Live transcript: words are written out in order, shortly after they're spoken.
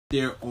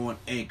there on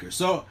Anchor.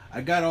 So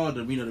I got all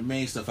the the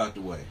main stuff out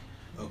the way.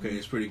 Okay,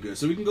 it's pretty good.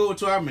 So we can go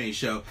into our main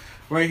show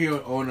right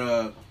here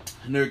on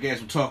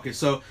Nerdgasm Talking.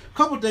 So a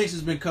couple things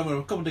has been coming,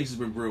 a couple things has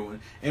been brewing,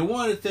 and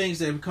one of the things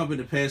that have come in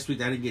the past week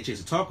that I didn't get a chance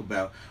to talk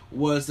about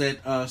was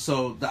that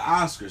so the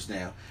Oscars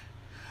now.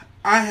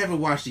 I haven't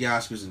watched the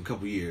Oscars in a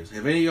couple years.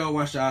 Have any of y'all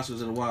watched the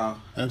Oscars in a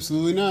while?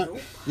 Absolutely not.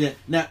 Yeah.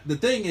 Now the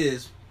thing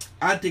is,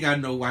 I think I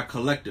know why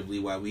collectively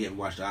why we haven't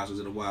watched the Oscars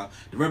in a while.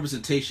 The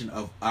representation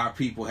of our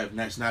people had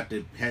not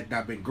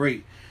been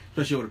great,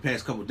 especially over the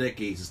past couple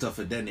decades and stuff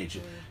of that nature.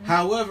 Mm-hmm.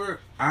 However,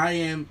 I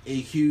am a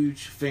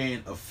huge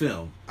fan of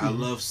film. I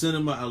love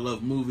cinema. I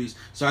love movies.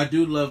 So I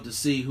do love to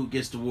see who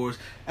gets the awards.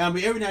 I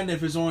mean, every now and then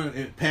if it's on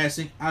in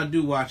passing, I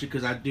do watch it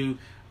because I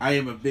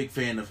am a big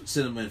fan of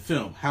cinema and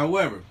film.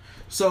 However,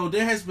 so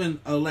there has been,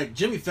 like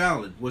Jimmy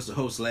Fallon was the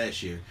host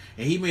last year,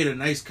 and he made a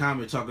nice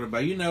comment talking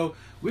about,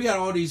 we got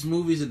all these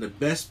movies in the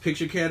best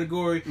picture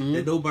category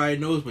that nobody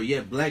knows, but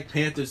yet Black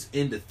Panther's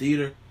in the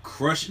theater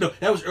crushing. No,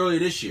 that was earlier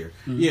this year.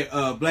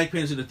 Yeah, Black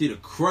Panther's in the theater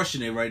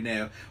crushing it right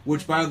now,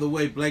 which, by the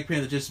way, Black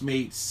Panther just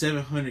made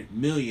 $700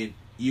 million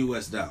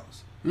US. They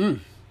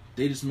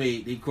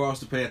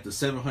crossed the path to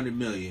 $700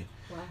 million.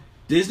 Wow.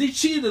 Disney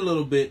cheated a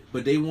little bit,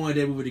 but they wanted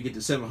everybody to get to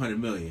 $700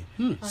 million.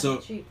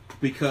 So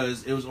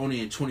because it was only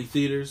in 20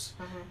 theaters,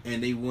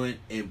 and they went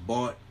and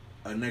bought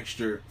an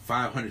extra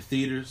 500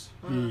 theaters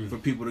for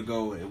people to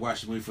go and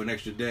watch the movie for an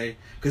extra day,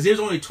 because it was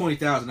only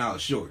 $20,000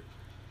 short.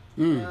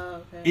 Oh,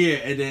 okay. Yeah,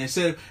 and then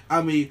instead,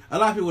 a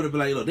lot of people would have been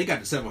like, look, they got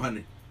the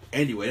 700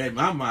 anyway. In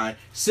my mind,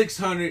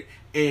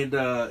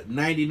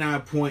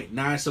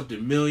 699.9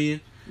 something million.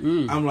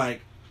 I'm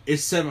like,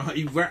 it's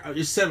 700.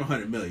 It's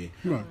 700 million.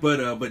 Right.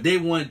 But they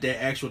want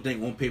that actual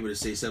thing on paper to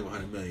say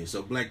 700 million.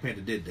 So Black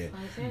Panther did that.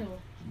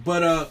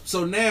 But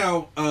so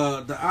now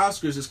the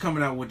Oscars is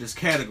coming out with this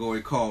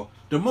category called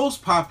the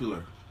most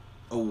popular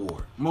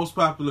award, most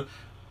popular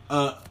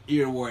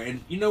year award,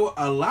 and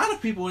a lot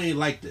of people ain't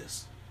like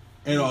this.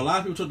 And a lot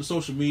of people talk to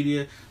social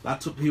media, a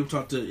lot of people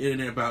talk to the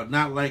internet about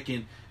not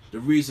liking the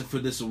reason for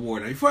this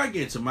award. Now, before I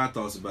get into my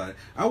thoughts about it,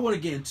 I want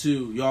to get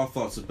into y'all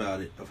thoughts about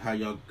it, of how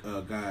y'all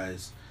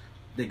guys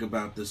think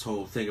about this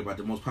whole thing about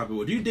the most popular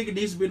award. Do you think it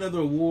needs to be another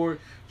award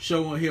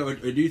show on here, or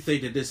do you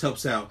think that this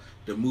helps out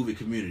the movie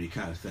community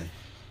kind of thing?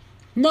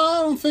 No, I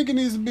don't think it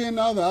needs to be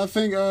another. I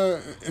think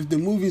if the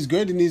movie's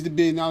good, it needs to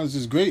be acknowledged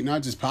as great,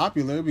 not just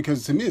popular,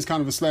 because to me it's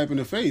kind of a slap in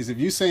the face. If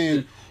you're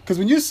saying, because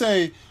when you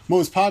say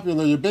most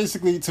popular, you're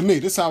basically, to me,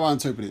 this is how I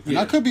interpret it. And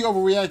I could be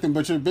overreacting,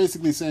 but you're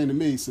basically saying to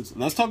me, since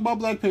let's talk about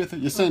Black Panther,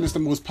 you're saying it's the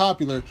most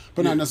popular,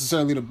 but not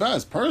necessarily the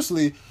best.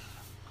 Personally,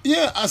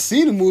 yeah, I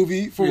seen the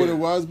movie for what it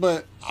was,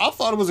 but I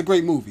thought it was a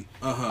great movie.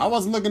 I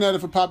wasn't looking at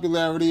it for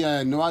popularity. I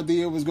had no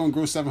idea it was going to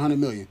gross $700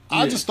 million.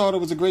 I just thought it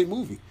was a great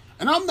movie.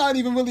 And I'm not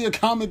even really a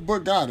comic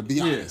book guy, to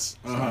be honest.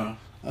 So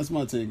that's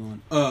my take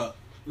on it.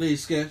 Lady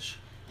Sketch?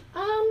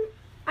 I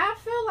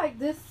feel like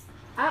this,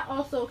 I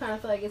also kind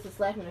of feel like it's a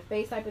slap in the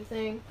face type of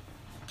thing.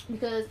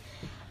 Because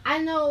I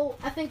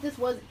think this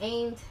was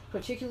aimed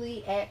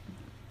particularly at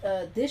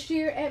this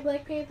year at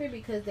Black Panther,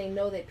 because they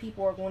know that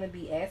people are going to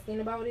be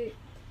asking about it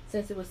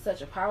since it was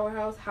such a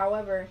powerhouse.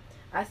 However,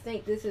 I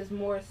think this is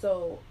more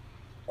so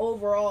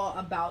overall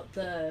about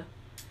the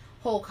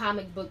whole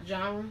comic book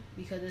genre,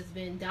 because it's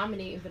been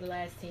dominating for the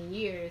last 10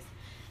 years.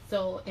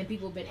 So, and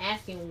people have been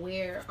asking,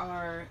 where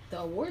are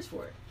the awards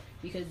for it?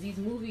 Because these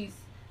movies,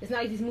 it's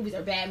not like these movies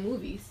are bad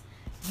movies.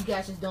 You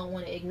guys just don't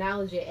want to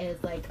acknowledge it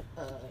as like,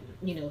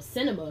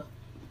 cinema,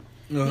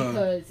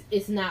 because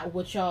it's not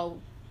what y'all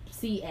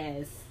see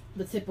as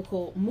the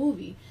typical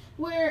movie.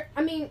 Where,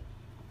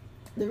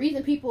 the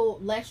reason people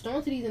latched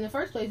onto these in the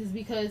first place is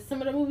because some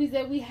of the movies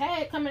that we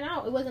had coming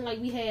out, it wasn't like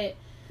we had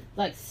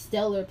like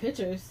stellar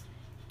pictures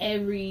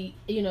every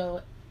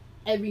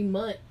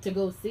month to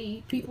go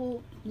see.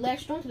 People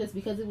latched onto this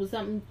because it was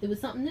something new. It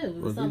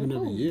was something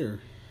cool. Every year.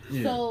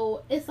 Yeah.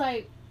 So it's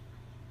like,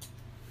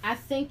 I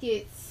think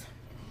it's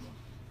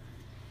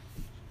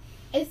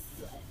kind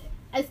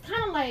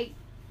of like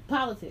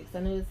politics.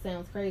 I know it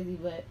sounds crazy,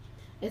 but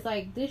it's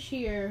like this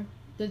year,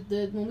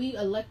 when we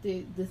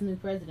elected this new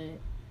president,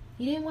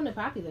 he didn't win the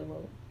popular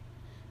vote.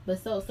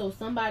 But so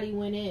somebody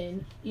went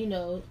in,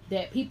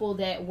 that people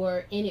that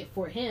were in it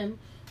for him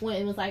went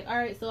and was like, all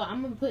right, so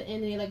I'm going to put in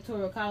the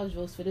electoral college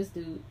votes for this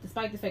dude,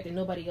 despite the fact that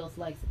nobody else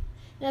likes it.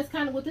 And that's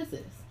kind of what this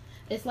is.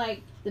 It's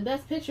like, the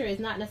best picture is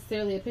not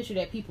necessarily a picture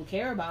that people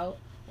care about,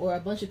 or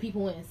a bunch of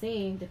people went and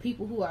seen. The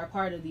people who are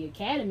part of the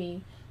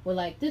Academy were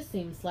like, this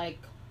seems like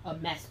a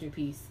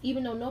masterpiece,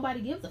 even though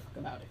nobody gives a fuck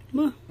about it.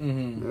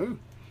 Mm-hmm.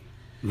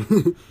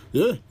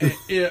 Yeah.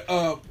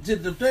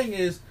 The thing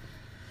is,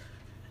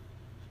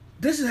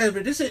 this has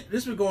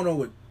been going on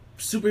with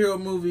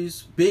superhero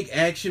movies, big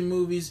action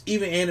movies,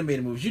 even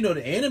animated movies.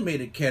 The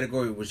animated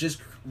category was just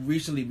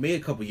recently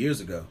made a couple years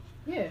ago.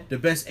 Yeah. The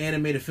best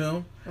animated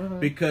film,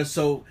 because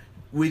so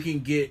we can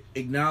get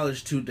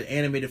acknowledged to the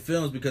animated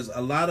films, because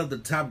a lot of the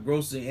top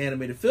grossing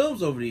animated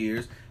films over the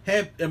years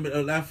a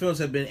lot of films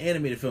have been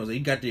animated films. Like,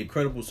 you got the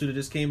Incredibles 2 that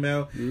just came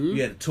out.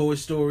 You had the Toy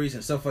Stories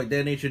and stuff like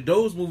that nature.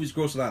 Those movies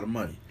gross a lot of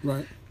money.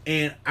 Right.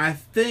 And I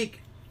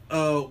think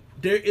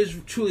there is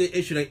truly an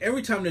issue. Like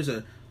every time there's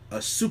a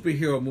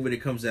superhero movie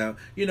that comes out,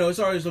 it's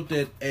always looked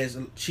at as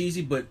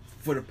cheesy. But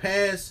for the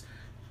past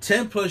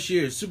 10 plus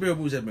years, superhero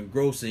movies have been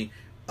grossing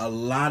a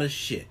lot of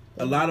shit,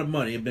 a lot of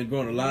money. It's been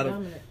growing a lot of,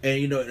 and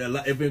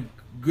it's been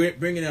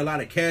bringing in a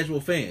lot of casual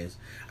fans.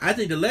 I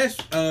think the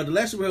last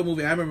superhero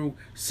movie I remember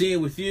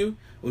seeing with you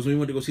was when we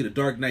went to go see The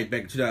Dark Knight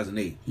back in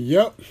 2008.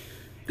 Yep.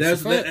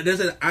 That's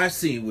what I've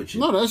seen with you.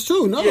 No, that's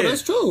true.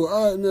 That's true.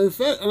 In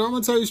fact, and I'm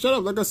gonna tell you straight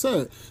up, like I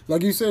said,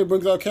 like you said, it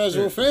brings out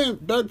casual fan.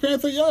 Black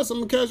Panther, yes,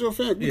 I'm a casual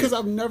fan because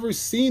I've never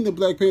seen the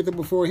Black Panther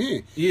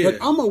beforehand. Yeah. Like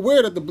I'm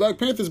aware that the Black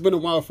Panther's been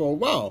around for a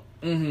while,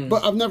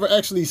 but I've never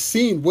actually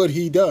seen what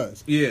he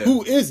does. Yeah.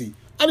 Who is he?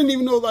 I didn't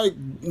even know like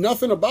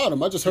nothing about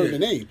him. I just heard the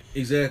name.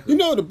 Exactly.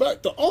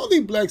 The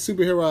only black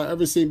superhero I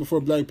ever seen before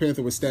Black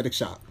Panther was Static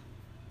Shock.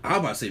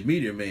 I'm about to say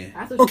Meteor Man.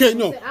 Okay,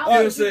 no.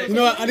 I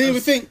didn't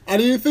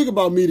even think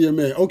about Meteor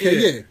Man. Okay,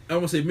 yeah. I'm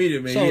gonna say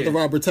Meteor Man. Shout out to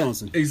Robert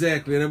Townsend.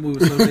 Exactly. That movie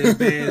was so damn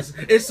bad.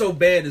 It's so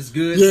bad it's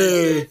good.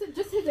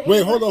 Yeah.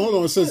 Wait, hold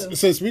on.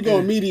 Since we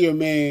going Meteor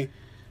Man,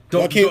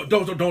 don't say it. You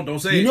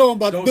know what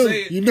I'm about to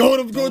do. You know what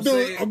I'm gonna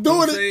do. I'm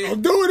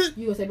doing it.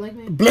 You gonna say Blank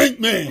Man? Blank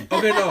Man.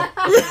 Okay, no.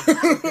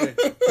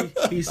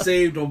 Okay. He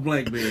saved on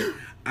Blank Man.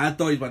 I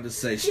thought he was about to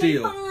say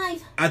Steel.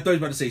 I thought he was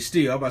about to say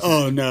Steel. I'm about to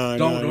say, no.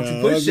 Don't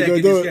you put Shaq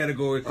in this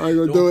category. I ain't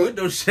gonna do it. Put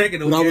no Shaq in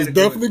no category. I was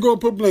definitely gonna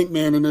put Blank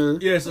Man in there.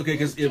 Yes, okay,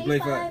 because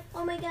Blank Man.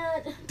 Oh my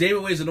god.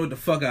 David Wayne's annoyed the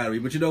fuck out of me,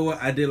 but you know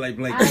what? I did like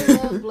Blank Man. Man.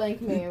 I love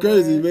Blank Man.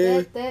 Crazy,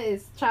 man. That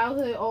is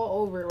childhood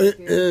all over. It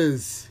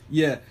is.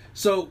 Yeah.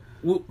 So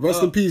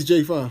rest in peace,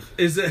 J5.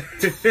 Is it?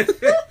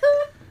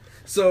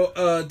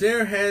 So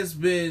there has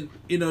been,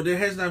 there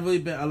has not really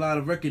been a lot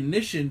of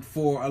recognition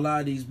for a lot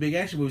of these big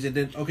action movies. And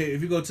then, okay,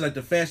 if you go to like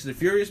the Fast and the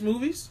Furious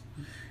movies,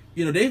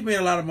 they've made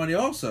a lot of money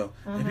also.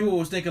 And people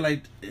was thinking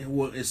like,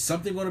 well, is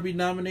something going to be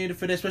nominated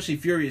for that? Especially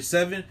Furious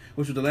 7,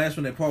 which was the last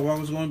one that Paul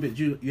Walker was going. But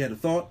you had a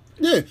thought?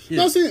 Yeah.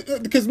 No, see,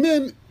 because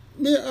like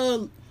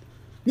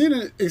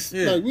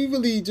we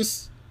really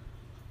just.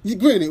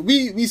 Granted,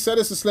 we said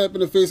it's a slap in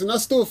the face, and I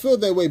still feel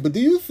that way. But do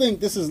you think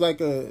this is like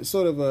a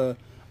sort of a?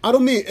 I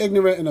don't mean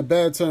ignorant in a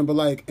bad term, but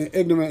like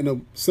ignorant in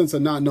a sense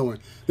of not knowing.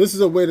 This is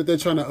a way that they're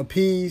trying to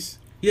appease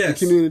the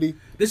community.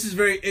 This is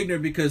very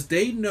ignorant because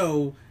they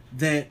know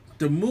that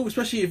the movie,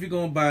 especially if you're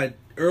going by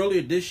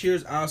earlier this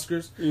year's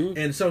Oscars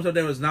and some stuff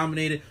that was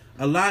nominated,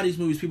 a lot of these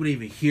movies people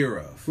didn't even hear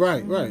of.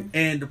 Right.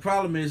 And the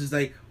problem is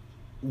like,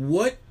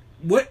 what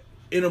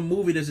in a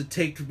movie does it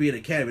take to be an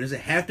Academy? Does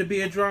it have to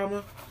be a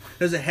drama?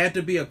 Does it have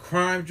to be a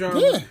crime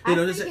drama? Yeah. I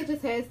think it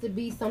just has to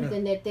be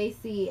something that they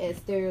see as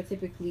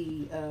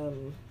stereotypically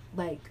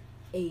like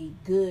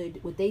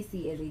what they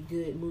see as a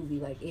good movie.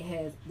 Like it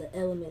has the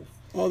elements,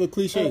 all the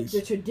cliches,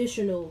 the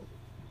traditional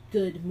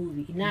good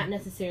movie, not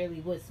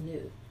necessarily what's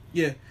new.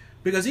 Yeah,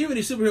 because even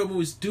these superhero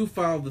movies do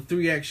follow the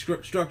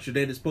 3-act structure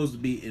that is supposed to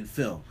be in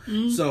film.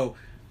 So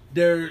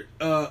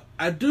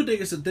I do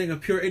think it's a thing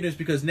of pure ignorance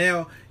because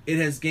now it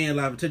has gained a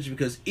lot of attention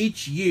because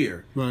each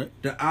year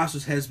the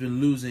Oscars has been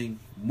losing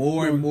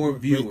more and more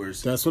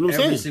viewers. That's what I'm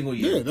saying. Every single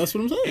year. Yeah, that's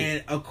what I'm saying.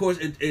 And of course,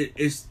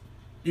 it's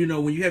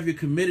when you have your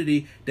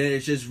community that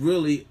is just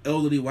really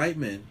elderly white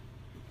men.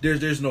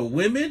 There's no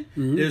women.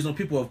 There's no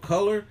people of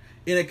color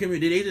in that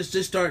community. They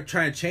just start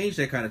trying to change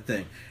that kind of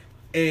thing,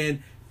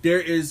 and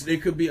there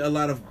could be a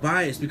lot of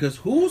bias because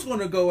who's going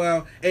to go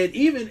out and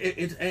even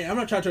and I'm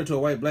not trying to turn it to a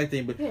white black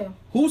thing, but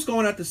who's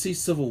going out to see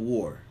Civil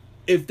War?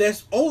 If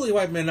that's only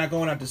white men not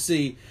going out to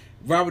see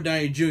Robert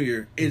Downey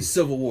Jr. in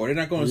Civil War, they're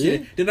not going to see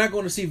it. They're not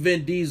going to see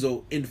Vin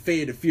Diesel in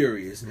Fate of the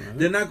Furious.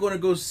 They're not going to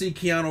go see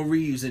Keanu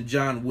Reeves in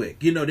John Wick.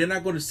 They're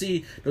not going to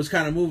see those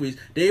kind of movies.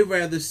 They'd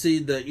rather see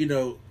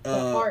the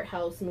art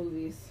house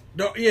movies.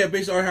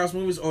 Based art house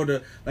movies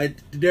or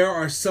there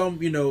are some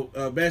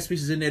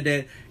masterpieces in there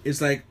that it's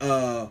like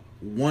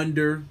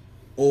Wonder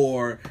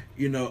or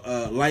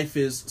Life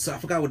is, so I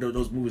forgot what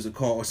those movies are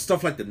called, or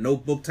stuff like The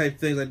Notebook type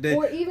things like that.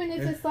 Or even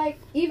if it's like,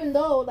 even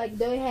though like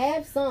they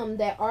have some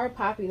that are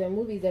popular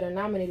movies that are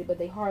nominated, but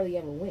they hardly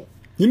ever win.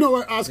 You know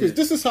what, Oscars?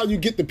 This is how you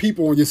get the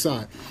people on your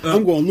side.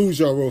 I'm going to lose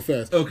y'all real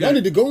fast. Okay. I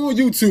need to go on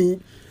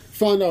YouTube,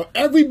 find out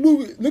every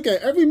movie, look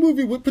at every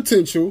movie with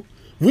potential,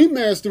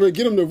 remaster it,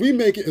 get them to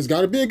remake it. It's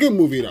got to be a good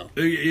movie though.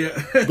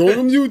 Yeah. Go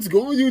on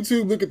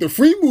YouTube, look at the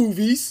free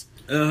movies.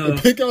 And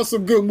pick out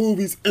some good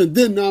movies and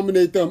then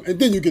nominate them, and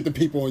then you get the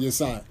people on your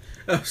side.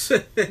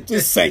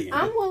 Just saying.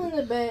 I'm willing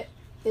to bet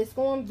it's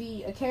going to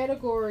be a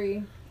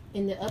category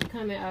in the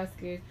upcoming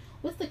Oscars.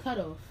 What's the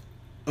cutoff?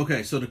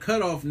 Okay, so the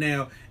cutoff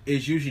now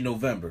is usually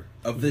November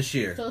of this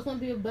year. So it's going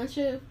to be a bunch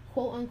of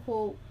quote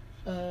unquote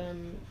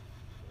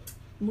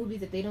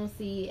movies that they don't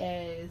see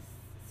as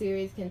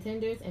serious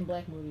contenders and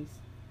black movies.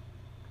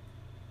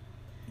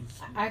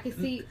 I could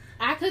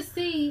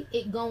see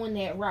it going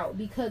that route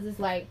because it's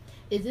like,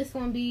 is this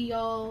going to be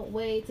y'all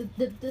way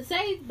to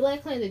say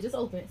Black Klansman just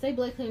open? Say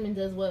Black Klansman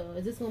does well.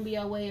 Is this going to be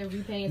y'all way of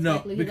repaying? No,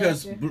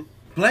 because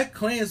Black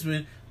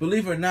Klansman,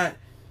 believe it or not,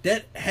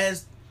 that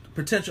has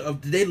potential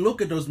of. They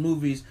look at those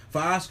movies for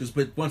Oscars,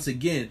 but once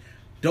again,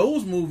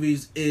 those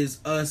movies is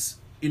us,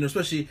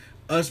 especially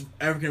us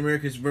African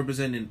Americans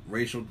representing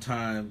racial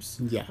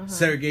times,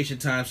 segregation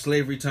times,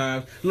 slavery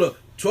times. Look,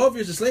 12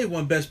 Years a Slave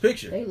won Best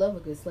Picture. They love a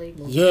good slave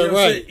movie. Yeah,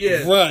 right.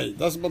 Yeah, right.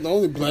 That's about the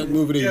only black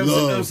movie they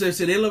love. So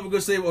they love a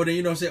good slave, or or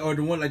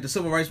the one like the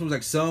civil rights movies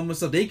like Selma and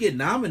stuff. They get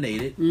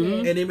nominated,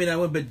 and they may not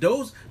win. But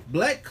those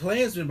Black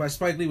Klansman by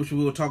Spike Lee, which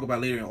we will talk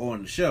about later on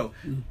in the show,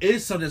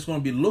 is something that's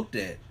going to be looked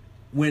at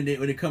when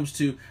it comes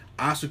to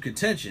Oscar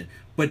contention.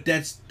 But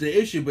that's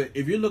the issue. But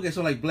if you look at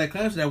something like Black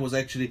Klansman, that was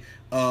actually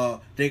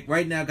they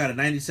right now got a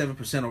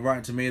 97% on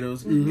Rotten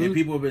Tomatoes, and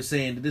people have been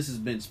saying that this has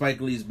been Spike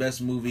Lee's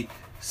best movie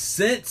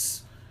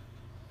since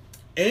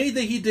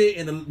anything he did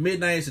in the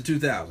mid-90s to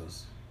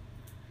 2000s.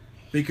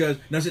 Because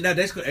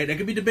that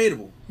could be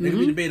debatable. That could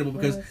be debatable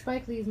because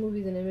Spike Lee's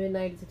movies in the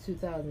mid-90s to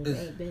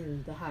 2000s ain't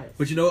been the hottest.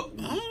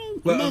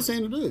 But I'm not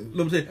saying it is.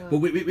 I'm saying, but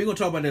we're gonna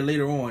talk about that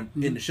later on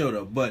in the show,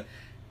 though. But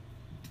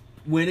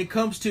when it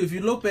comes to, if you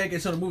look back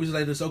at some of the movies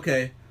like this,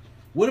 okay,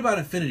 what about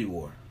Infinity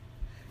War?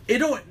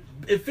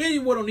 Infinity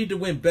War don't need to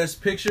win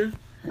Best Picture.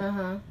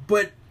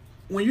 But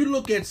when you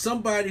look at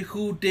somebody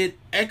who did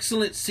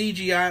excellent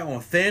CGI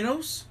on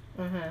Thanos,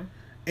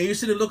 and you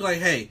see it look like,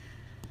 hey,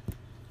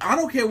 I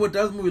don't care what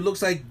the other movie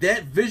looks like.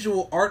 That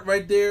visual art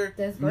right there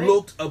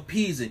looked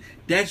appeasing.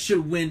 That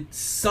should win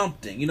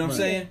something. You know what I'm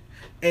saying?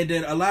 And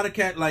then a lot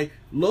of like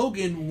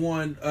Logan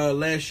won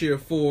last year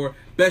for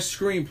Best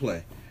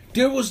Screenplay.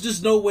 There was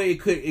just no way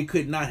it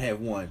could not have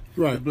won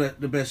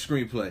the best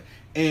screenplay.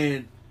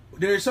 And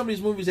there are some of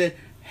these movies that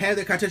have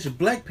that contention.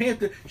 Black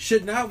Panther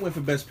should not win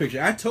for Best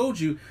Picture. I told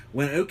you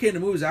when it came to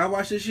movies I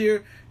watched this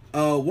year,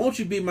 Won't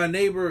You Be My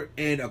Neighbor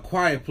and A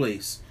Quiet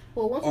Place.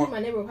 Well, Won't You Be My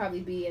Neighbor will probably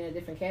be in a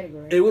different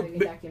category. It would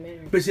be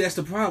documentary. But see, that's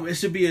the problem. It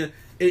should be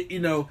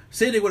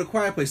say they were A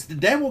Quiet Place.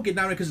 That won't get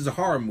nominated because it's a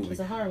horror movie.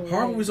 It's a horror movie.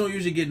 Horror movies don't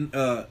usually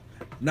get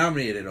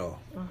nominated at all.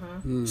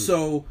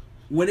 So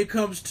when it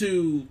comes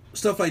to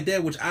stuff like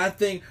that, which I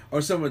think are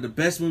some of the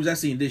best movies I've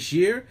seen this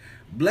year,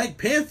 Black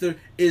Panther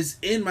is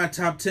in my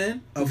top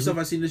 10 of stuff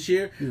I've seen this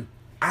year.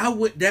 I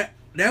would that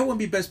wouldn't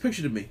be Best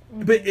Picture to me,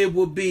 but it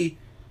would be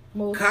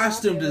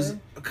costume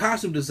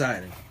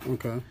designing.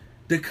 Okay.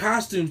 The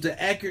costumes,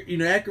 the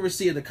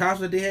accuracy of the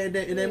costumes that they had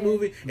in that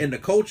movie, and the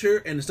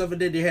culture and the stuff that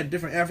they had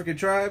different African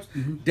tribes.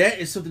 That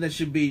is something that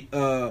should be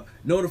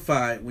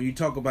notified when you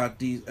talk about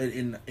these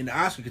in the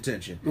Oscar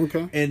contention.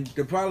 Okay. And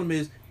the problem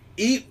is,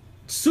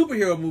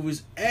 superhero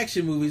movies,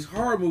 action movies,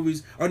 horror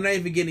movies are not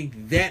even getting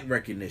that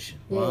recognition.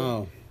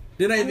 Wow.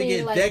 They're not even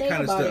getting that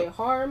kind of stuff.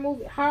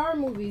 Horror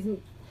movies,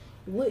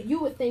 what you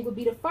would think would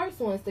be the first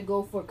ones to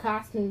go for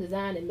costume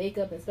design and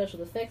makeup and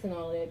special effects and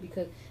all of that,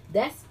 because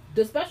that's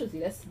the specialty.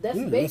 That's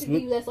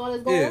basically that's all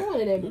that's going on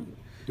in that movie.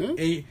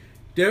 And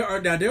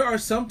there are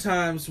some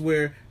times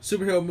where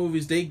superhero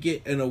movies, they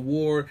get an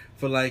award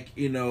for best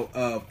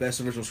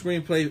original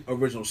screenplay,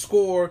 original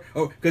score,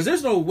 or because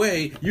there's no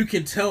way you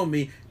can tell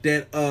me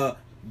that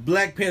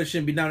Black Panther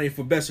shouldn't be nominated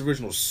for best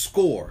original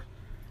score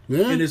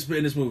in this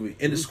movie.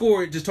 And the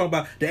score just talking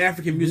about the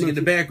African music in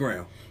the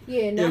background.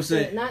 Yeah, not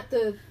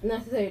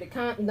necessarily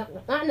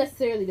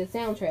the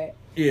soundtrack.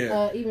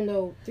 Yeah. Even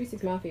though 3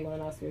 6 Mafia won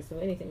an Oscar, so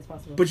anything is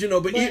possible. But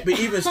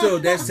even still,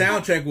 that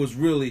soundtrack was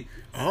really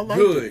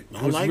good.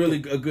 It was really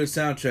a good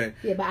soundtrack.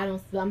 Yeah, but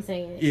I'm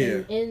saying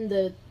in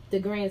the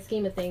grand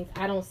scheme of things,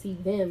 I don't see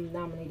them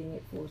nominating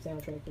it for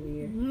soundtrack of the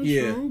year.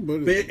 Yeah,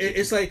 but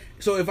it's like,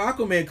 so if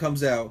Aquaman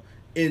comes out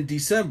in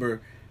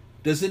December,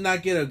 does it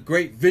not get a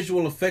great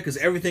visual effect because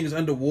everything is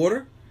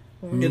underwater?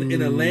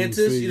 In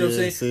Atlantis, you know what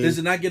I'm saying? Does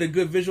it not get a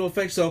good visual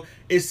effect? So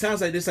it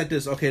sounds like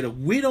this. Okay,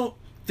 we don't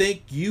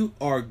think you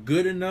are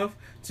good enough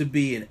to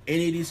be in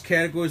any of these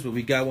categories, but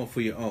we got one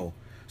for your own.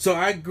 So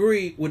I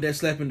agree with that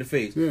slap in the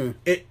face. Yeah.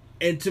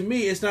 And to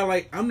me, it's not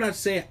like, I'm not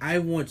saying I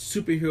want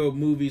superhero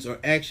movies or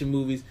action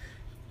movies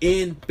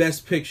in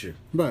Best Picture.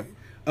 Right.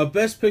 A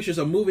Best Picture is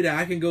a movie that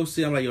I can go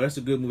see. I'm like, yo, that's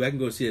a good movie. I can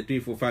go see it 3,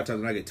 4, 5 times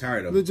and I get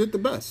tired of it. Legit the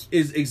best.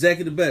 Is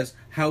exactly the best.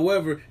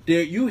 However,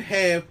 there you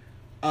have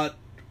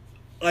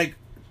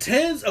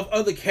tens of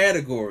other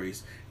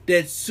categories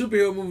that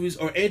superhero movies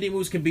or indie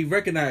movies can be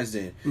recognized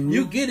in.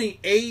 You're getting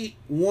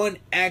A1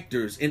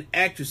 actors and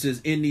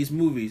actresses in these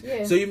movies.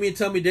 Yeah. So you mean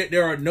tell me that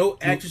there are no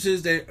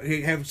actresses that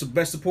have some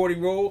best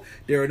supporting role?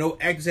 There are no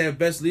actors that have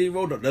best leading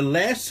role? The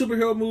last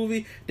superhero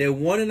movie that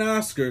won an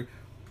Oscar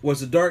was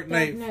The Dark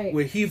Knight,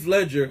 where Heath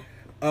Ledger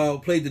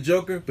played the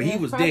Joker, but he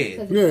was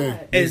dead.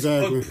 Yeah,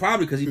 exactly.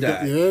 Probably because he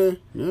died.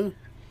 Yeah.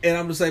 And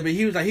I'm just like, but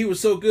he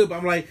was so good. But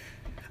I'm like,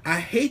 I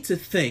hate to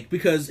think,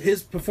 because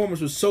his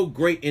performance was so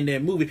great in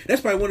that movie. That's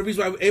probably one of the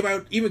reasons why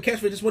everybody, even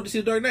Catchment, just wanted to see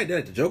The Dark Knight. They're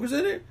like, the Joker's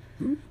in it?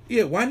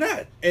 Yeah, why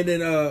not? And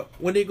then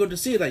when they go to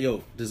see it, like,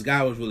 yo, this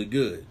guy was really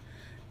good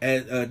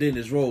at doing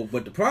this role.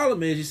 But the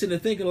problem is, you're sitting there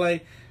thinking,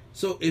 like,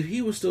 so if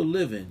he was still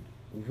living,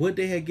 would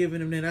they have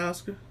given him that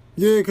Oscar?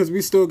 Yeah, because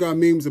we still got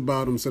memes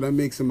about him, so that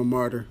makes him a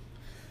martyr.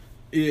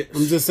 Yeah.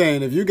 I'm just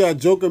saying, if you got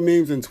Joker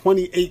memes in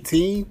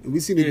 2018, and we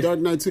see The Dark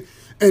Knight too,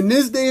 in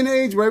this day and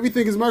age where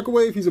everything is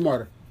microwave, he's a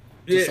martyr.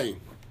 Just saying.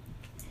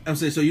 I'm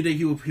saying, so you think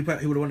he would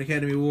have won the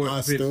Academy Award?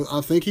 I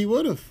think he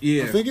would have.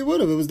 Yeah. I think he would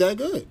have. It was that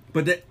good.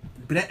 But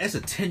that's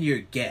a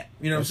 10-year gap.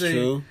 You know what I'm That's saying?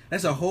 true.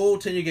 That's a whole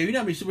 10-year gap. You know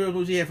how many superhero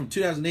movies he had from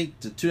 2008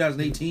 to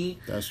 2018?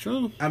 That's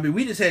true. I mean,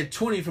 we just had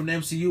 20 from the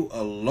MCU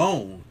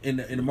alone in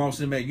the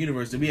Marvel Cinematic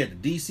Universe. Then we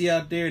had the DC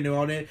out there and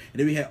all that. And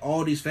then we had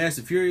all these Fast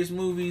and Furious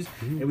movies.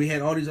 Mm-hmm. And we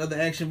had all these other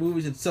action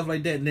movies and stuff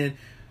like that. And then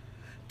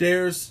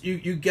there's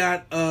you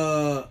got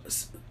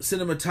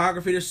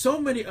cinematography. There's so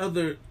many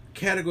other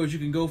categories you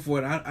can go for.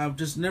 And I've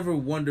just never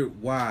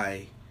wondered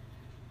why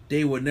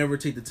they would never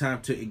take the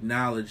time to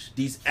acknowledge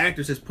these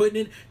actors that's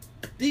putting in.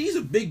 These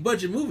are big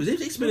budget movies.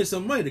 They spending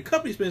some money. The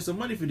company's spending some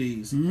money for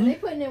these. And they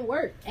putting in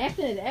work.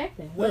 Acting is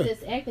acting. Whether Yeah.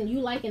 it's acting you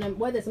like and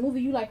whether it's a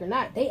movie you like or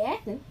not, they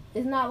acting.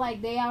 It's not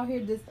like they out here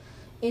just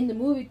in the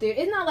movie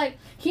theater. It's not like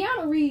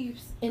Keanu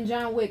Reeves in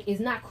John Wick is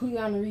not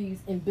Keanu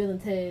Reeves in Bill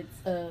and Ted's.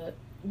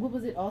 What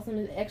was it?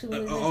 Awesome.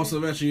 Actually, Also,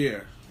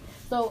 yeah.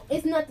 So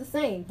it's not the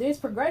same. There's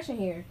progression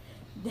here.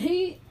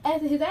 He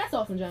acted his ass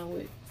off in John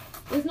Wick.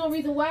 There's no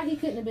reason why he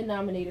couldn't have been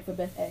nominated for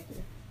Best Actor.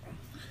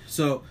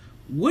 So,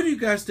 what do you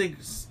guys think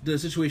the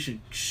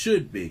situation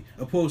should be,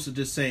 opposed to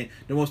just saying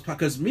the most?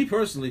 Because me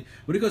personally,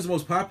 when it comes to the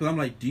most popular, I'm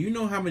like, do you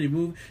know how many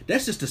movies?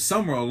 That's just the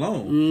summer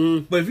alone.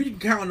 Mm-hmm. But if you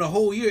count on the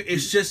whole year,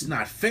 it's just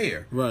not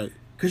fair. Right.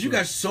 Because you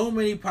got so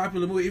many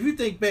popular movies. If you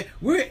think back,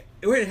 we're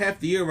at half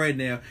the year right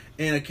now,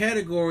 and a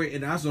category,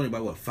 and I was only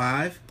about what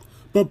 5.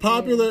 But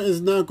popular is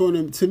not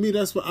going to me.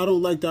 That's what I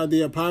don't like the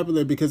idea of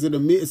popular, because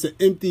it's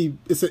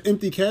an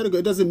empty category.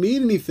 It doesn't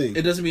mean anything.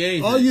 It doesn't mean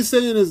anything. All you're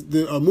saying is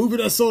a movie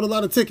that sold a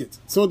lot of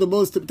tickets, sold the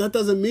most. That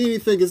doesn't mean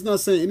anything. It's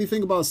not saying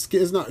anything about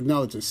skill. It's not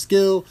acknowledging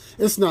skill.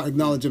 It's not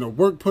acknowledging the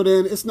work put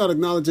in. It's not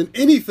acknowledging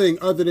anything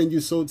other than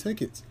you sold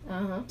tickets.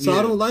 So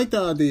I don't like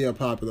the idea of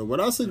popular. What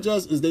I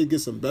suggest is they get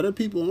some better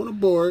people on the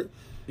board,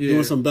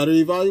 doing some better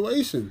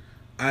evaluation.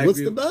 What's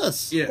agree. the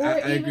best? Yeah, Or I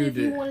even agree if with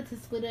you that. wanted to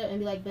split up and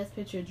be like Best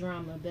Picture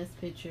Drama,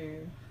 Best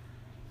Picture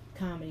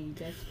Comedy,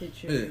 Best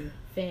Picture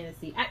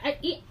Fantasy.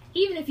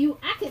 Even if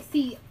I could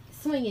see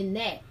swinging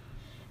that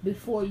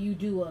before you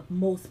do a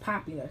most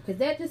popular, because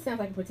that just sounds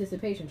like a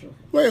participation trophy.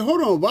 Wait,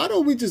 hold on. Why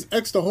don't we just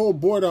X the whole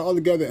board out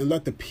altogether and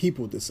let the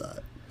people decide?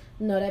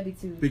 No, that'd be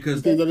too.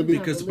 Because think that'd be-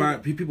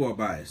 people are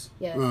biased.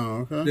 Yeah.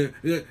 Oh, okay.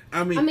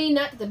 I mean, I mean,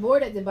 not the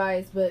board at the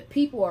biased, but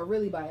people are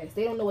really biased.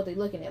 They don't know what they're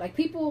looking at. Like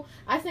people,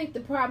 I think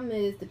the problem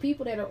is the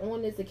people that are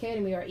on this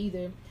academy are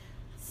either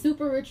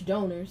super rich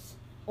donors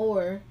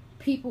or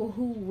people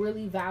who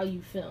really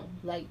value film,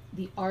 like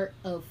the art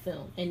of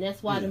film, and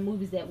that's why the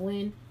movies that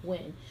win.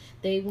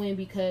 They win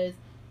because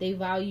they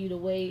value the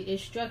way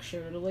it's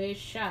structured, or the way it's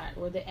shot,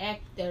 or the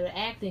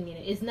acting in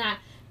it. It's not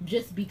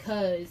just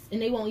because,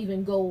 and they won't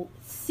even go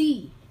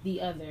see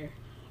the other.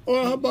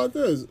 Or how about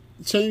this?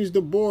 Change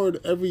the board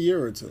every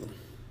year or two.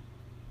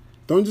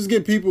 Don't just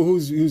get people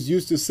who's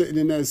used to sitting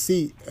in that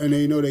seat and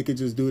they know they could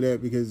just do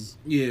that because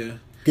yeah.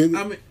 Get,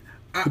 I mean,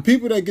 the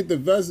people that get the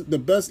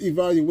best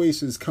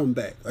evaluations come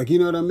back. Like, you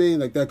know what I mean?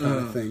 Like that kind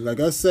of thing. Like,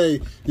 let's say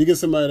you get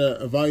somebody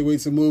that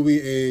evaluates a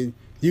movie and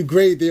you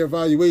grade their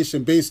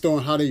evaluation based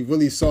on how they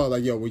really saw it.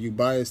 Like, yo, were you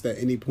biased at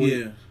any point?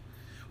 Yeah.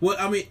 Well,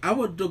 I mean, I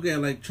would look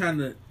at like trying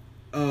to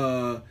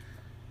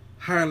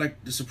hire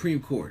like the Supreme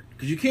Court,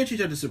 because you can't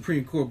change out the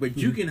Supreme Court, but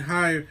you can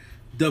hire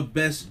the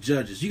best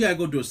judges. You gotta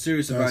go do a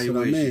serious That's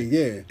evaluation. what I mean,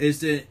 yeah.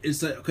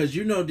 It's like, because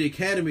you know the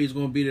Academy is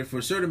going to be there for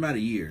a certain amount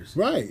of years,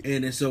 Right.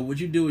 And then so what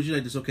you do is you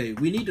like this. Okay,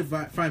 we need to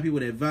find people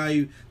that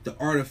value the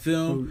art of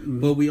film,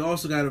 but we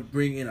also got to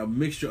bring in a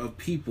mixture of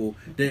people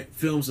that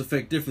films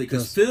affect differently,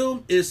 because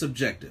film is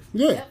subjective.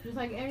 Yeah. Yep, just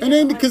like And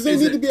then because they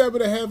Is need it- to be able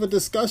to have a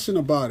discussion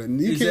about it. And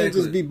you can't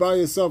Exactly. just be by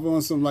yourself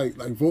on some like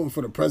voting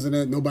for the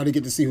president. Nobody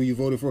get to see who you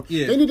voted for.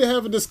 Yeah. They need to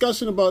have a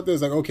discussion about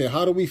this. Like, okay,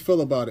 how do we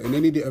feel about it? And they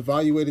need to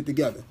evaluate it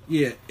together.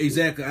 Yeah,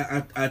 exactly.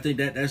 I think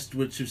that's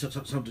what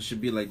something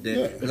should be like that.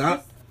 Yeah.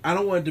 'Cause I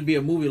don't want it to be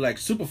a movie like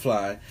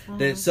Superfly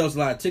that sells a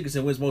lot of tickets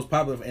and wins most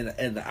popular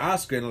and the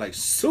Oscar, and like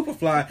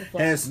Superfly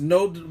has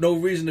no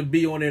reason to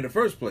be on there in the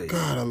first place.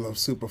 God, I love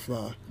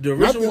Superfly. The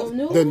Not original the,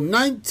 one? the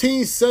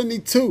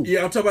 1972.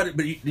 Yeah, I'm talking about it.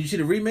 But did you see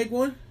the remake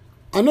one?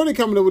 I know they're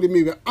coming up with a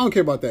movie, but I don't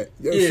care about that.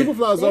 Yeah.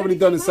 Superfly is They already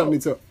done in already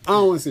came out. 72. I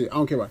don't want to see it. I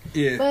don't care about it.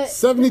 Yeah. But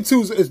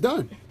 72 is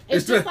done. it's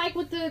It's just the- like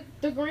with the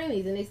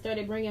Grammys, and they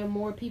started bringing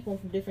more people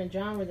from different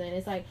genres, and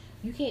it's like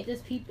you can't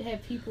just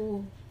have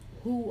people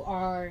who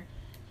are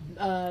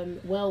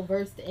well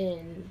versed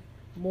in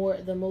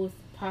the most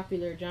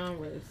popular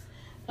genres,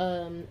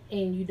 and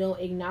you don't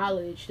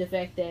acknowledge the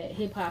fact that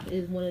hip hop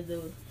is one of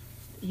the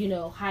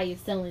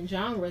highest selling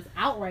genres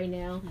out right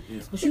now. Yeah.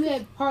 But you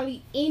have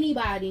hardly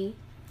anybody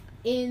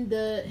in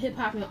the hip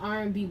hop and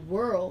R&B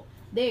world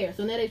there.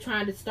 So now they're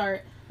trying to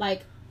start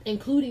like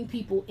including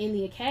people in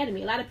the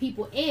academy. A lot of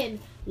people in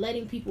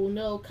letting people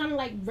know, kind of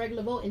like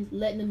regular voting,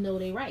 letting them know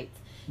their rights.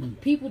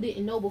 People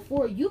didn't know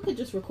before. You could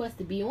just request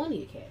to be on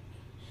the academy.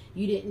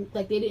 You didn't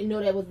they didn't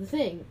know that was the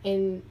thing,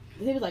 and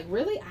they was like,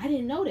 really? I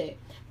didn't know that.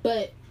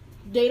 But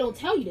they don't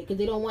tell you that because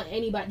they don't want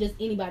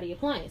anybody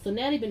applying. So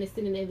now they've been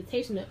extending the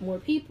invitation to more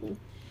people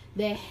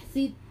that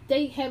see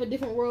they have a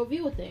different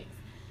worldview of things.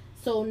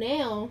 So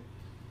now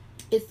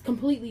it's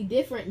completely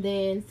different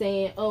than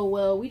saying, oh,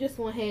 well, we just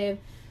want to have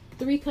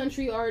 3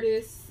 country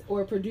artists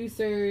or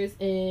producers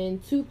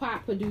and 2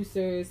 pop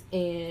producers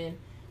and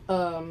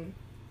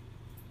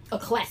a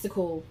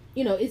classical.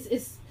 You know,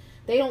 it's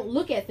they don't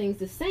look at things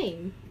the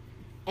same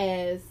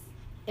as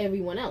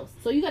everyone else.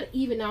 So you got to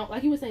even out,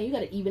 like you were saying, you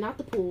got to even out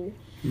the pool.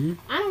 Mm-hmm.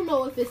 I don't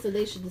know if it's a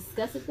they should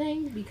discuss a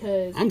thing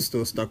because I'm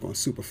still stuck on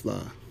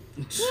Superfly.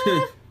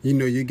 You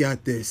know, you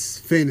got this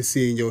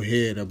fantasy in your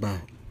head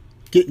about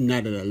getting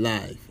out of the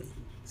life and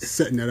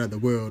setting that other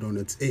world on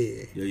its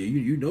head. Yeah,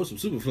 you know some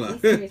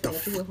Superfly. What the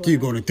fuck you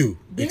gonna do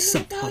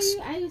except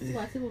hustle? I used to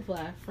watch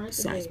Superfly front to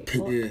Besides back.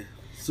 pimp. Yeah,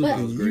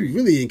 Superfly was You great.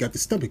 really ain't got the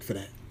stomach for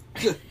that.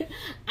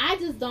 I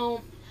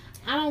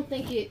don't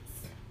think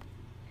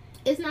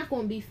it's not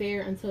going to be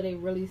fair until they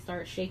really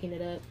start shaking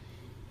it up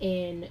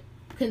and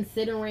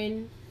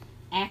considering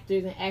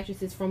actors and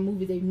actresses from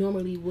movies they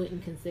normally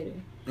wouldn't consider.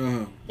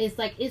 Uh-huh. It's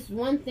like, it's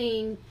one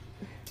thing,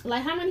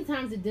 like how many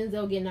times did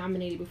Denzel get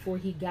nominated before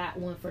he got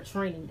one for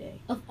Training Day?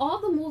 Of all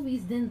the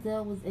movies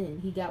Denzel was in,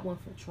 he got one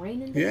for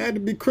Training Day? He had to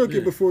be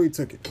crooked before he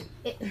took it.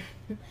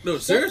 No,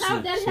 That's seriously. how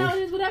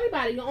it is with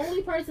everybody. The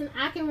only person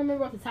I can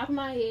remember off the top of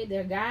my head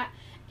that got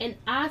an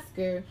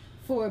Oscar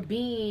for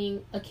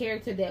being a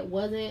character that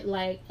wasn't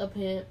like a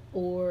pimp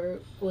or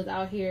was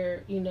out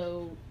here, you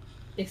know,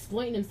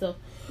 exploiting himself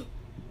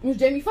was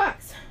Jamie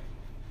Foxx.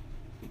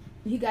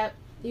 He got,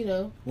 you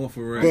know, One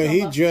for Ray. But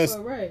he for dressed,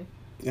 Ray.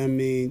 I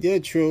mean, yeah,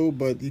 true,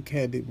 but he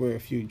had to wear a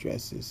few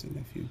dresses and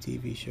a few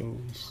TV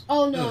shows.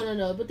 Oh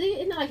no! But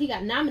it's not like he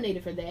got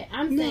nominated for that.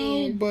 I'm No,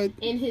 saying, but-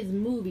 in his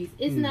movies,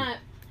 it's not.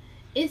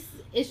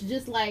 It's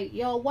just like,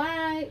 yo,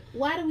 why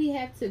do we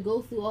have to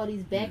go through all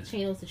these back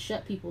channels to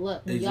shut people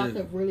up when y'all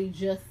Exactly. could really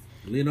just,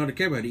 Leonardo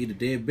DiCaprio had to eat a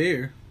dead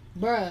bear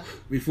bruh.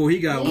 before he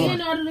got one.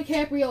 Leonardo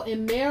DiCaprio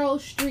and Meryl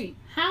Streep.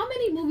 How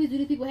many movies do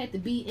these people have to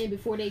be in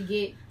before they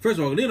get? First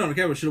of all, Leonardo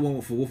DiCaprio should have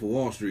won for Wolf of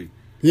Wall Street.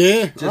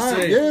 Yeah, Just all right,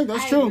 saying. yeah,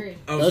 that's I true. agree.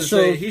 I was That's just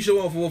saying true. he should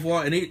have won for Wolf of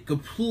Wall, and he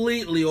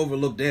completely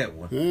overlooked that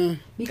one. Yeah,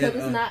 Because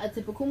And, it's not a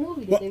typical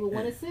movie that what- they would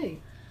want to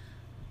see.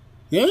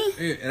 yeah.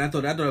 Yeah, and I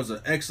thought it was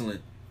an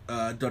excellent.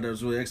 I thought that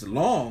was really excellent,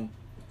 long,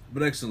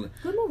 but excellent.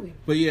 Good movie.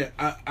 But yeah,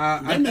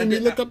 That made me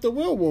look up the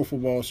real Wolf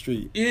of Wall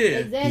Street. Yeah.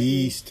 Exactly.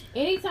 Beast.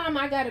 Anytime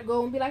I gotta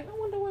go and be like, I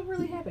wonder what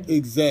really happened.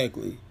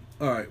 Exactly.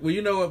 All right. Well,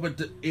 you know what?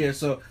 But yeah,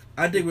 so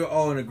I think we're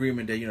all in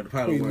agreement that the pilot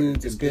Prelude work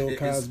to Bill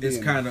Cosby it's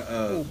and kind a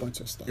whole of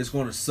bunch of stuff. it's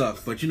going to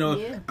suck. But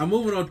Yeah. I'm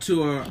moving on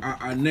to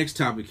our next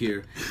topic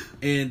here,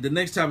 and the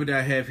next topic that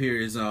I have here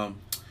is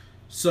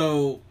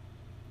so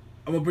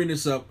I'm gonna bring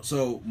this up.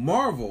 So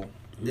Marvel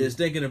is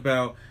thinking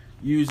about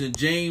using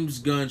James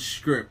Gunn's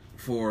script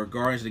for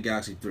Guardians of the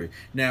Galaxy 3.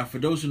 Now, for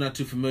those who are not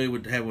too familiar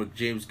with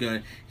James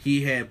Gunn,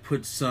 he had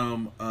put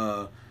some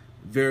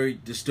very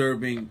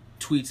disturbing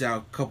tweets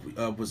out.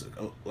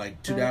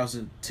 Like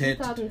 2010.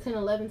 2010,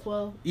 11,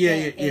 12.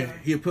 Yeah. era.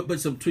 He had put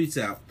some tweets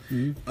out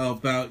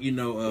about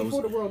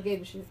Before the world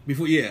gave a shit.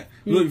 before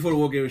the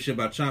war gave a shit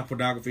about child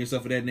pornography and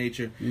stuff of that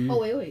nature. Oh,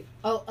 wait.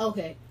 Oh,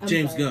 okay. I'm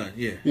James sorry. Gunn,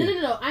 yeah.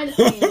 No. I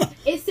understand.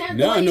 It sounded.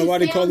 Now I know why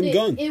they call him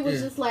Gunn. It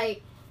was Yeah. just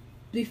like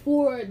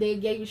before they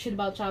gave a shit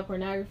about child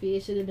pornography.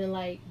 It should have been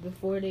like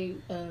before they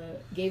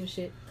gave a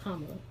shit,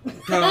 comma. Oh,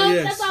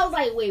 yes. That's why I was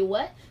like, wait,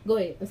 what? Go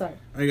ahead. I'm sorry.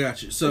 I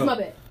got you. It's So my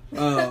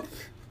bad.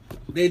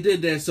 they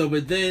did that. So,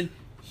 but then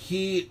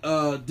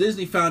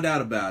Disney found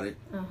out about it,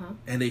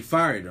 and they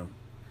fired him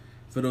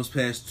for those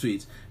past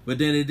tweets. But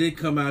then it did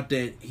come out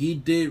that he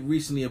did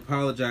recently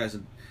apologize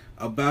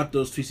about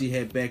those tweets he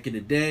had back in the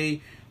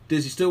day.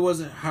 Disney still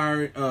wasn't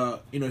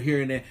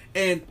hearing that.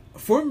 And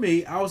for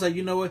me, I was like,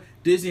 you know what?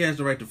 Disney has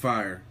the right to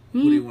fire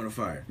who they want to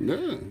fire.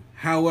 Yeah.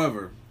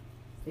 However,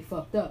 They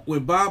fucked up.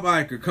 when Bob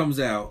Iger comes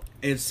out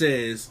and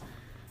says,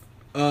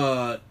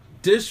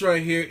 this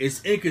right here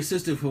is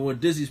inconsistent from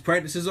what Disney's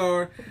practices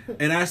are,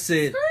 and I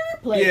said,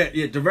 Play.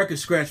 yeah, the record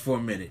scratched for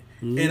a minute.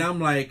 And I'm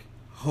like,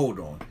 hold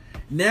on.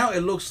 Now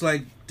it looks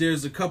like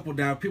there's a couple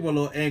now. People are a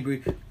little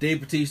angry.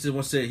 Dave Bautista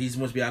once said he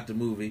wants to be out the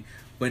movie,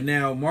 but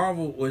now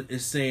Marvel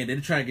is saying they're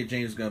trying to get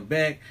James Gunn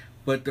back.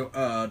 But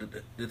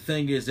the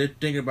thing is, they're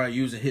thinking about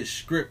using his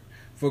script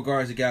for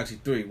Guardians of the Galaxy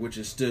 3, which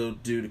is still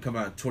due to come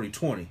out in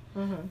 2020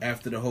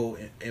 after the whole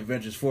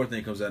Avengers 4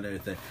 thing comes out and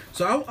everything.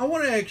 So I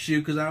want to ask you,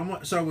 because I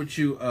want to start with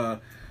you,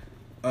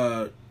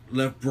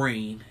 Left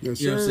Brain.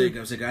 Yes, You know what I'm sir. saying?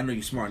 I'm saying I know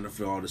you're smart enough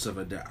for all this stuff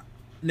like that.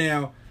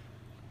 Now,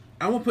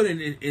 I want to put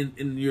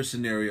in your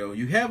scenario.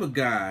 You have a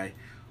guy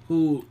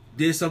who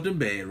did something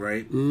bad,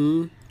 right?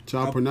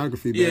 Child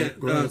pornography. Yeah.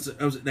 Go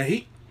ahead. Now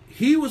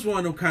he was one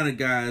of them kind of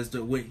guys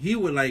that when he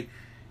would like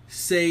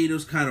say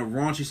those kind of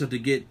raunchy stuff to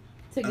get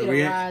To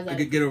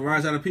get a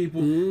rise out of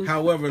people.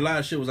 However, a lot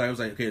of shit was like,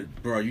 okay,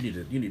 bro, you need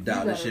to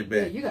dial this shit back.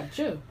 Yeah, you got to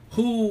chill.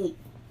 Who,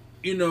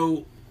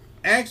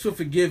 asked for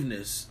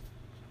forgiveness,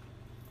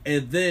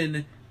 and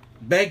then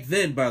back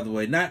then, by the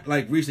way, not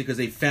like recently because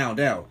they found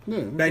out.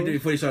 Yeah, Back then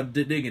before they started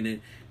digging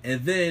it,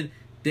 and then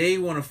they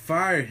want to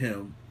fire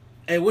him,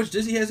 and which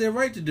Disney has their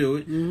right to do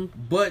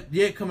it, but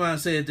yet come out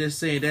and say that they're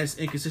saying that's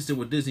inconsistent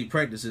with Disney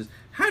practices.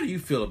 How do you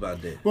feel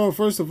about that? Well,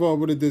 first of all,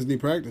 what are Disney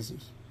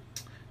practices?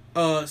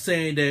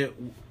 saying that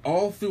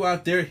all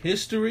throughout their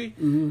history,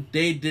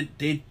 they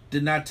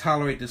did not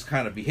tolerate this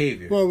kind of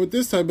behavior. Well, with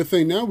this type of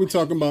thing, now we're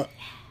talking about.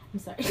 I'm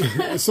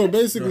sorry. So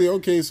basically,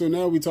 okay, so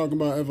now we're talking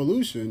about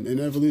evolution, and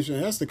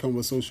evolution has to come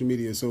with social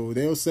media. So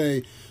they'll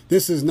say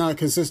this is not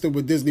consistent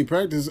with Disney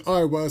practices.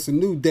 All right, well, it's a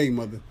new day,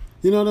 mother.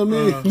 You know what I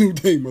mean? New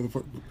day,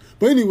 motherfucker.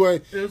 But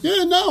anyway,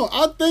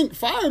 I think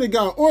fire the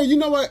guy. Or you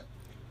know what?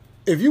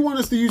 If you want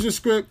us to use your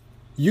script,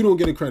 you don't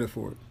get a credit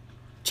for it.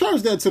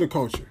 Charge that to the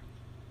culture.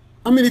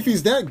 I mean, if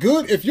he's that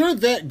good, if you're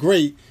that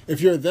great,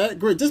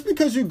 just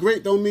because you're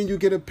great don't mean you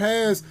get a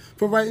pass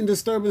for writing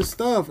disturbing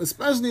stuff,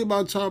 especially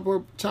about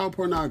child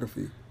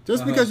pornography.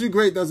 Just because you're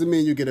great doesn't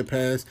mean you get a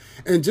pass.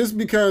 And just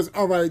because,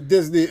 all right,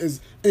 Disney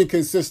is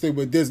inconsistent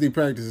with Disney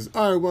practices.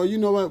 All right, well, you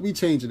know what? We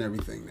changing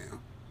everything now.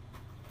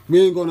 We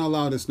ain't going to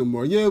allow this no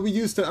more. Yeah, we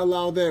used to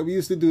allow that. We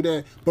used to do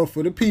that. But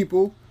for the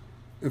people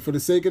and for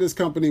the sake of this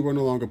company, we're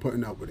no longer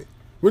putting up with it.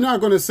 We're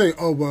not going to say,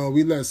 oh, well,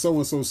 we let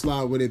so-and-so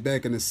slide with it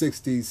back in the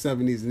 60s,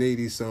 70s, and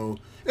 80s, so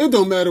it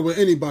don't matter what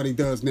anybody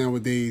does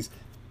nowadays.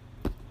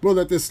 We'll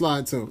let this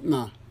slide too.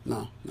 No.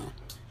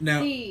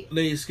 Now,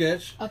 Lady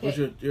Sketch, okay, what's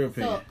your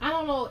opinion? So, I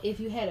don't know if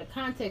you had a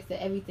context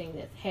to everything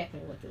that's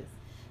happening with this.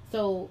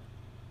 So,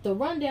 the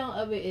rundown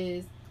of it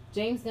is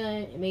James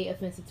Gunn made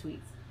offensive tweets.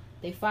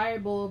 They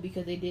fired Bull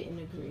because they didn't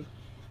agree.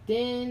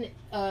 Then,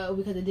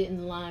 because it didn't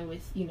align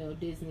with,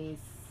 Disney's...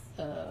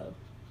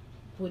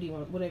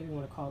 whatever you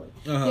want to call it,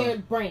 their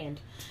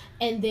brand.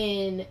 And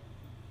then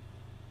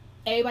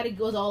everybody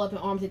goes all up in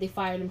arms that they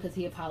fired him because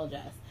he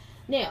apologized.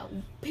 Now,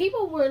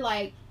 people were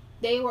like,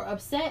 they were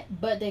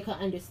upset, but they could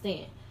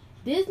understand.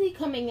 Disney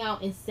coming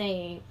out and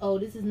saying, oh,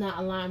 this is not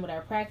aligned with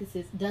our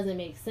practices, doesn't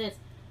make sense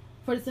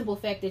for the simple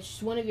fact that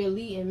one of your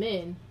leading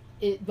men,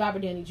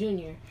 Robert Downey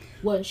Jr.,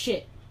 wasn't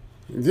shit.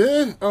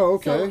 Yeah? Oh,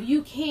 okay. So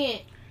you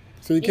can't...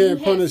 So you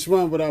can't punish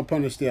one without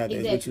punish the other,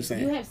 exactly. is what you're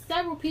saying. You have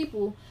several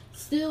people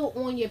still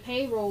on your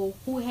payroll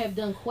who have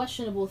done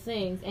questionable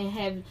things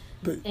and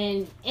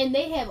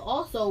they have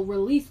also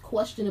released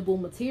questionable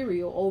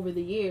material over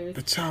the years.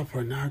 But child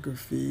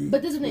pornography.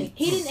 But this is the thing.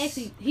 He didn't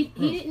actually he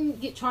didn't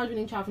get charged with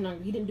any child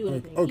pornography. He didn't do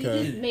anything. Okay.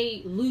 He just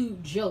made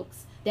lewd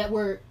jokes that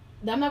were,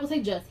 I'm not gonna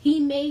say just,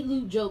 he made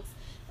lewd jokes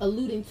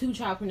alluding to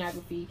child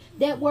pornography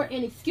that were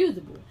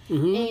inexcusable.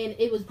 And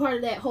it was part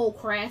of that whole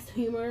crass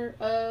humor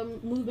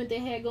movement they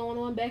had going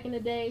on back in the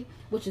day,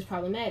 which is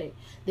problematic.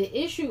 The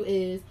issue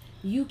is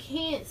you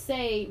can't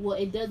say, well,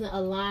 it doesn't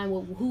align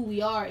with who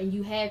we are, and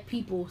you have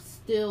people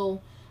still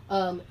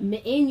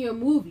in your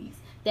movies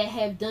that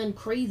have done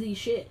crazy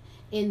shit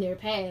in their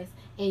past,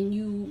 and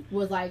you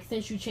was like,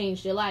 since you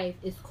changed your life,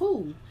 it's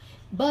cool.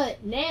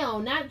 But now,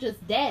 not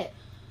just that,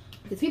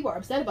 because people are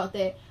upset about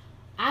that,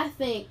 I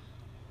think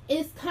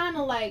it's kind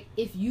of like,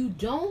 if you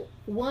don't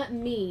want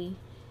me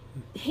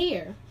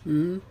here...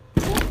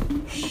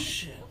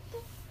 Shit.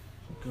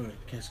 Go ahead.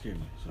 Can't scare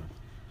me. Sorry.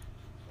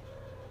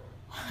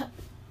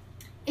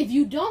 If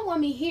you don't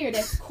want me here,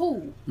 that's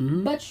cool.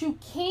 But you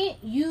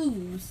can't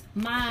use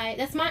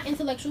that's my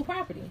intellectual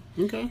property.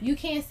 Okay. You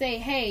can't say,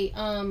 hey,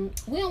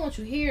 we don't want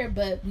you here,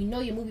 but we know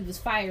your movie was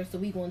fire, so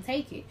we gonna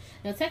take it.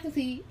 Now,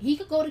 technically, he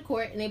could go to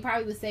court, and they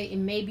probably would say it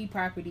may be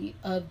property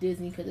of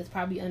Disney, because it's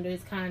probably under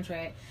his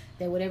contract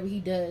that whatever he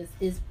does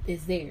is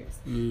theirs.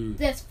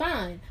 That's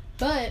fine.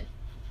 But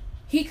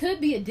he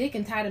could be a dick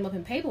and tie them up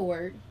in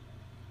paperwork,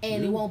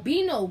 and it won't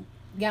be no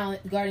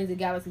Guardians of the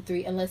Galaxy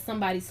 3 unless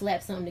somebody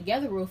slaps something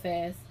together real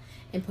fast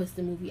and puts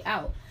the movie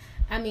out.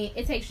 I mean,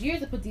 it takes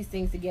years to put these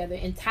things together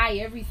and tie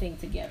everything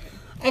together.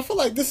 I feel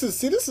like this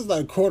is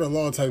like court of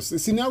law type.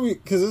 See, now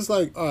because it's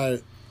like, all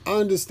right, I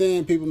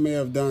understand people may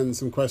have done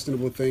some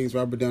questionable things,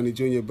 Robert Downey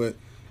Jr., but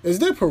is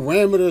there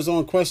parameters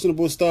on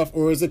questionable stuff,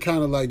 or is it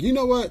kind of like, you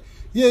know what?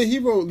 Yeah, he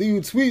wrote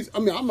lewd tweets. I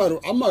mean, I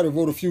might have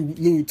wrote a few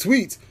lewd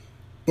tweets,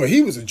 but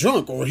he was a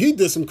drunk, or he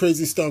did some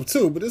crazy stuff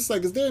too. But it's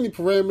like, is there any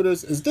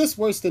parameters? Is this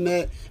worse than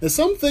that? And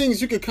some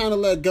things you could kind of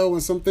let go,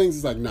 and some things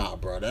it's like, nah,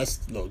 bro,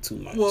 that's a little too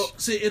much. Well,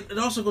 see, it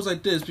also goes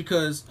like this,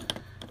 because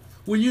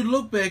when you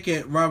look back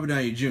at Robert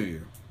Downey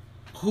Jr.,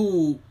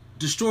 who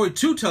destroyed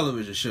 2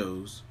 television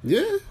shows,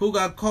 who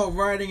got caught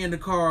riding in the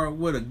car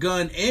with a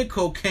gun and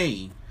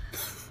cocaine,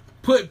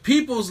 put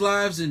people's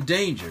lives in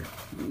danger.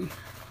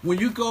 When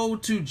you go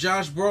to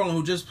Josh Brolin,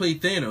 who just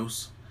played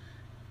Thanos,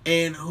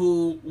 and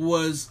who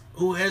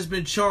has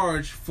been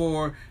charged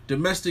for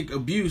domestic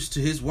abuse to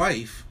his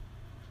wife,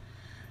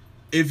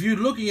 if you're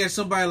looking at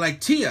somebody like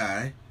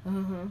T.I.,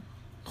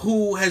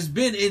 who has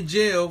been in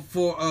jail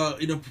for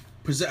it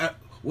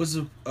was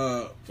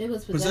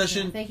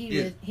possession. I think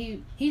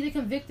he's a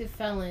convicted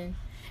felon,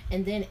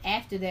 and then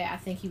after that, I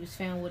think he was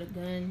found with a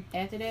gun.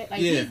 After that,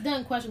 he's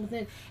done questionable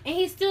things, and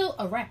he's still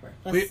a rapper.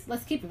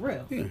 Let's keep it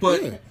real.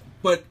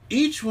 But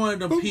each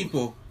one of the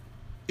people,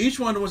 each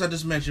one of the ones I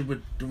just mentioned,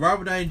 with the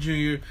Robert Downey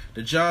Jr.,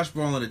 the Josh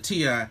Brolin, the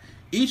T.I.,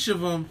 each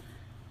of them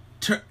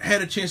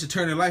had a chance to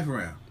turn their life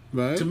around.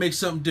 Right. to make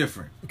something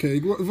different. Okay,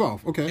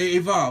 evolve. Okay. It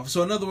evolved.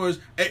 So in other words,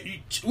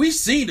 we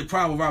seen the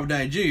problem with Robert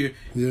Downey Jr.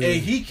 Yeah.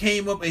 And he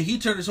came up and he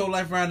turned his whole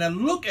life around. Now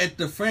look at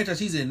the franchise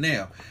he's in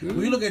now. Yeah.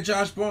 When you look at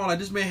Josh Brolin, like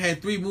this man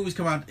had 3 movies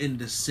come out in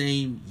the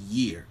same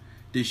year.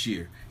 This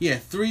year, he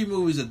had 3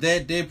 movies of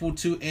that, Deadpool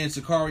 2 and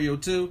Sicario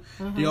 2.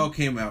 They all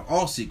came out,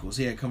 all sequels.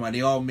 He had come out.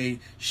 They all made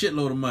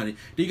shitload of money.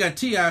 Then you got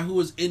T.I., who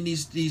was in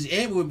these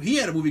Ant-Man. He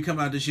had a movie come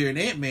out this year in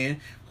Ant-Man,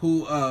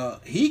 who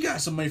he got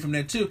some money from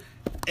that too.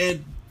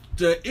 And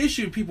the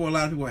issue a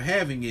lot of people are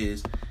having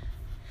is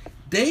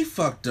they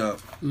fucked up.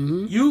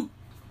 Mm-hmm. You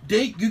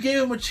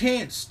gave him a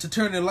chance to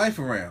turn their life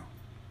around.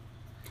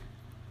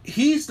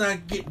 He's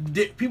not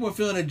getting. People are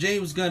feeling that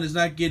James Gunn is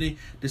not getting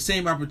the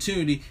same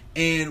opportunity,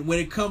 and when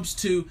it comes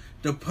to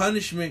the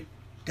punishment,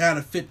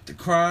 gotta fit the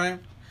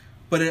crime.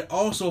 But it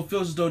also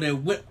feels as though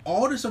that with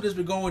all the stuff that's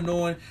been going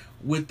on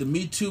with the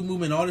Me Too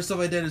movement, all the stuff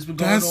like that that's been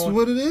going on. That's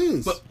what it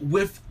is. But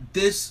with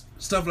this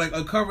stuff like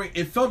uncovering,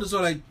 it felt as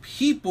though like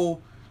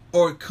people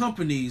or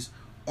companies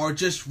are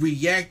just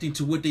reacting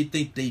to what they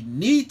think they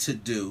need to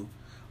do,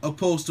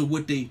 opposed to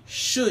what they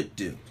should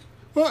do.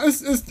 Well,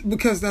 it's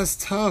because that's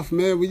tough,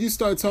 man. When you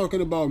start talking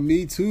about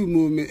Me Too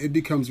movement, it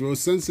becomes real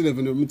sensitive,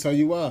 and let me tell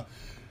you why.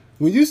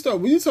 When you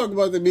talk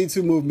about the Me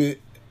Too movement,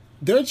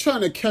 they're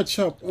trying to catch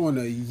up on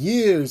the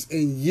years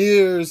and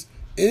years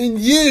and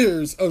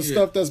years of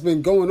stuff that's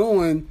been going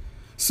on.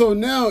 So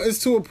now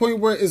it's to a point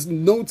where it's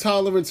no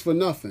tolerance for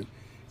nothing.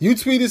 You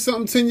tweeted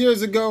something 10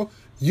 years ago,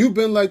 you've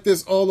been like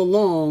this all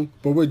along,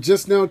 but we're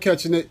just now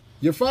catching it,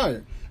 you're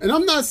fired. And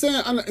I'm not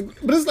saying,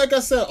 but it's like I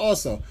said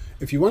also,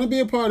 if you want to be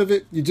a part of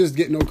it, you just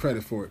get no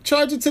credit for it.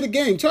 Charge it to the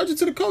game. Charge it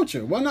to the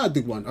culture. Why not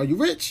do one? Are you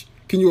rich?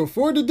 Can you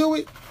afford to do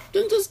it?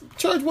 Then just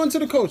charge one to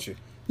the culture.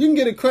 You can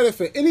get a credit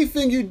for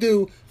anything you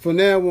do from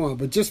now on.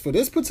 But just for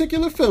this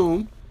particular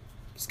film,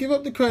 just give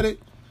up the credit.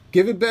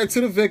 Give it back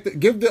to the victim.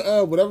 Give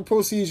the whatever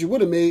proceeds you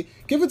would have made,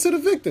 give it to the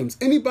victims.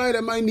 Anybody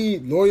that might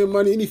need lawyer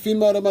money, any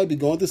female that might be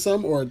going through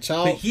something, or a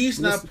child. But he's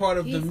not part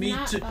of the Me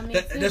Too.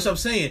 That's what I'm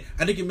saying.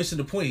 I think you're missing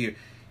the point here.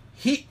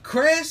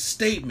 Crass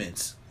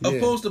statements,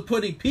 opposed to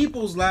putting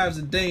people's lives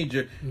in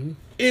danger,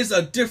 is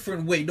a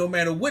different way, no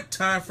matter what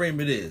time frame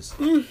it is.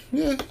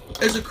 Yeah.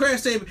 It's a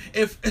crass statement.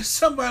 If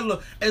somebody,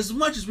 look, as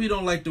much as we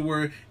don't like the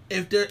word,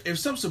 if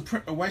some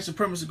white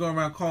supremacist going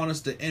around calling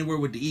us the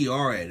N-word with the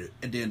ER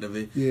at the end of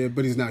it. Yeah,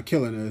 but he's not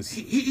killing us.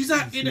 He's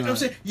not, you know what I'm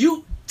saying?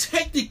 You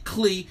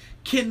technically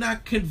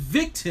cannot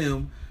convict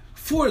him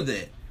for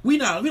that. We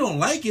don't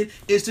like it.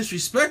 It's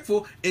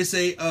disrespectful. It's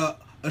a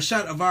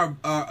shot of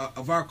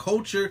our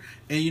culture,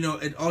 and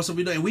and also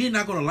and we're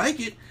not going to like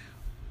it.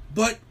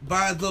 But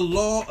by the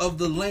law of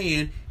the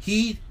land,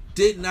 he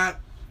did not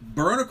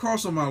burn a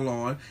cross on my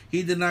lawn.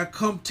 He did not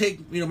come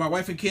take my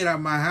wife and kid out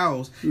of my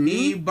house.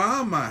 He didn't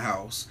bomb my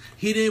house.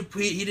 He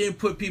didn't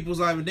put people's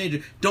lives in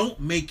danger. Don't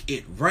make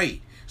it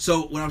right.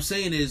 So what I'm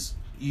saying is,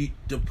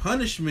 the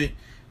punishment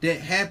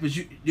that happens,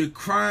 your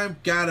crime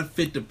gotta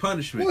fit the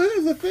punishment. Well,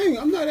 here's the thing.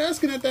 I'm not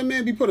asking that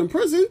man be put in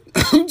prison.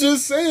 I'm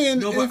just saying.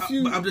 No,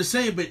 I'm just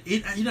saying. But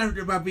you're not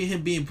about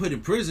him being put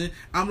in prison.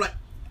 I'm like,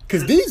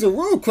 because these are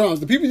real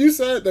crimes. The people you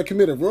said that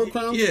committed real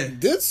crimes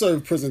did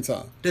serve prison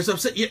time. That's what I'm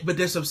saying. Yeah, but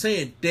that's what I'm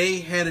saying. They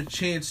had a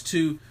chance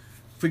to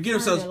forget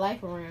themselves,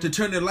 to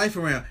turn their life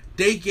around.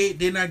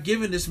 They're not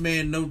giving this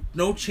man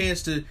no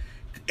chance to.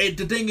 And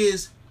the thing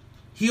is,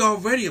 he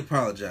already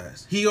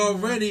apologized. He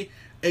already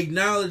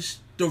acknowledged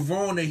the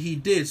wrong that he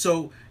did.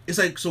 So it's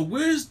like, so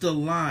where's the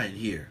line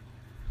here?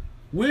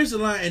 Where's the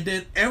line? And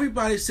then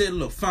everybody said,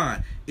 look,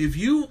 fine.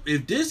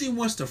 If Disney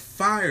wants to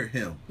fire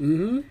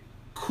him,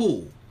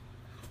 cool.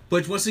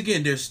 But once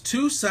again, there's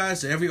 2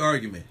 sides to every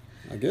argument.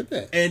 I get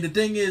that. And the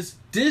thing is,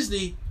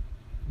 Disney,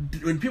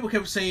 when people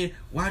kept saying,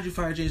 why'd you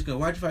fire James Gunn?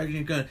 Why'd you fire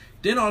James Gunn?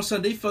 Then all of a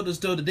sudden they felt as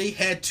though that they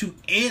had to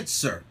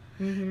answer.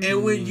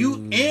 And when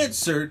you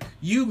answered,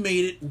 you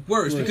made it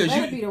worse. Because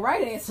that'd be the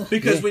right answer.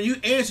 Because when you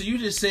answer, you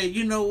just say,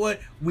 you know what?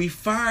 We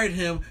fired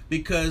him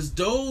because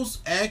those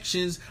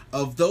actions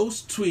of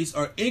those tweets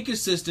are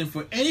inconsistent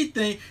for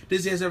anything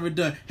Disney has ever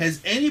done.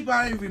 Has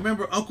anybody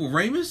remember Uncle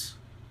Remus?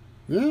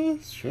 Yeah,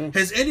 sure.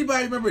 Has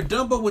anybody remember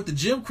Dumbo with the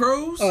Jim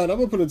Crows? All right, I'm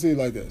going to put it to you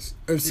like this.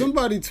 If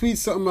somebody tweets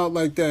something out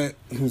like that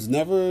who's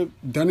never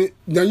done it...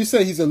 Now, you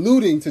say he's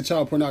alluding to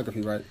child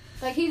pornography, right?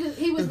 Like,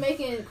 he was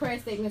making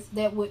crass statements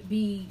that would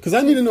be... Because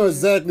I need to know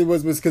exactly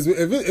what's been... Because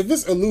if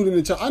it's alluding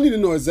to child... I need to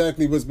know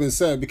exactly what's been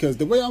said. Because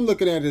the way I'm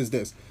looking at it is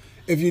this.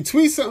 If you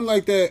tweet something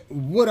like that,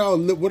 would I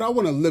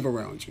want to live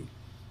around you?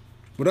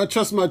 Would I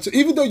trust my...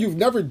 Even though you've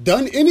never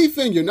done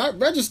anything, you're not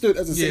registered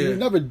as a citizen, you've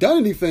never done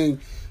anything...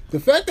 The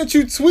fact that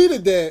you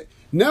tweeted that,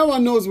 now I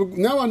know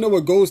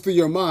what goes through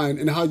your mind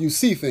and how you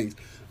see things.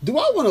 Do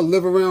I want to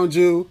live around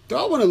you? Do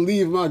I want to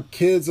leave my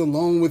kids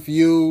alone with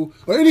you?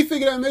 Or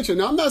anything of that nature?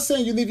 Now, I'm not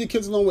saying you leave your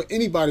kids alone with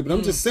anybody, but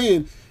I'm just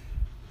saying,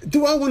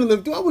 do I want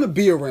to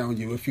be around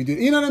you if you do?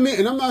 You know what I mean?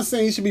 And I'm not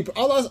saying he should be...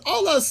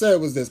 All I said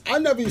was this. I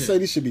never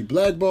said he should be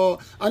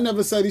blackballed. I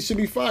never said he should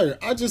be fired.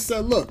 I just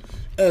said, look,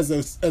 as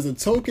a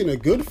token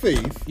of good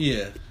faith,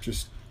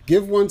 just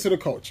Give one to the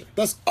culture.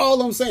 That's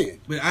all I'm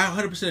saying. But I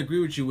 100% agree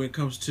with you when it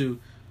comes to,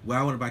 well,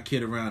 I want to buy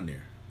Kid around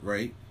there,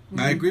 right?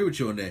 I agree with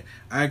you on that.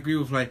 I agree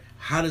with, like,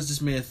 how does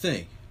this man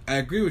think? I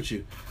agree with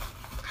you.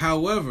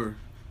 However,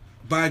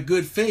 by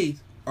good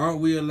faith, aren't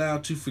we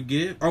allowed to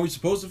forgive? Are we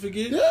supposed to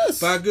forgive? Yes.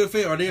 By good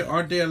faith,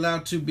 aren't they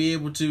allowed to be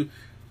able to,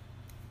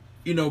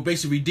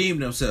 basically redeem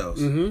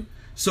themselves? Mm-hmm.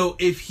 So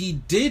if he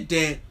did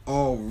that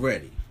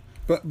already,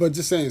 but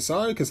just saying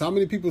sorry, because how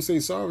many people say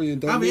sorry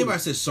and don't? everybody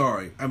says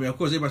sorry. Of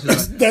course, everybody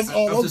says sorry. That's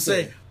all I'm just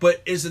saying.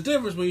 But it's a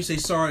difference when you say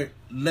sorry.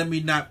 Let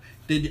me not.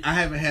 I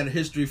haven't had a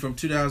history from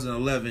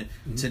 2011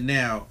 to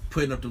now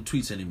putting up them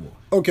tweets anymore.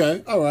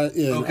 Okay, all right,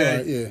 yeah. Okay, all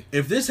right, yeah.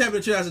 If this happened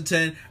in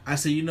 2010, I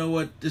say, you know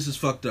what, this is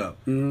fucked up.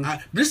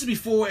 This is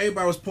before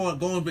everybody was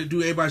going to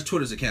do everybody's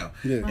Twitter's account,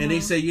 and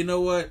they say, you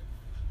know what,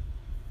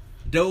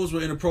 those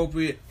were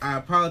inappropriate. I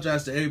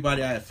apologize to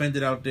everybody I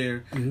offended out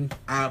there.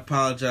 I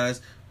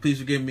apologize. Please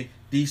forgive me.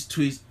 These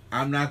tweets,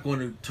 I'm not going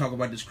to talk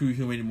about this crude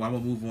humor anymore. I'm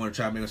going to move on and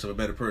try to make myself a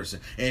better person.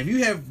 And if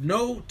you have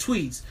no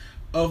tweets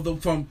of them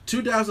from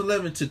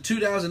 2011 to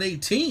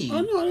 2018,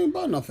 I know I ain't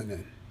about nothing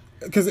then.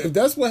 Because if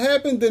that's what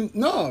happened, then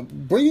no,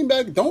 bring him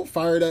back. Don't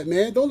fire that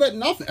man. Don't let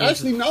nothing.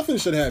 Actually, nothing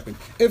should happen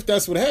if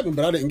that's what happened.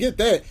 But I didn't get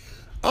that.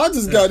 I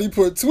just got he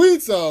put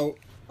tweets out.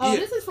 Oh,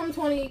 this is from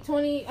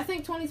 2020. I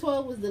think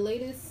 2012 was the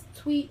latest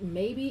tweet,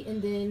 maybe,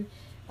 and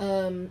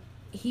then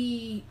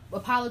he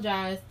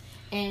apologized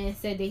and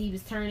said that he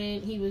was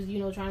trying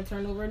to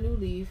turn over a new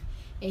leaf,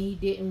 and he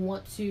didn't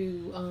want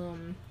to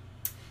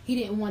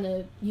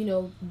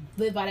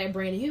live by that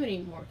brand of humor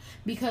anymore.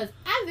 Because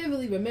I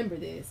vividly remember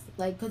this,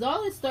 because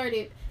all it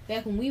started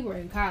back when we were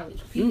in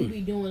college. People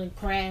be doing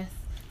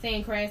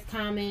saying crass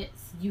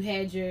comments. You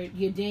had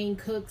your Dane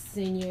Cooks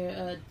and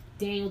your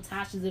Daniel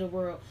Tosh's of the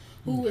world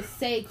who would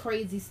say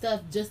crazy stuff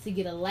just to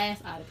get a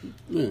laugh out of people.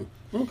 Yeah.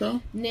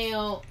 Okay.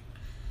 Now,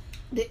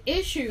 the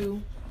issue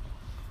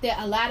that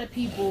a lot of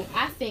people,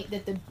 I think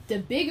that the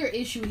bigger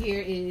issue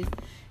here is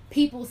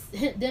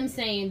them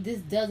saying this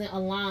doesn't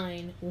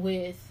align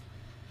with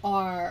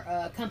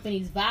our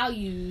company's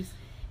values,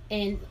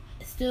 and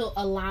still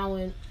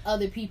allowing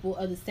other people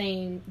of the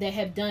same that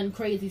have done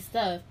crazy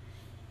stuff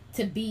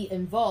to be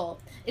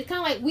involved. It's kind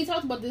of like we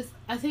talked about this,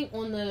 I think,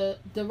 on the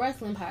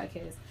wrestling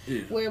podcast,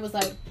 where it was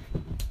like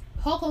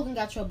Hulk Hogan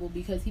got in trouble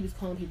because he was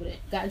calling people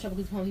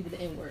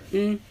the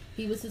N-word.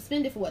 He was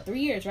suspended for 3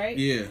 years, right?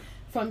 Yeah.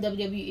 From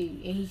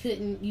WWE, and he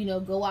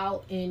couldn't, go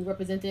out and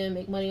represent them,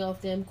 make money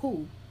off them.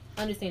 Cool,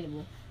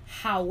 understandable.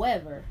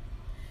 However,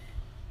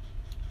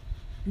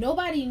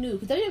 nobody knew,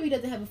 because WWE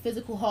doesn't have a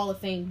physical Hall of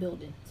Fame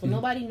building, so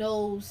nobody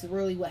knows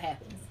really what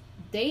happens.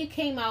 They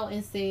came out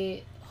and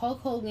said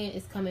Hulk Hogan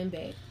is coming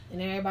back, and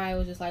everybody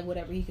was just like,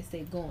 whatever, he can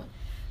stay going.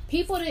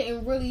 People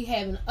didn't really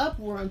have an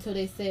uproar until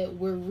they said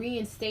we're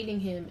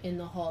reinstating him in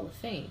the Hall of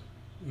Fame.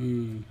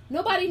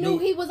 Nobody knew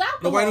he was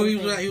out. Nobody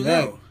knew he was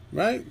out.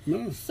 Right?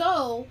 No.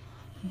 So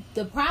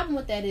the problem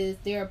with that is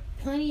there are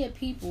plenty of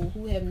people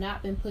who have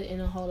not been put in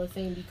a Hall of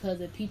Fame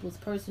because of people's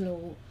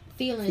personal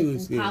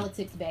feelings and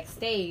politics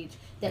backstage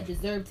that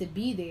deserve to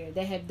be there,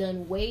 that have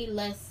done way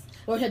less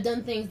or have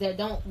done things that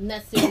don't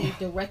necessarily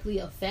directly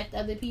affect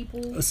other people.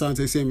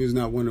 Asante Samuel's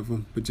not one of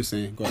them, but just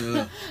saying. Go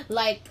ahead.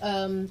 Like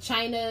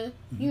Chyna,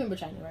 you remember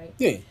Chyna, right?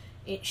 Yeah.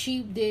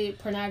 She did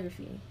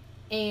pornography.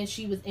 And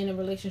she was in a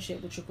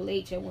relationship with Triple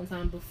H at one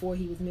time before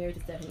he was married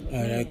to Stephanie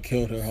McMahon. That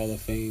killed her Hall of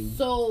Fame.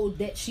 So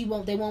that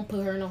they won't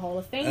put her in the Hall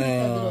of Fame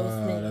because of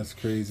those things. That's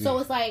crazy. So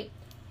it's like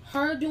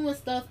her doing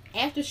stuff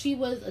after she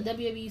was a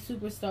WWE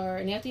superstar,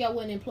 and after y'all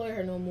wouldn't employ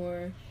her no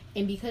more,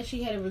 and because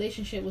she had a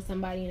relationship with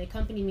somebody in a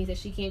company means that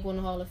she can't go in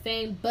the Hall of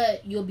Fame,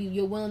 but you're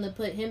willing to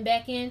put him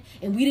back in,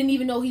 and we didn't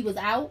even know he was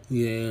out.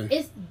 Yeah.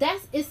 It's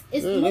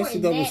more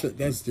in that.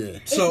 That's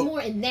It's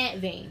more in that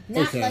vein,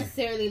 not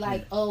necessarily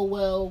like, oh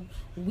well,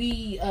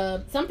 we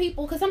some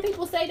people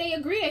say they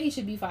agree that he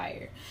should be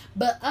fired,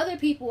 but other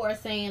people are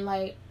saying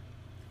like,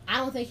 I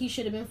don't think he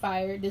should have been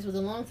fired. This was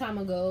a long time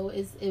ago.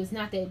 It was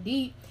not that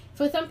deep.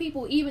 For some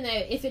people, even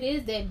if it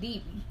is that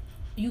deep,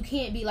 you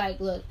can't be like,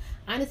 look,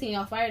 I understand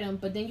y'all fired him,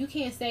 but then you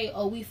can't say,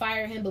 oh, we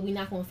fired him, but we're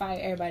not going to fire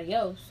everybody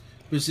else.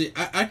 But see,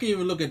 I can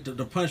even look at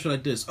the punishment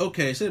like this.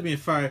 Okay, instead of being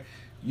fired,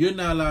 you're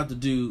not allowed to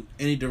do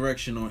any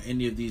direction on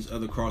any of these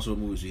other crossover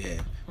movies we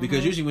have.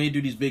 Because usually when you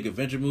do these big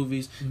adventure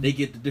movies, they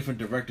get the different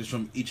directors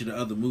from each of the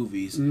other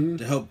movies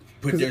to help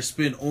put their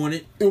spin on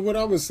it. And what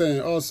I was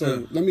saying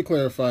also, let me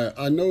clarify.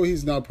 I know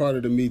he's not part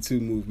of the Me Too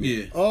movement.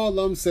 Yeah. All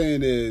I'm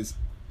saying is,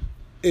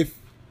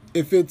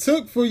 if it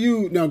took for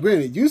you, now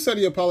granted, you said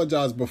he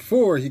apologized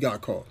before he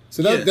got caught.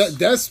 So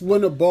that's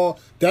when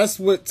that's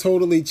what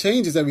totally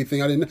changes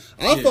everything.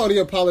 I thought he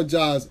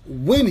apologized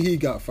when he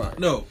got fired.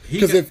 No.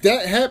 Because if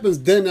that happens,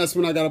 then that's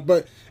when I got it.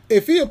 But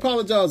if he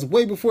apologized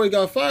way before he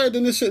got fired,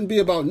 then this shouldn't be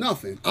about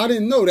nothing. I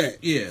didn't know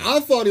that. Yeah. I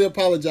thought he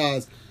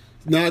apologized.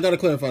 Now I got to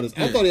clarify this.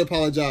 I thought he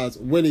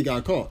apologized when he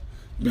got caught.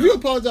 No. If you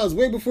apologize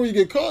way before you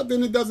get caught,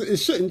 then it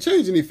shouldn't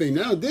change anything.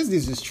 Now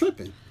Disney's just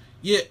tripping.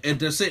 Yeah, and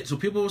that's it. So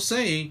people were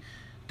saying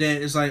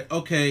that it's like,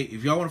 okay,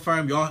 if y'all want to fire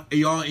him,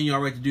 y'all in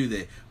your right to do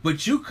that.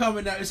 But you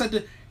coming out, it's like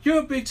you're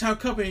a big time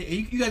company,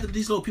 and you got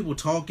these little people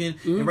talking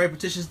and write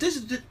petitions.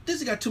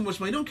 Disney got too much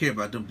money. Don't care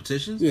about them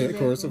petitions. Yeah,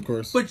 of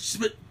course.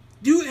 But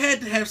you had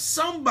to have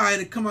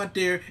somebody to come out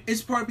there.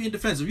 It's part of being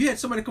defensive. You had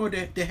somebody come out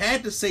there that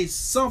had to say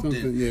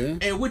something. Yeah.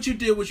 And what you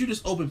did was you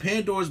just opened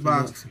Pandora's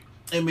box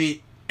and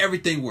made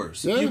everything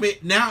worse. Yeah. You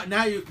made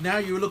now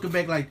you're looking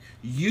back like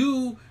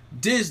you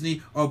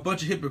Disney are a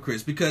bunch of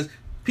hypocrites because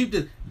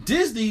people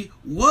Disney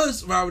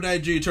was Robert Downey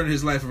Jr. turning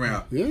his life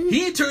around. Yeah.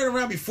 He ain't turned it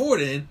around before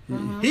then.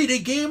 They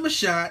gave him a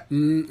shot.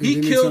 then He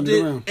he killed turned it,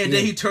 it around. and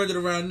then he turned it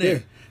around there.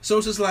 Yeah. So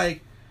it's just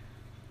like,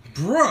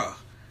 bruh.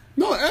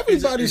 No,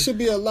 everybody should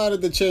be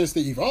allotted the chance to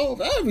evolve.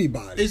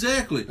 Everybody.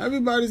 Exactly.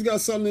 Everybody's got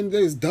something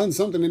that's done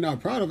something they're not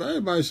proud of.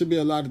 Everybody should be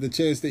allotted the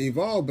chance to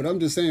evolve. But I'm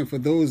just saying, for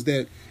those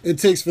that it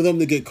takes for them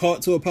to get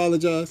caught to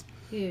apologize,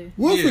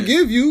 we'll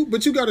forgive you,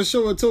 but you got to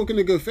show a token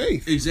of good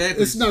faith.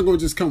 Exactly. It's not going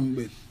to just come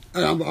with,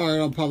 I'm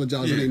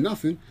apologizing, ain't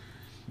nothing.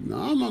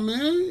 Nah, my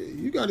man,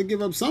 you got to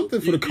give up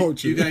something for the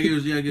culture. You gotta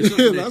give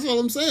something. That's all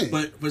I'm saying.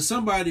 But for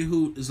somebody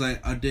who is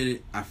like, I did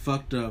it, I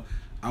fucked up,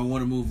 I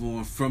want to move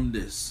on from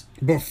this.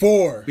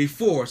 Before.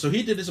 So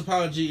he did this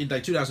apology in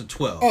like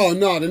 2012. Oh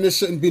no, then this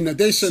shouldn't be.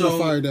 They shouldn't have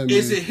fired that man.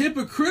 Is it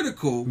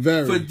hypocritical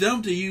for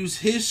them to use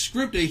his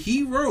script that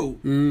he wrote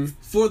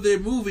for their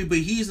movie, but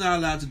he's not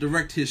allowed to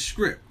direct his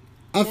script?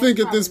 I think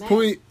at this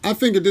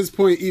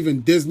point,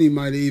 even Disney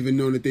might have even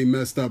known that they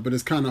messed up, but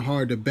it's kind of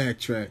hard to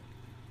backtrack.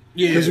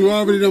 Yeah, because you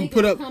already done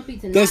put up. Company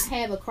to not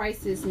have a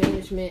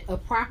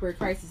proper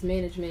crisis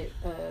management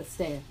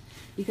staff,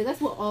 because that's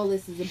what all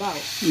this is about.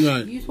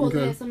 Right. You're supposed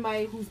to have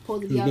somebody who's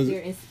supposed to be out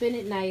there and spin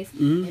it nice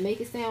and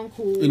make it sound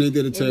cool. And they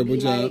did a terrible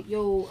job. Like,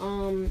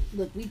 yo,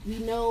 look, we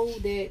know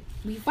that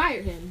we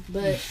fired him,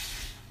 but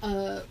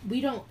we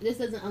don't. This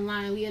doesn't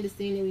align. We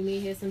understand that we may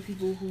have some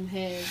people who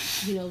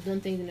have done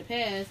things in the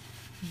past,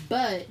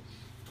 but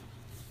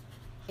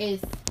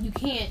it's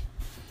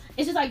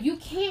just like you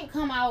can't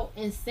come out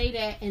and say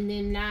that and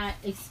then not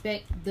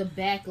expect the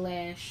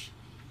backlash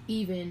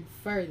even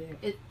further.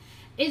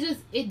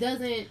 It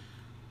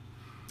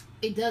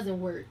doesn't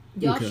work.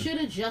 Y'all should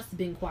have just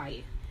been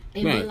quiet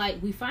and been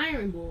like, we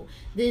firing Bull.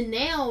 Then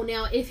now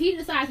if he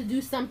decides to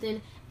do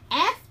something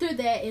after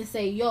that and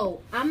say,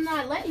 yo, I'm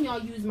not letting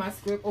y'all use my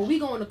script, or we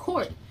going to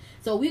court.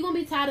 So we gonna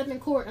be tied up in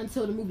court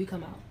until the movie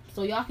come out.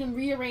 So y'all can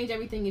rearrange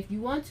everything if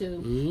you want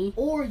to,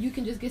 or you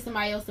can just get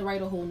somebody else to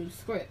write a whole new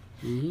script.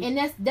 And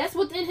that's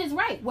within his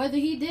right. Whether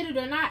he did it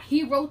or not,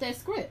 he wrote that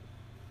script.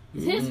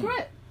 It's his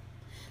script.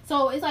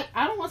 So it's like,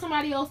 I don't want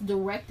somebody else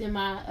directing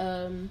my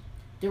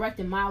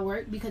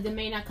work, because it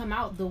may not come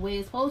out the way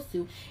it's supposed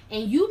to.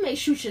 And you may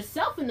shoot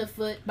yourself in the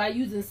foot by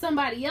using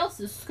somebody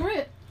else's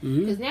script,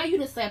 because now you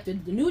just slapped the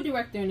new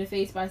director in the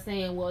face by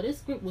saying, well, this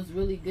script was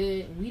really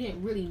good and we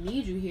didn't really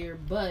need you here,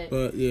 but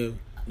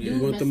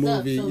you want the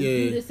movie, up, so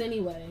do this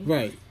anyway.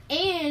 Right.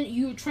 And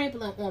you're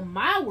trampling on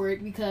my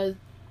work, because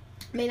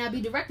it may not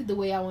be directed the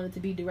way I want it to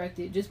be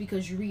directed, just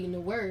because you're reading the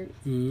words.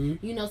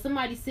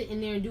 Somebody sitting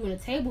there and doing a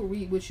table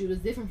read with you is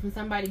different from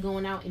somebody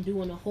going out and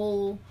doing the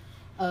whole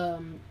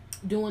run,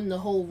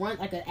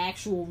 like an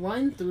actual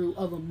run through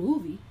of a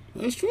movie.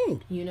 That's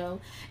true.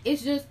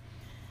 It's just,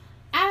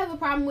 I have a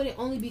problem with it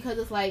only because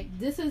it's like,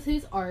 this is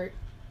his art,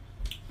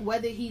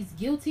 whether he's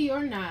guilty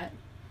or not.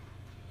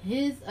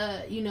 His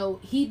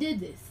he did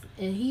this,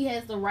 and he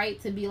has the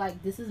right to be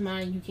like, this is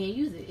mine, you can't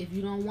use it. If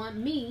you don't want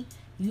me,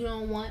 you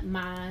don't want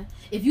mine.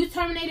 If you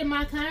terminated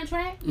my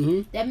contract,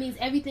 that means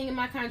everything in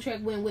my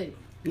contract went with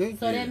it.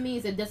 So that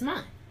means that that's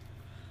mine.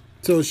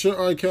 So should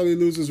R. Kelly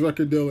lose his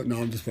record deal? No,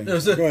 I'm just playing.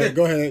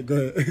 Go ahead.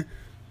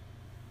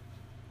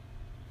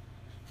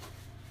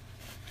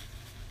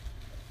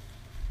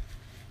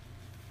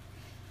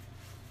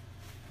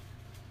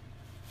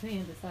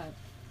 Man, decide.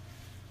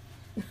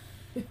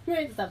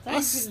 I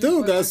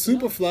still got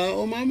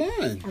Superfly on my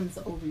mind. I'm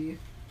so over you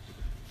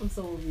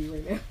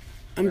right now.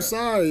 I'm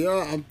sorry,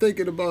 y'all. I'm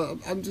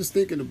just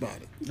thinking about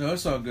it. No,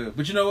 it's all good.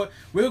 But you know what?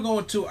 We're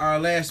going to our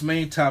last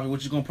main topic,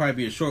 which is going to probably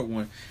be a short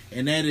one,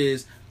 and that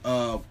is,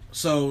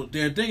 so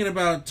they're thinking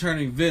about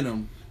turning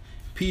Venom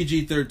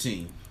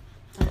PG-13.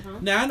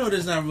 Now, I know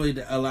there's not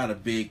really a lot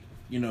of big,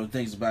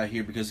 things about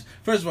here, because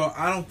first of all,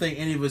 I don't think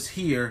any of us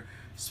here,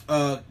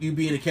 you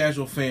being a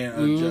casual fan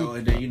of Joe,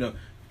 and then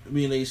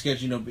me and Lady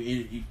Sketch, you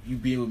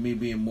being with me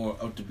being more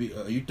up to be.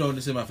 You throwing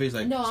this in my face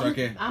like? No,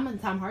 I'm a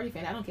Tom Hardy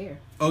fan. I don't care.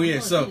 Oh yeah,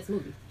 so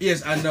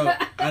yes, I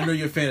know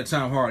you're a fan of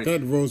Tom Hardy.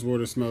 That rose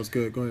water smells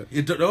good. Go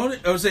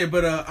ahead. I was saying,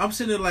 but I'm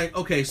sitting there like,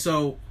 okay,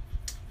 so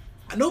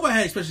nobody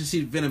had expected to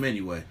see Venom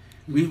anyway.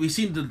 We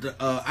seen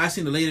I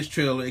seen the latest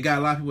trailer. It got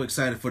a lot of people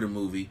excited for the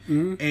movie,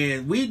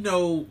 and we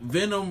know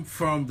Venom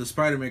from the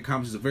Spider-Man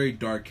comics is a very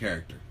dark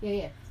character.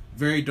 Yeah.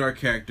 Very dark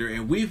character,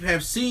 and we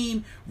have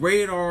seen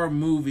rated R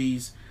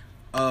movies.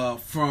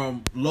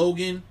 From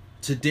Logan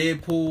to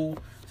Deadpool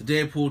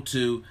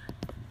 2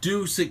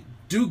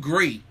 do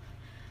great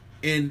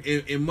in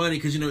money,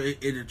 because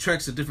it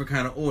attracts a different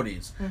kind of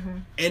audience.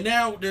 And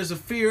now there's a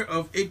fear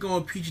of it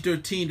going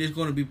PG-13. There's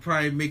going to be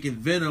probably making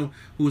Venom,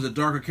 who's a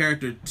darker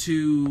character,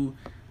 too,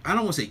 I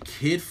don't want to say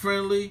kid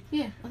friendly.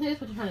 Yeah, I think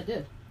that's what you're trying to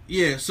do.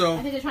 Yeah, so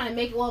I think they're trying to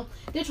make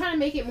they're trying to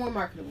make it more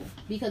marketable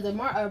because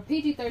a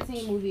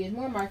PG-13 movie is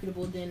more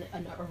marketable than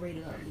a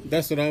rated R movie.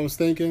 That's what I was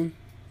thinking.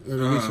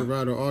 It'll reach a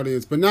wider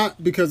audience, but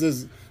not because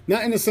it's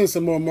not in the sense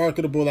of more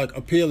marketable, like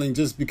appealing,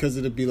 just because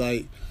it'd be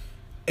like,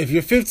 if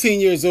you're 15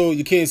 years old,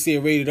 you can't see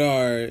a rated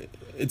R.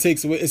 It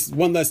takes away. It's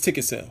one less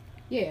ticket sale.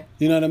 Yeah.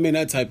 You know what I mean?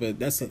 That type of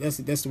that's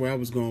the way I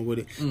was going with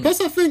it.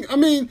 Plus, I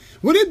mean,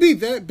 would it be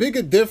that big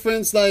a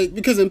difference? Like,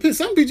 because in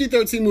some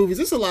PG-13 movies,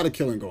 there's a lot of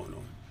killing going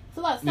on. It's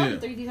a lot of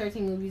stuff in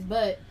PG-13 movies,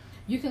 but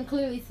you can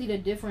clearly see the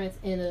difference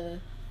in a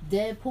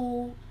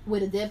Deadpool, where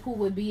the Deadpool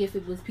would be if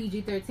it was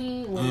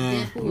PG-13, where the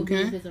Deadpool would be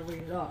if it's a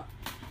rated R.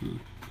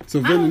 So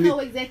I don't know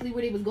exactly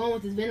where they was going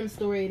with this Venom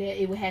story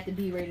that it would have to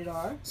be rated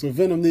R. So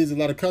Venom needs a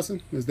lot of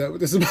cussing? Is that what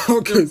this is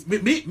about?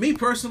 Me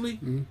personally,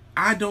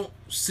 I don't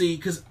see,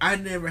 because I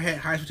never had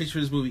high expectations for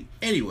this movie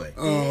anyway.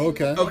 Oh,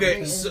 okay.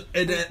 Okay, so,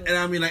 and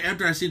I mean, like,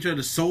 after I seen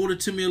trailer sold it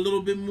to me a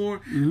little bit more,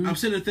 I'm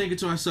sitting there thinking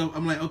to myself,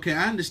 I'm like, okay,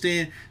 I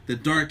understand the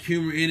dark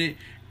humor in it,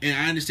 and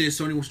I understand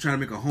Sony was trying to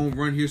make a home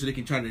run here so they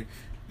can try to,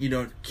 you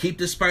know, keep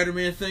the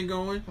Spider-Man thing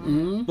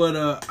going. But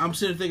I'm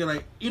sitting there thinking,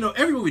 like, you know,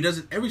 every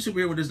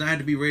superhero does not have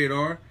to be rated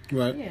R.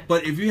 Right. Yeah.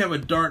 But if you have a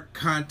dark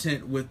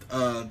content with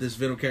this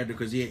Venom character,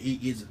 because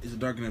he's a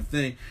dark enough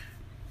thing,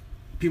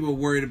 people are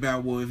worried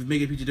about, well, if you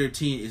make it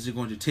PG-13, is it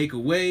going to take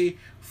away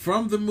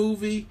from the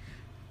movie?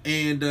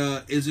 And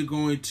is it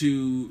going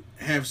to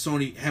have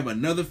Sony have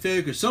another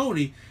failure? Because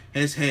Sony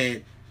has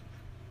had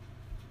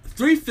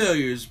 3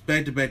 failures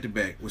back to back to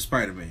back with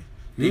Spider-Man.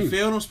 They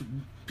failed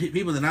on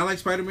people did not like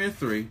Spider-Man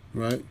 3.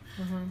 Right.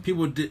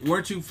 People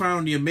weren't too fond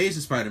of the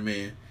Amazing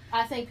Spider-Man.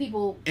 I think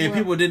people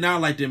did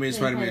not like the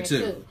Amazing Spider-Man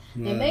 2.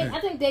 Right.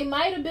 I think they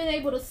might have been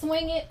able to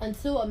swing it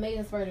until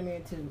Amazing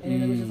Spider-Man 2, and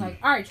then it was just like,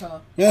 all right,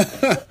 y'all,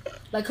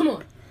 like, come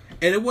on.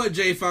 And it wasn't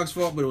Jay Fox's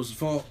fault, but it was his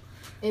fault.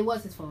 It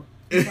was his fault.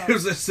 It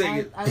was a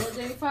second. I love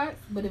Jamie Foxx,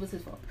 but it was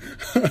his fault.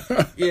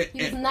 Yeah,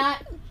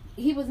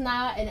 He was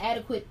not an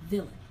adequate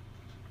villain.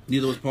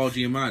 Neither was Paul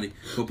Giamatti,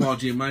 but Paul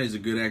Giamatti is a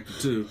good actor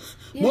too.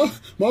 Yeah.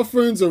 My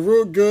friends are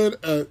real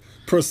good at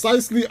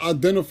precisely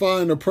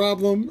identifying a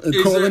problem and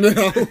calling it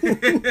out.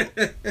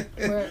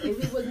 Where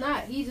if he was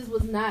not, he just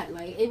was not.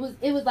 Like it was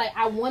like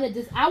I wanted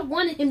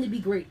him to be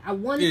great. I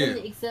wanted him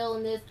to excel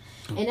in this,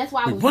 and that's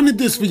why I wanted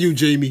this for you,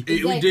 Jamie.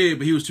 We did,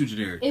 but he was too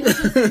generic. It was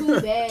just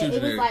too bad.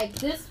 It was like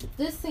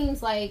this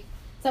seems like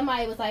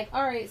somebody was like,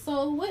 all right,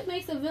 so what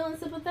makes a villain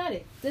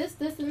sympathetic? This,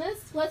 and this.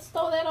 Let's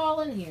throw that all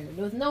in here.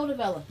 There was no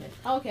development.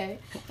 Okay.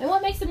 And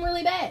what makes him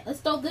really bad?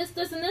 Let's throw this,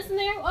 and this in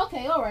there.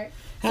 Okay, all right.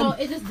 So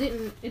it just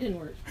didn't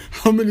work.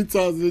 How many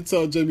times did they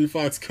tell Jamie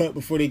Foxx cut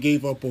before they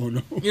gave up on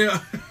him? Yeah.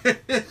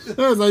 I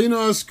was like, you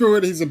know, screw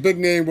it. He's a big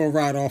name. We'll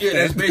ride off. Yeah,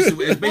 that's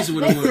basically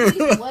what it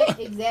was. What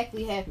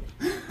exactly happened?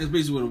 That's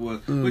basically what it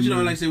was. But you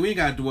know, like I said, we ain't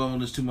got to dwell on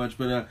this too much.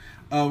 But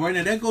right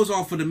now, that goes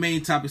off for the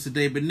main topics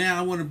today. But now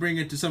I want to bring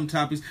it to some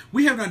topics.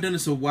 We have not done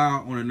this a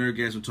while on a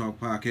Nerdgasm Talk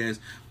podcast,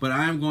 but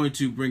I'm going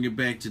to bring it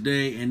back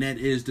today, and that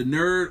is the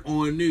Nerd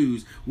on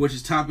News, which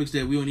is topics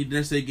that we don't need to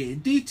necessarily get in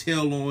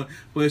detail on,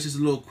 but it's just a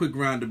little quick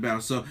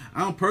roundabout. So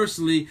I'm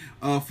personally,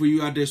 for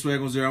you out there,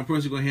 Swag on Zero, I'm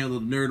personally going to handle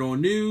the Nerd on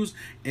News,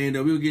 and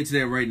we'll get to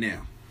that right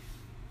now.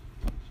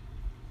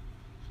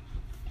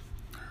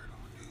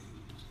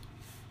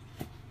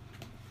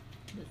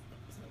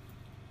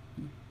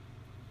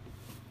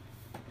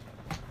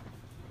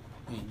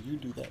 You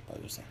do that by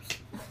yourself.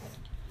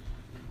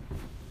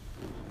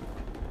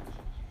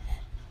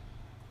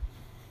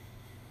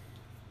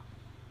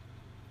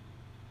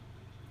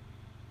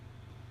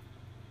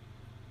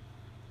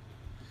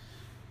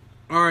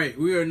 All right,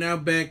 we are now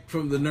back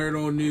from the Nerd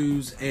on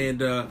News,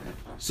 and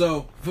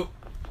so for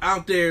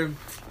out there,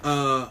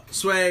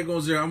 Swag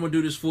on Zero, I'm gonna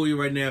do this for you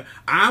right now.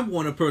 I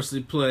want to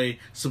personally play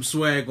some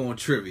Swag on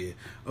Trivia.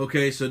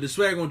 Okay, so the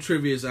Swag on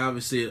Trivia is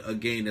obviously a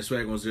game that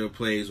Swag on Zero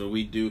plays, where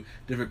we do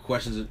different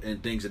questions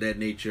and things of that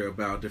nature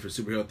about different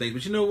superhero things.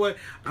 But you know what?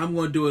 I'm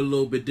gonna do it a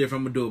little bit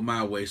different. I'm gonna do it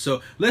my way.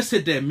 So let's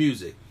hit that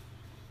music.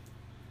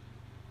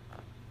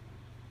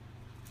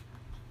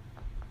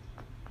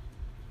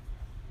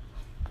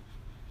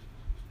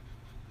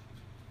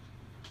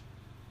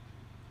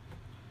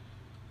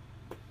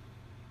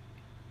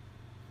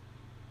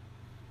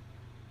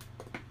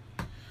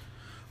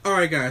 All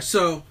right, guys.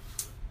 So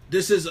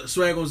this is a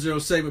Swag on Zero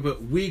segment,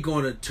 but we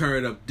gonna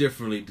turn it up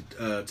differently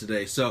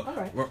today. So,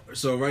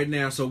 right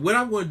now, so what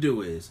I'm gonna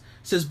do is,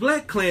 since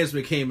Black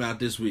Klansman came out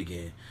this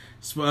weekend,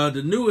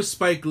 the newest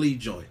Spike Lee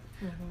joint,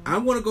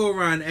 I'm gonna go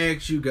around and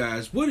ask you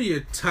guys, what are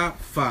your top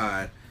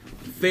 5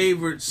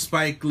 favorite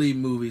Spike Lee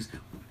movies?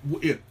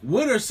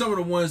 What are some of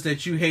the ones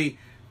that you hate?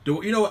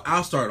 You know what?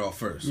 I'll start off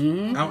first.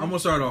 I'm gonna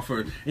start off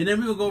first, and then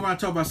we're gonna go around and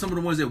talk about some of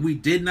the ones that we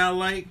did not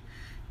like.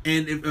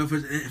 And if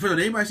did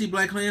anybody see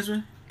Black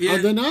Klansman? Yeah. Oh,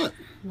 they're not.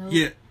 No.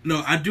 Yeah,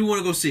 no, I do want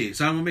to go see it,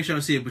 so I'm gonna make sure I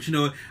see it. But you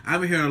know what?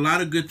 I've been hearing a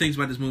lot of good things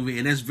about this movie,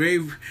 and that's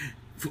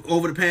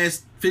over the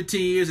past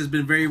 15 years, it's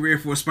been very rare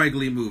for a Spike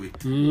Lee movie.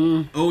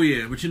 Oh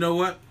yeah, but you know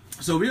what?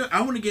 So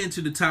I want to get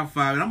into the top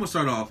 5, and I'm gonna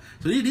start off.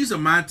 So these are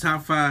my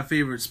top 5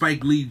 favorite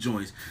Spike Lee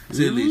joints, to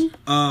say the least.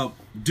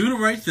 Do the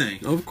Right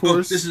Thing, of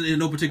course. This is in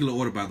no particular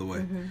order, by the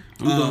way.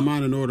 I'm going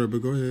mine in order,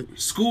 but go ahead.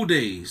 School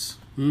Days,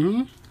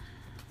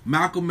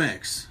 Malcolm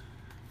X,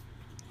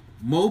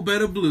 Mo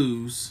Better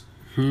Blues,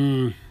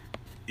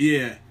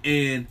 yeah,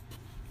 and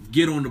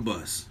Get on the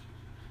Bus.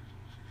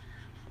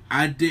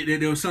 I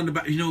did. There was something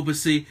about but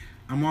see,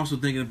 I'm also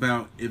thinking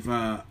about if do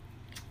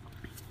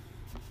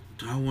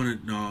I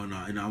want to? No.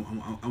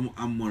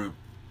 I'm gonna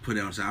put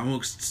it outside. I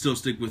won't still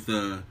stick with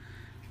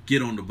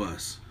Get on the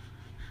Bus.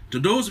 So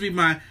those would be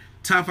my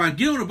top 5.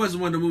 Get on the Bus is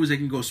one of the movies that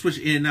can go switch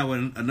in and out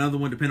with another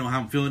one depending on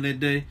how I'm feeling that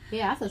day.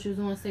 Yeah, I thought she was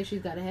going to say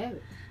She's Gotta Have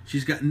It.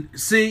 She's got.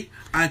 See,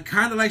 I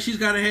kind of like She's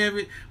Gotta Have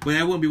It, but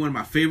that wouldn't be one of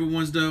my favorite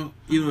ones though.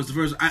 It's the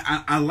first.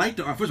 I like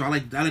the first of all, I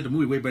like the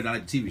movie way better than I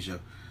like the TV show.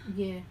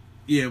 Yeah.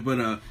 Yeah, but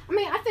I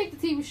mean, I think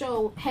the TV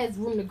show has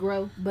room to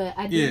grow, but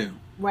I do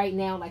right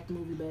now like the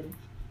movie better.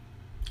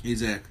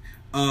 Exactly.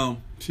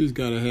 She's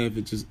Gotta Have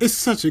It. It's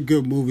such a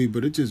good movie,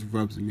 but it just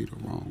rubs me the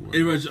wrong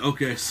way.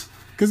 Okay.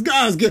 Because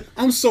guys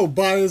I'm so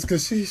biased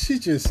because she's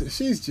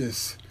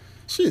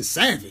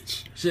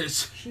savage.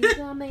 She's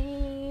a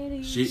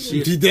man.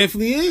 She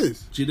definitely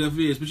is. She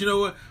definitely is. But you know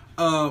what?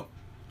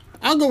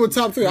 I'll go with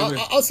top 3.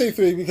 I'll say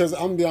 3 because I'm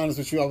gonna be honest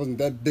with you. I wasn't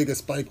that big a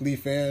Spike Lee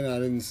fan. I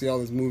didn't see all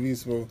his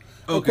movies. So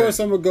of course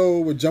I'm gonna go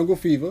with Jungle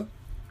Fever.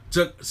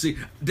 See,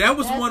 that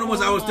was one of the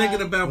ones I was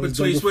thinking about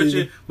between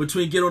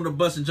between Get on the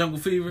Bus and Jungle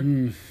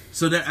Fever.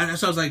 So so I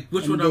was like,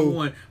 which one I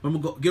want? I'm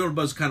gonna go Get on the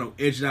Bus. Kind of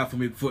edged out for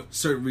me for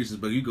certain reasons,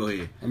 but you go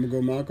ahead. I'm gonna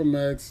go Malcolm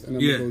X, and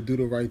I'm gonna go Do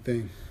the Right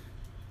Thing.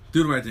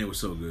 Do the Right Thing was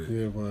so good.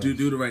 Yeah, it was.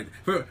 Do the Right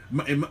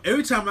Thing.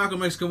 Every time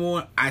Malcolm X come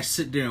on, I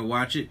sit there and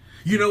watch it.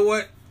 You know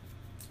what?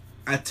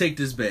 I take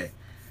this back.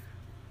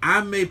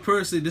 I may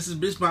personally,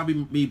 this might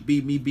be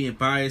me being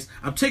biased.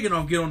 I'm taking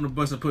off Get on the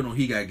Bus and putting on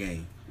He Got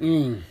Game.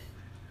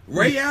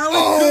 Ray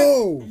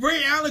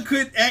Allen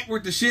could act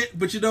with the shit,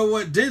 but you know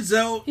what?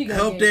 Denzel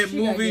helped that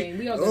movie,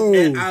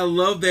 and I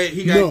love that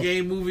He Got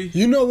Game movie.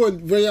 You know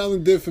what Ray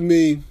Allen did for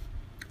me?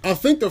 I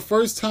think the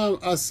first time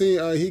I seen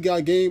He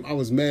Got Game, I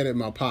was mad at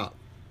my pop.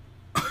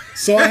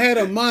 So I had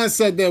a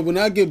mindset that when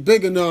I get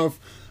big enough,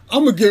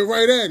 I'm going to get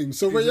right at him.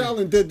 So Ray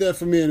Allen did that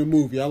for me in the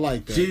movie. I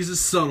like that.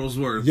 Jesus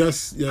Shuttlesworth.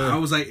 Yes, yeah. I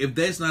was like, if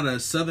that's not a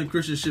Southern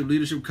Christian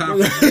Leadership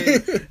Conference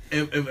thing,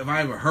 if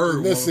I ever heard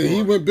one. Listen,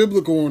 he went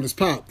biblical on his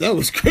pop. That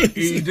was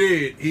crazy.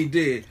 He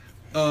did.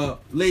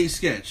 Lady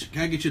Sketch.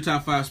 Can I get your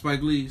top 5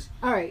 Spike Lees?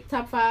 All right,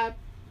 top 5.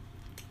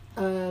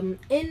 In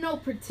no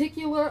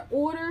particular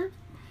order,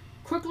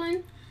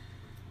 Crooklyn,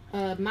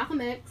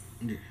 Malcolm X,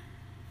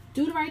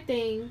 Do the Right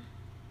Thing,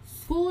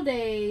 School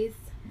Days,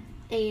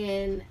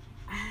 and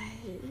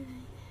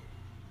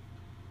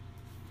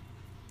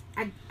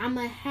I'm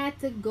gonna have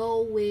to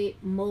go with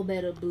Mo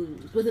Better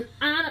Blues with an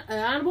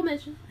honorable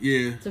mention.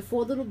 Yeah. To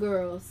 4 Little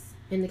Girls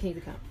in the Kings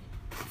of Comedy.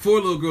 4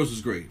 Little Girls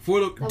was great.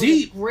 That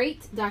deep. Was a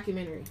great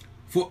documentary.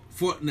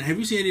 Have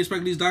you seen any of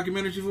Spike Lee's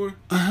documentaries before?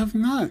 I have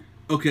not.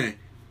 Okay.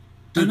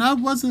 And I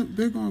wasn't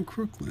big on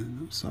Crooklyn.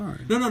 I'm sorry.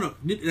 No.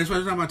 That's why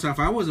it's not my top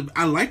 5.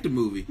 I like the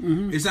movie.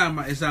 It's not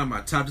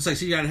my top. It's like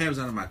She Gotta Have It's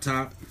not my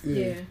top.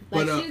 Yeah.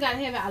 Like She Gotta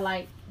Have It, I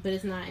like, but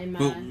it's not in my.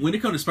 But when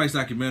it comes to Spike's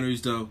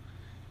documentaries, though,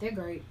 they're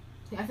great.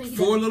 I think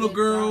 4 Little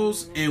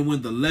Girls and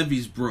When the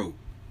Levees Broke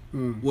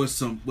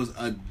was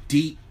a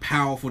deep,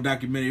 powerful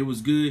documentary. It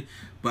was good,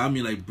 but I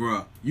mean, like,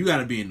 bruh, you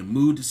gotta be in the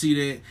mood to see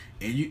that,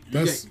 and you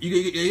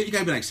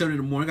gotta be like 7 in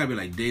the morning. It gotta be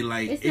like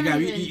daylight.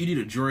 You need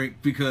a drink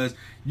because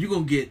you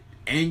gonna get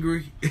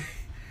angry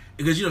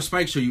because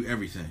Spike show you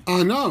everything.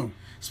 I know.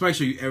 Spike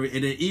show you everything,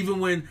 and then even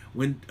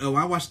when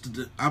I watched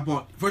I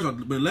bought, first of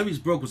all, When Levees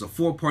Broke was a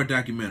 4-part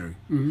documentary,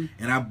 and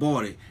I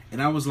bought it,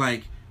 and I was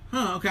like,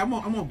 okay, I'm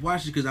gonna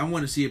watch it because I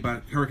want to see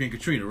about Hurricane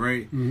Katrina,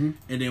 right? And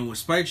then when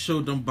Spike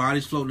showed them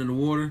bodies floating in the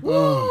water,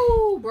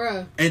 woo,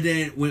 bruh. And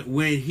then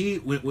when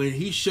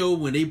he showed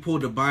when they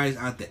pulled the bodies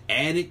out the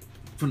attic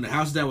from the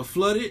house that was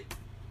flooded,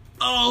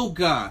 oh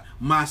God,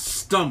 my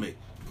stomach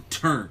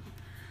turned.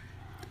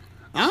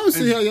 I don't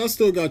see how y'all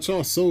still got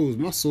y'all souls.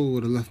 My soul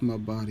would have left my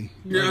body.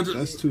 Yeah,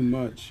 that's too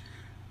much.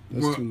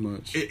 That's too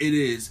much. It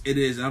is.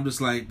 And I'm just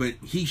like, but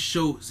he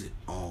shows it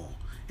all.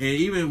 And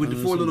even with the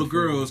 4 Little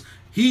Girls,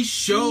 he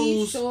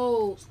shows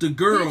the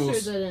girls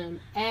pictures of them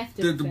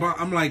after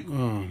I'm like, oh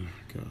my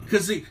God.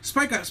 Because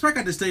Spike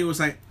got this thing. It was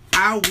like,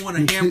 I want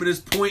to hammer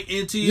this point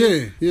into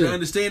you to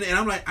understand it. And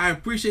I'm like, I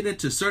appreciate it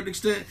to a certain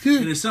extent.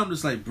 And it's something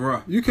that's like,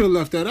 bruh, you could have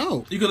left that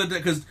out. You could have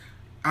left that because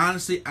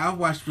honestly, I've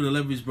watched When the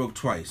Levees Broke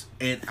twice,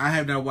 and I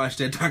have not watched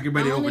that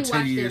documentary over 10 years. I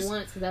only watched it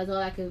once because that's all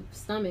I could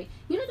stomach.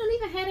 You don't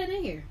even have it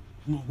in here.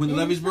 When the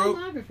Levees Broke?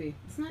 Pornography.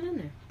 It's not in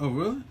there. Oh,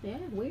 really? Yeah,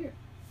 weird.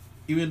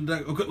 Even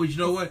okay, well, you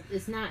know what?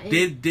 It's not in.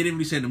 They didn't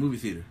release it in the movie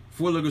theater.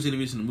 4 Little Girls didn't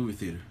release it in the movie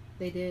theater.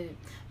 They did,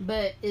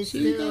 but it's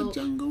still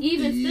still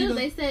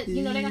they said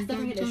they got stuff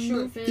in here that's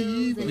short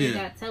films and they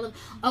got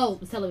television. Oh,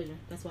 it's television.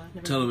 That's why.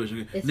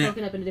 Television. It's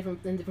broken up into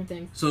different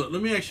things. So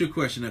let me ask you a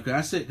question, because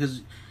I said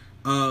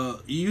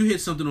you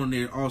hit something on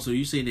there also.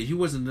 You saying that he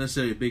wasn't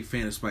necessarily a big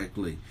fan of Spike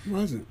Lee.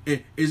 Wasn't.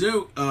 Is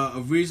there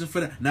a reason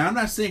for that? Now, I'm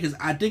not saying, because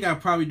I think I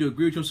probably do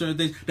agree with you on certain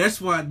things.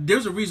 That's why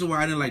there's a reason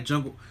why I didn't like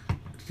Jungle.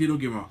 Don't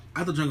get me wrong.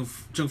 I thought Jungle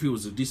Fever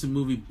was a decent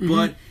movie,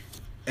 but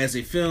as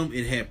a film,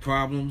 it had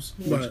problems,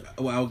 which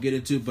I'll get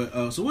into.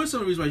 But so what's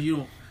some of the reasons why you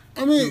don't?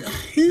 I mean,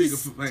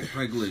 he's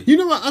like Lee. You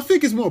know what? I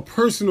think it's more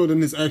personal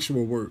than his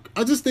actual work.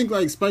 I just think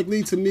like Spike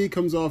Lee to me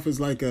comes off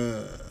as like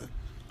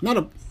not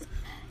a.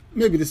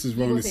 Maybe this is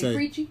wrong to say.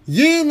 Preachy?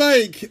 Yeah,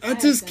 like I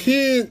just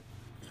can't.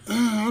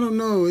 I don't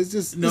know. It's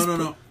just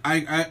no.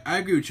 I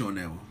agree with you on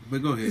that one.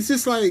 But go ahead. It's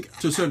just like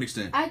to a certain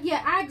extent.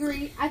 I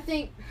agree. I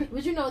think,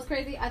 but you know, it's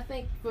crazy. I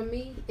think for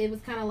me, it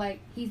was kind of like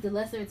he's the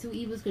lesser of two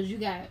evils because you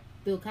got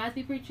Bill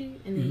Cosby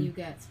preaching and then you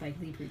got Spike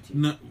Lee preaching.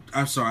 No,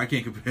 I'm sorry, I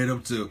can't compare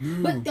them two.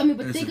 But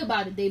think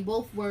about it. They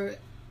both were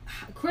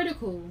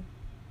critical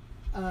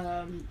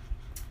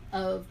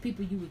of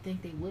people you would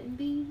think they wouldn't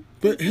be.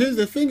 But here's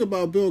the thing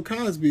about Bill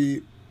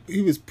Cosby.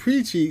 He was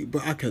preachy,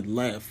 but I could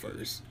laugh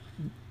first.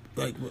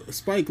 Like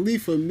Spike Lee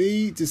for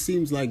me just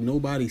seems like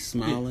nobody's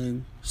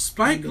smiling.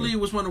 Spike Lee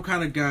was one of the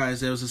kind of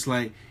guys that was just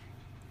like,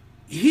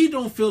 he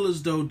don't feel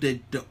as though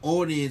that the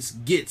audience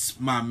gets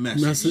my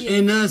message.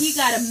 And that's, he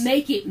gotta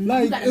make it.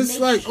 Like it's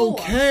like sure.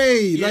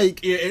 Okay,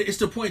 like it's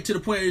the point.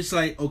 It's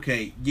like,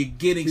 okay, you're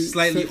getting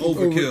slightly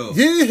overkill.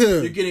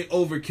 You're getting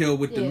overkill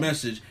with the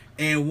message.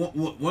 And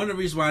one of the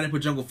reasons why I didn't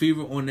put Jungle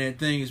Fever on that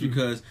thing is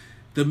because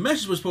the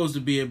message was supposed to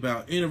be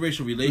about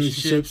interracial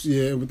relationships.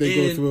 Yeah, what they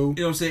go through. You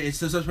know what I'm saying?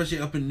 It's especially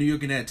up in New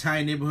York in that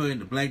Italian neighborhood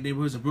and the black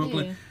neighborhoods in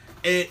Brooklyn. Yeah.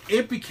 And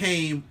it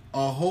became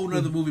a whole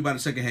nother movie by the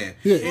second half.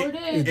 Yeah.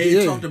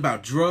 It talked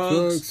about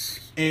drugs.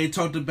 And it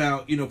talked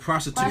about,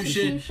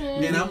 prostitution.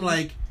 And I'm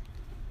like,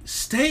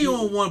 stay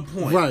on one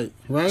point.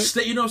 Right.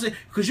 Stay, you know what I'm saying?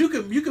 Because you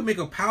can make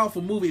a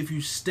powerful movie if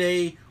you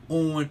stay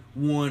on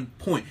one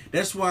point.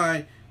 That's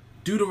why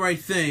Do the Right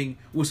Thing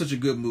was such a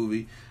good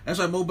movie. That's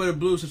why Mo Better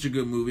Blue is such a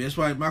good movie. That's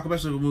why Malcolm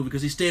X was a good movie,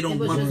 because he stayed on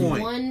one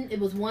point. It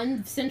was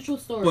one central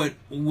story. But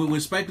when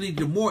Spike Lee,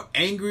 the more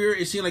angrier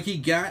it seemed like he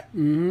got,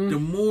 the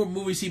more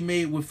movies he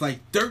made with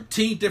like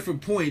 13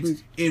 different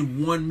points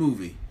in one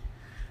movie.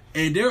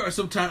 And there are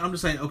some times I'm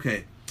just like,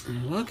 okay,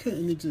 why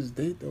couldn't he just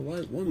date the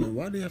white woman?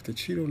 Why do he have to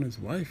cheat on his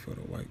wife for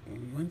the white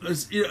woman?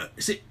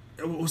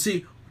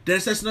 See,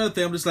 that's another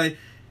thing. I'm just like,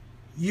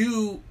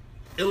 you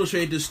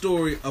illustrate the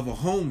story of a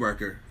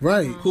homewrecker,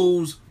 right?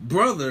 Whose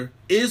brother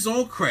is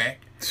on crack,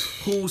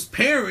 whose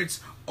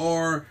parents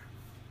are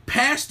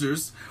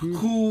pastors,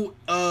 who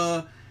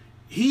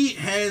he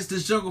has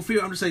this jungle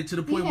fever. I'm just saying, to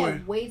the point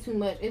where way too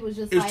much. It was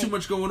just too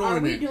much going on. Are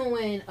we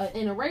doing an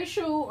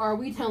interracial? Are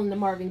we telling the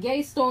Marvin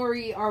Gaye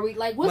story? Are we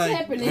like what's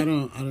happening? I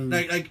don't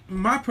like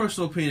my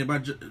personal opinion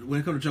about when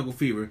it comes to Jungle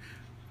Fever.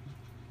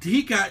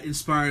 He got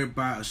inspired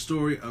by a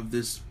story of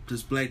this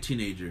black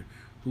teenager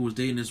who was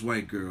dating this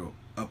white girl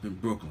up in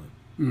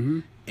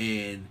Brooklyn,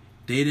 and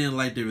they didn't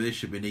like their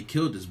relationship, and they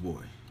killed this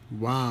boy.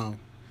 Wow!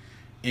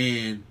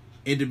 And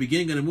in the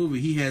beginning of the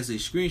movie, he has a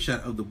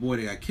screenshot of the boy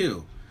that got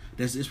killed.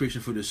 That's the inspiration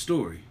for this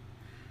story.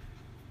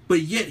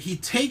 But yet he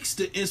takes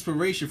the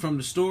inspiration from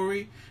the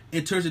story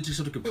and turns it into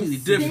something completely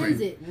different.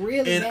 It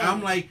really and bad.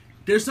 I'm like,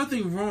 there's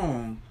nothing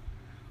wrong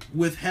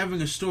with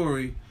having a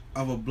story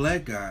of a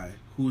black guy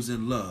who's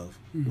in love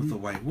with a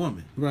white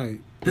woman.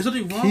 Right. There's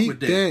nothing wrong with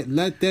that.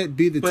 Let that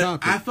be the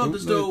topic. I felt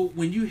as though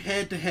when you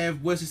had to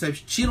have Wesley Snipes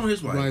cheat on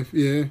his wife,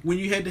 when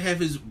you had to have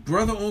his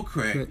brother on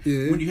crack,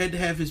 when you had to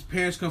have his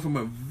parents come from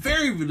a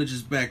very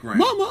religious background.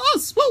 Mama, I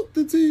smoked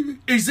the TV.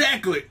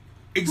 Exactly.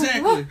 And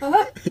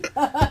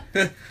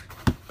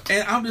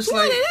I'm just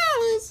like,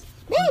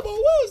 Mama,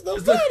 where's the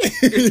money?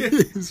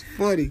 It's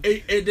funny.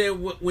 And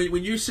then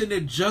when you're sitting there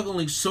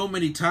juggling so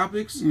many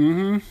topics,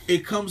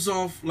 it comes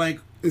off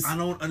like, I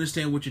don't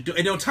understand what you're doing.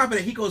 And on top of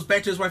that, he goes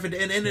back to his wife at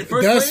the end. And in the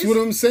first place, that's what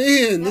I'm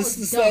saying. This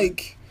is dumb.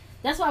 like.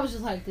 That's why I was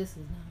just like, this is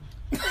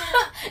not.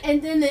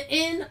 And then the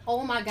end.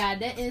 Oh my god,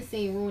 that end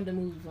scene ruined the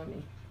movie for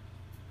me.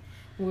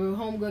 Where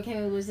homegirl came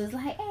and was just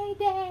like, "Hey,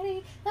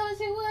 daddy, don't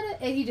you wanna?"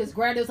 And he just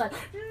grabbed it. Was like,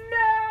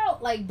 "No!"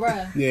 Like,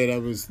 bruh. Yeah,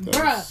 that was.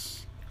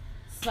 Bruh.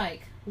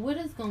 Spike, what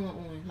is going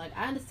on? Like,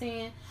 I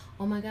understand.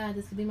 Oh my god,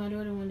 this could be my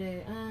daughter one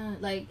day.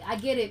 Like, I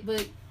get it,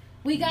 but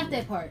we got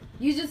that part.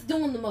 You just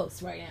doing the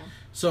most right now.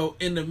 So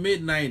in the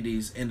mid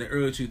 '90s and the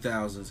early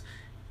 2000s,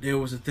 there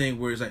was a thing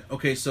where it's like,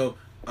 okay, so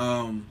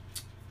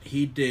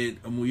he did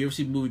a movie. You ever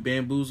see the movie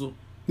Bamboozle?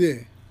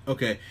 Yeah.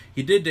 Okay,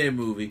 he did that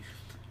movie,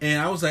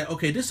 and I was like,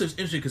 okay, this is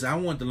interesting because I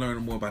wanted to learn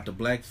more about the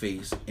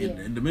blackface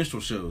and the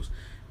minstrel shows.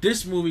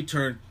 This movie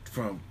turned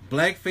from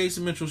blackface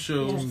and minstrel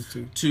shows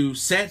to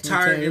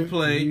satire and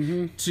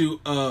play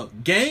to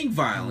gang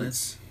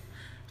violence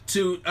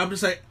to. I'm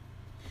just like,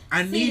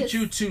 I need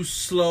you to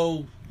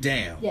slow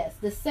down. Yes,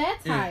 the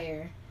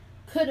satire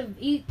could have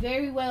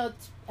very well,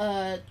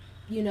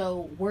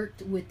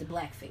 worked with the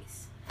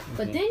blackface.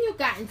 But then you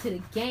got into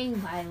the gang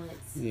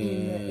violence.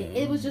 And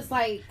it was just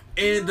like...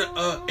 And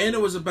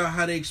it was about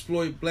how they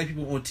exploit black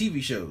people on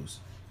TV shows.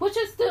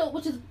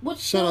 which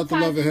Shout out to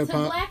ties Love and into Hip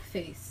Hop.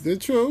 blackface. They're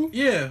true.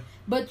 Yeah.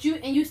 But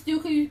you still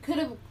could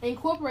have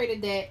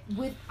incorporated that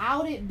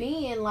without it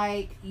being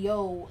like,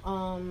 yo,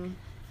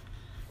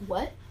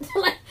 what?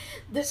 Like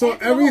So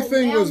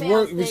everything was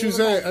work. work. What you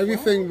said,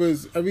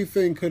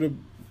 everything could have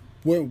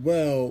went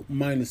well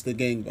minus the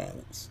gang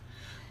violence.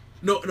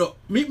 No.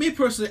 Me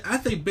personally, I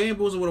think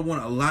Bamboozle would have won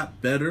a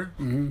lot better.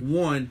 Mm-hmm.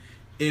 One,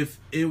 if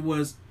it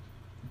was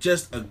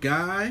just a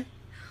guy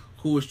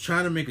who was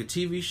trying to make a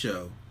TV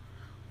show,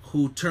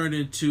 who turned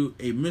into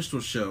a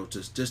minstrel show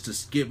just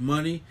to get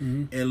money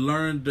and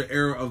learn the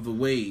error of the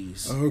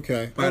ways.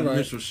 Okay, by all the right.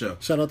 minstrel show.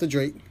 Shout out to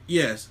Drake.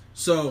 Yes.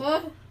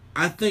 So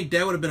I think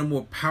that would have been a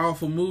more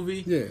powerful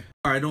movie. Yeah.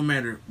 All right, it don't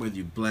matter whether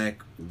you're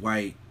black,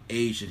 white,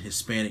 Asian,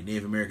 Hispanic,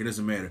 Native American, it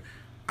doesn't matter.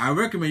 I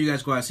recommend you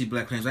guys go out and see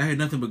Black Clans. I heard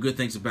nothing but good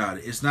things about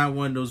it. It's not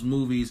one of those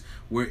movies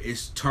where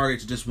it's targeted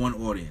to just one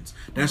audience.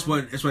 That's why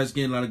it's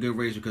getting a lot of good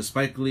ratings, because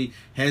Spike Lee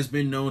has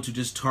been known to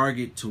just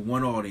target to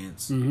one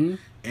audience. Mm-hmm.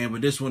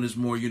 But this one is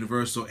more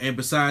universal. And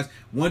besides,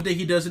 one thing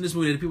he does in this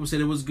movie that people said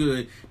it was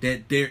good,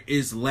 that there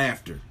is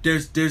laughter.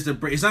 There's the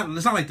it's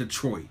not like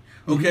Detroit.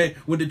 Okay?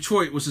 When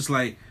Detroit was just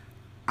like,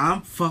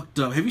 I'm fucked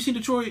up. Have you seen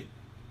Detroit?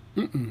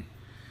 Mm-mm.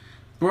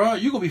 Bro,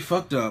 you're gonna be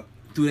fucked up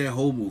through that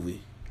whole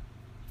movie.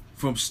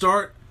 From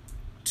start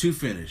to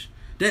finish.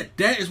 That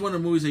is one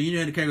of the movies that you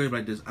know the category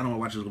like this. I don't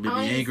want to watch it. It's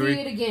gonna make me angry.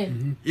 See it again.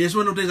 Mm-hmm. It's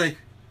one of those things like,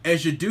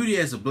 as your duty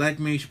as a black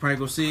man, you should probably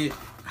go see it.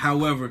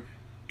 However,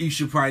 you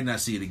should probably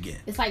not see it again.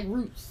 It's like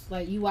Roots.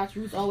 Like you watch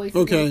Roots always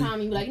Okay. one time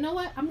and you be like, you know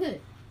what? I'm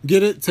good.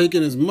 Get it, take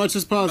it as much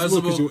as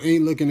possible because you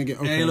ain't looking again.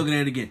 Okay. Ain't looking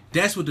at it again.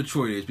 That's what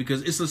Detroit is,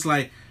 because it's just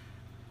like,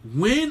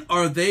 when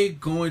are they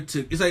going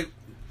to? It's like,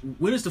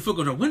 when is the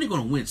football? When are they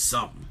going to win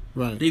something?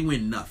 Right. They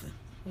win nothing.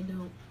 They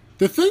don't.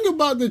 The thing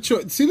about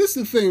Detroit, see, this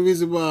is the thing,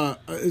 reason why,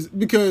 is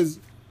because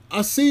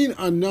I've seen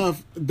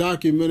enough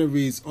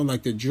documentaries on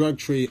like the drug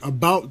trade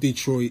about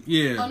Detroit.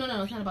 Yeah. Oh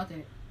no, it's not about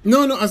that.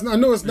 No, I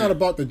know it's not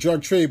about the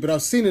drug trade, but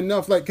I've seen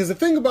enough. Like, because the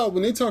thing about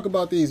when they talk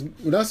about these,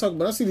 I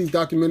see these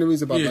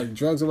documentaries about like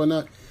drugs and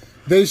whatnot.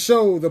 They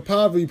show the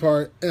poverty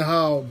part and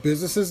how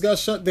businesses got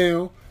shut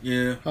down.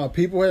 Yeah. How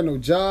people had no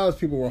jobs,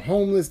 people were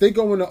homeless. They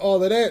go into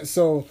all of that,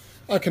 so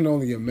I can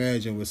only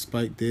imagine what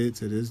Spike did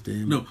to this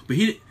damn. No, but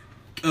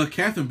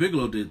Catherine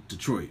Bigelow did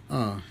Detroit.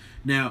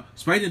 Now,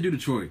 Spike didn't do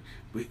Detroit,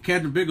 but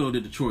Catherine Bigelow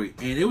did Detroit,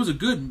 and it was a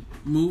good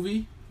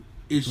movie.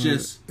 It's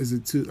just, is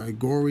it too like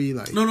gory?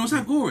 Like no, it's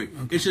not gory.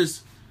 Okay. It's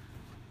just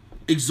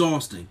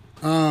exhausting.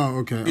 Oh,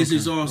 okay. It's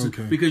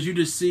exhausting because you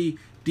just see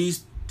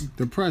these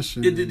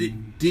depression.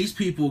 These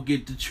people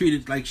get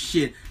treated like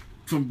shit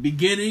from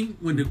beginning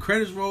when the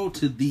credits roll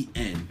to the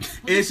end.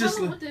 It's just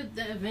like, what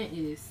the event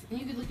is. And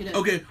you can look it up.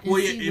 Okay, well,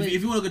 yeah,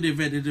 if you want to look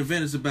at the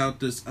event is about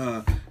this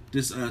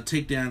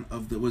takedown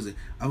of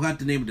I forgot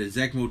the name of the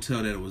exact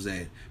motel that it was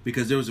at,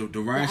 because there was the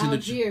riots in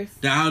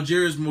the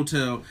Algiers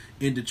motel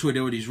in Detroit.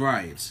 There were these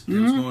riots that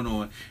was going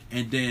on,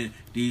 and then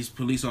these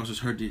police officers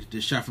heard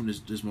this shot from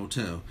this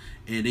motel,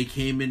 and they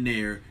came in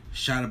there,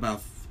 shot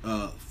about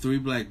three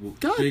guys,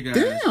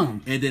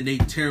 damn. And then they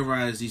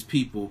terrorized these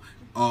people,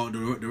 all the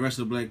rest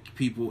of the black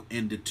people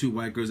and the two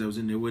white girls that was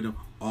in there with them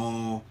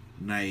all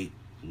night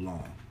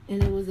long.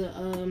 And it was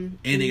and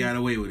they got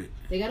away with it.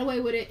 They got away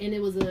with it, and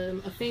it was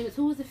a famous.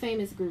 Who was the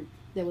famous group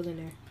that was in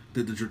there?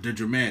 The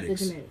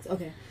Dramatics. The Dramatics.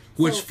 Okay.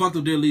 Which fucked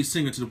up their lead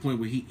singer to the point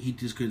where he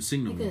just couldn't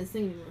sing no more. He couldn't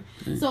sing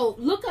anymore. So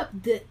look up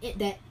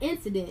that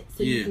incident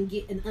so you can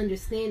get an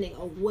understanding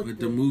of what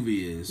the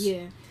movie is.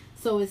 Yeah.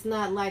 So it's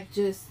not like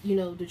just,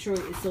 Detroit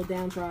is so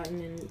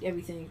downtrodden and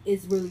everything.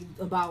 It's really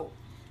about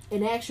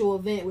an actual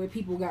event where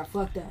people got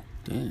fucked up.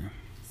 Damn.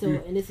 So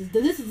and this is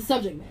the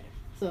subject matter.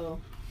 So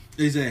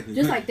exactly.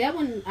 Just like that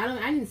one,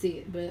 I didn't see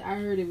it, but I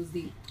heard it was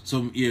deep.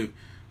 So yeah.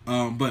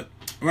 But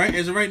right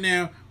as of right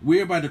now,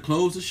 we're about to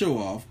close the show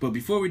off. But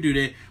before we do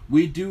that,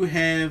 we do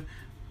have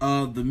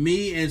the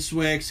me and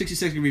Swag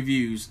 60-second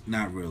reviews.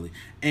 Not really.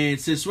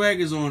 And since Swag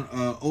is on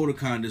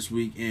Otakon this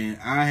week, and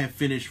I have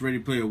finished Ready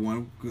Player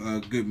One,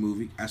 good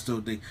movie. I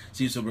still think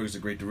Steven Spielberg is a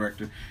great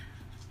director.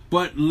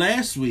 But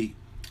last week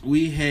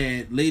we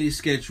had Lady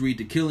Sketch read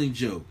The Killing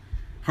Joke,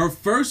 her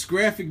first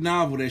graphic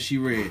novel that she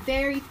read.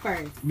 Very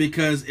first.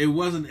 Because it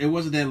wasn't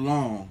that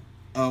long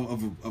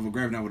of a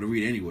graphic novel to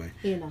read anyway.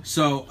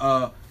 So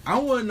I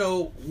want to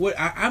know what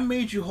I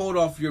made you hold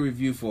off your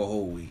review for a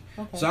whole week.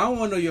 Okay. So I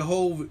want to know your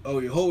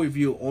whole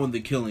review on The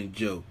Killing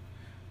Joke.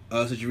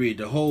 Since you read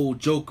the whole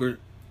Joker,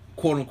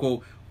 quote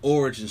unquote,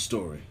 origin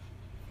story.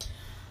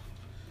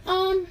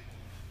 I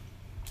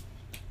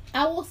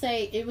will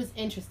say it was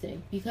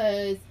interesting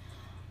because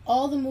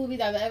all the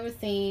movies I've ever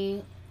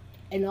seen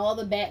and all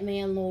the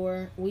Batman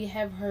lore, we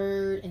have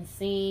heard and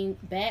seen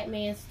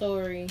Batman's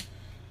story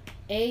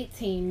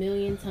 18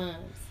 million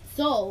times.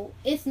 So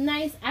it's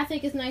nice. I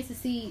think it's nice to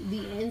see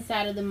the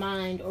inside of the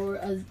mind, or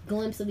a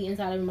glimpse of the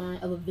inside of the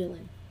mind of a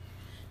villain,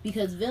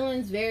 because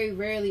villains very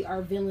rarely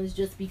are villains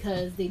just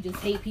because they just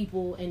hate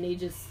people and they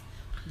just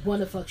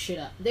want to fuck shit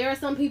up. There are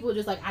some people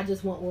just like, I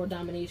just want world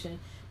domination,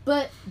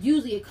 but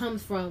usually it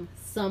comes from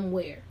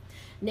somewhere.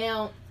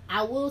 Now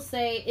I will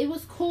say it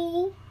was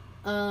cool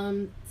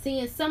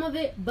seeing some of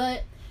it,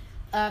 but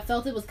I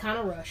felt it was kind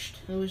of rushed.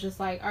 It was just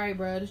like, all right,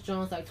 bro, this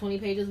Jones like 20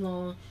 pages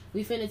long.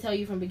 We finna tell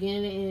you from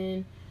beginning to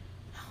end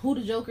who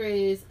the Joker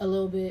is a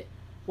little bit,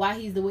 why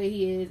he's the way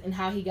he is, and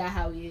how he got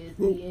how he is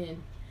in the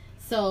end.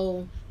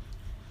 So,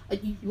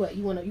 you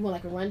want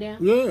like a rundown?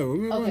 Yeah,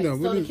 okay.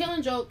 rundown. So the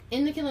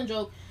Killing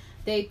Joke,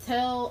 they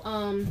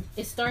tell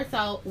it starts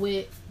out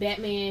with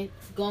Batman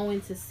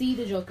going to see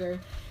the Joker,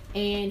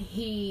 and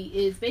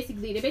they're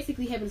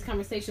basically having this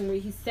conversation where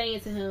he's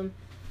saying to him,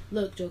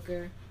 "Look,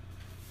 Joker,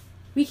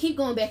 we keep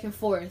going back and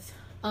forth,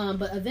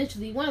 but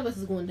eventually one of us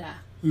is going to die."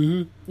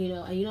 Mm-hmm. You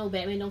know, and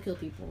Batman don't kill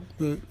people.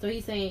 Right. So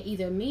he's saying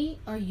either me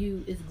or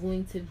you is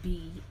going to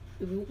be,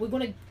 we're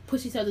going to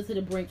push each other to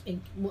the brink,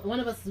 and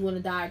one of us is going to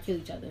die or kill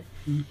each other.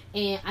 Mm-hmm.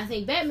 And I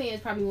think Batman is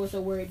probably more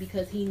so worried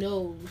because he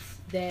knows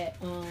that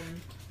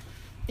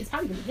it's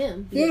probably going to be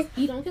him because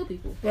he don't kill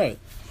people. Right.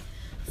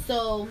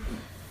 So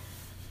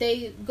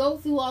they go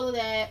through all of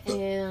that,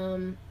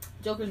 and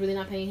Joker's really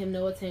not paying him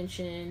no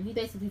attention. He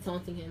basically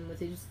taunting him with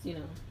his,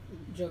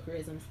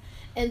 Jokerisms.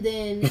 And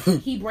then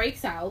he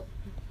breaks out,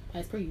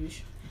 as per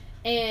usual,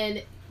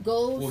 and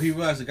goes... Well, he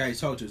realized the guy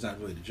he's talking to is not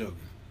really the Joker.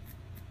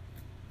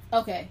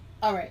 Okay,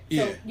 alright.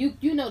 So Yeah.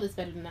 you know this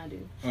better than I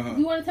do. Uh-huh.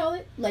 You want to tell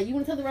it? Like, you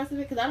want to tell the rest of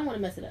it? Because I don't want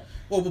to mess it up.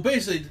 Well, but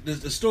basically,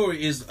 the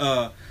story is...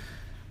 the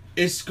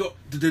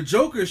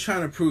Joker is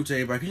trying to prove to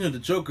everybody, the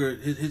Joker,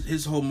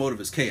 his whole motive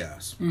is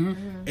chaos.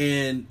 Mm-hmm.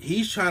 And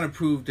he's trying to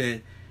prove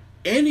that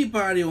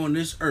anybody on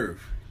this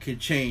earth can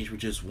change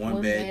with just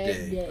one bad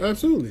day.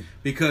 Absolutely.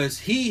 Because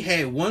he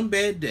had one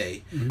bad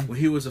day when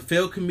he was a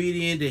failed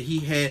comedian, that he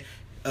had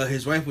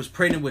his wife was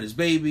pregnant with his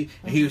baby,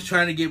 and he was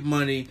trying to get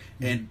money,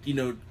 and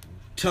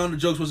telling the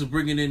jokes wasn't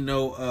bringing in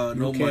no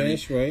money.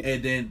 Cash, right.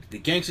 And then the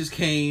gangsters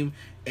came,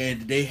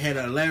 and they had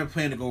an elaborate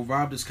plan to go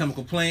rob this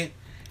chemical plant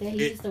That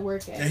he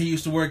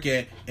used to work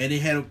at. And they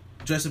had him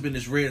dressed up in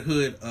this Red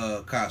Hood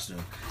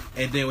costume.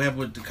 And then what happened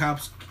with the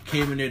cops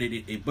came in there,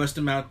 they bust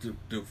him out,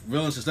 the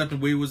villains and slept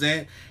him where he was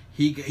at.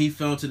 He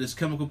fell into this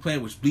chemical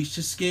plant which bleached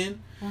his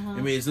skin.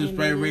 And made his lips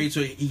bright red,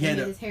 so he had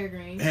his hair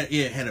green.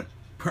 Had a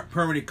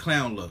permanent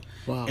clown look.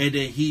 Wow. And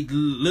then he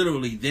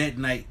literally that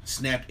night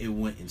snapped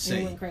and went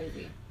insane. It went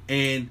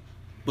crazy.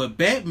 But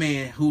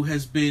Batman, who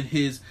has been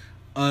his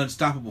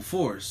unstoppable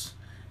force,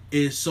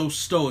 is so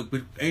stoic.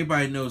 But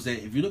everybody knows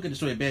that if you look at the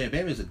story of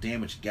Batman is a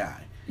damaged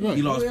guy. Right.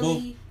 He lost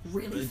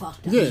really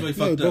fucked up. Yeah, He's really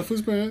fucked both up.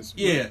 his parents.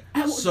 Yeah.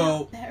 I will So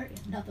not bury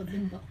another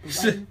bimbo. I'm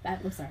sorry.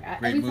 great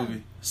Every movie.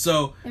 time.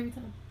 So Every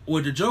time.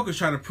 what the Joker's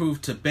trying to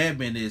prove to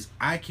Batman is,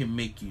 I can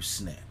make you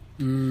snap.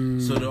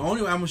 Mm. So the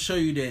only way I'm gonna show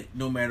you that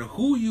no matter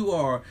who you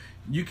are,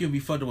 you can be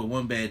fucked up with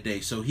one bad day.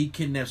 So he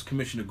kidnaps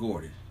Commissioner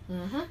Gordon,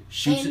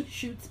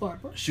 Shoots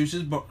Barbara.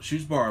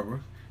 shoots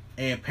Barbara,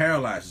 and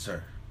paralyzes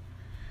her,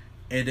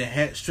 and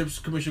then strips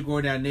Commissioner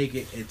Gordon down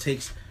naked and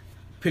takes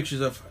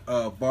pictures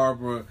of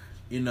Barbara,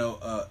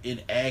 in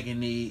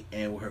agony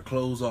and with her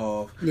clothes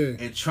off,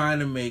 and trying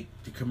to make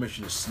the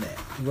Commissioner snap.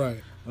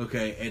 Right.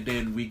 Okay, and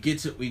then we get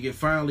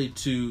finally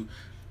to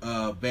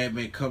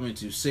Batman coming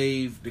to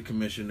save the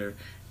Commissioner,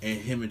 and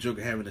him and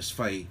Joker having this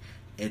fight,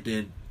 and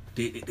then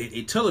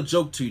they tell a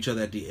joke to each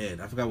other at the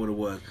end. I forgot what it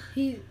was.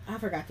 I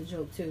forgot the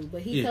joke too,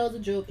 but he tells a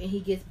joke and he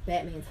gets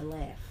Batman to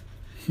laugh.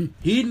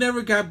 He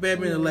never got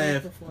Batman to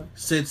laugh before.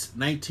 since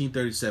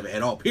 1937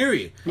 at all.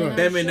 Period. Right.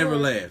 Batman never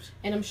laughed.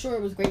 And I'm sure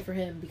it was great for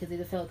him because he's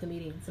a fellow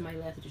comedian. Somebody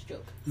laughed at his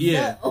joke.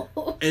 Yeah.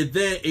 So. And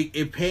then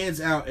it pans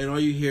out, and all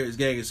you hear is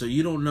gagging. So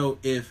you don't know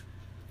if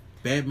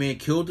Batman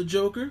killed the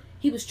Joker.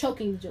 He was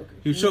choking the Joker.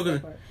 He was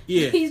choking.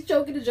 Yeah. He's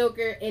choking the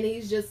Joker, and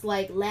he's just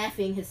like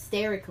laughing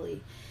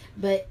hysterically.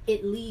 But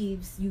it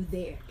leaves you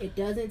there. It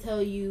doesn't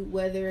tell you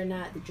whether or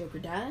not the Joker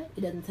died.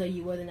 It doesn't tell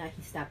you whether or not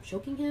he stopped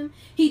choking him.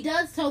 He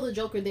does tell the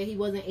Joker that he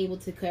wasn't able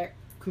to cut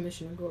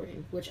Commissioner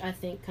Gordon, which I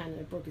think kind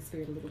of broke his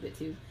spirit a little bit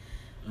too.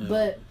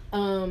 But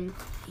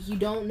you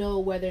don't know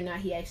whether or not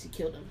he actually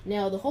killed him.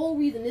 Now, the whole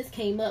reason this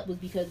came up was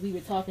because we were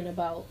talking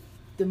about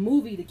the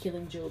movie The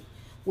Killing Joke,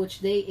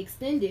 which they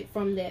extended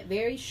from that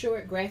very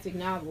short graphic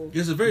novel.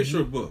 It's a very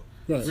short book.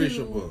 Right. Very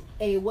short book.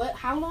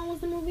 How long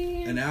was the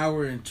movie again? An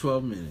hour and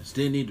 12 minutes.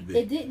 Didn't need to be.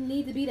 It didn't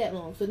need to be that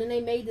long. So then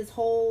they made this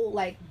whole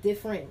a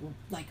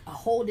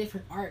whole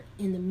different art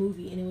in the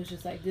movie, and it was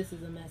just like, this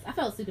is a mess. I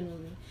fell asleep in the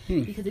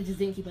movie because it just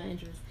didn't keep my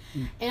interest.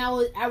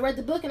 And I read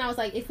the book and I was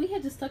like, if we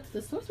had just stuck to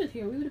the source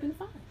material, we would have been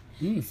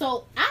fine.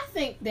 So I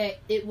think that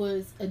it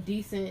was a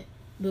decent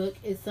book.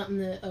 It's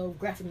something a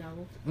graphic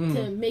novel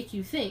to make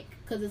you think,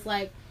 because it's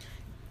like,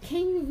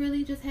 can you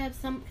really just have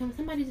can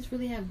somebody just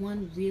really have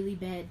one really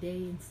bad day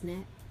and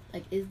snap?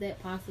 Like, is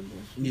that possible?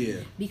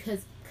 Yeah.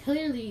 Because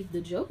clearly the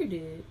Joker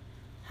did.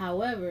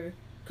 However,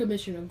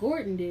 Commissioner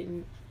Gordon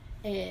didn't.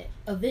 And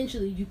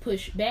eventually you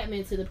push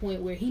Batman to the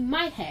point where he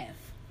might have.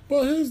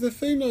 Well, here's the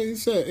thing though. You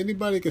said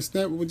anybody can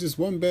snap with just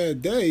one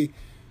bad day.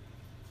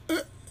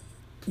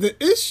 The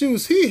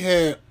issues he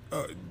had,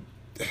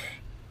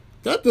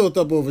 that built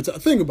up over time.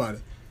 Think about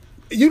it.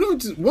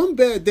 Just one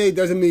bad day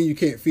doesn't mean you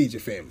can't feed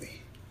your family.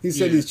 He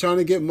said he's trying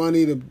to get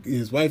money.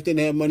 His wife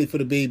didn't have money for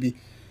the baby.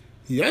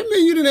 Yeah, I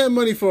mean, you didn't have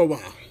money for a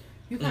while.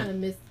 We kind of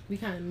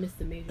missed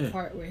the major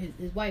part where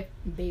his wife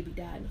and baby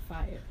died in a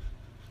fire.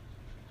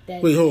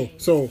 Wait, hold.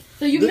 So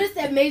you missed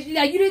that major.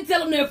 Like, you didn't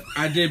tell him that.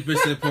 I did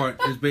miss that part.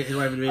 His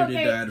wife and baby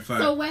did die in the fire.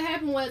 So what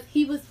happened was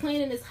he was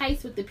planning this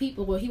heist with the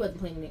people. Well, he wasn't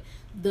planning it.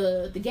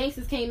 The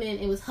gangsters came in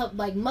and was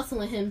like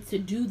muscling him to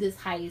do this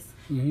heist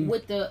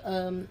with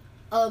the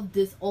of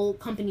this old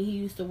company he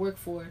used to work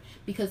for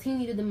because he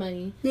needed the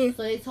money. Yeah.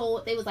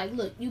 So they was like,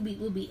 look, we'll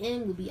be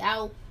in, we'll be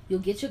out. You'll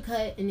get your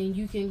cut, and then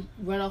you can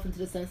run off into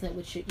the sunset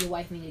with your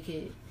wife and your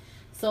kid.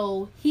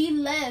 So he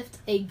left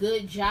a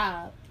good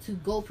job to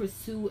go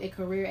pursue a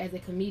career as a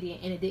comedian,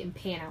 and it didn't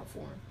pan out for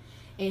him.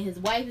 And his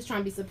wife is trying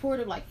to be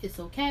supportive, like, it's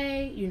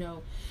okay, you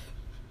know,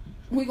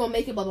 we're going to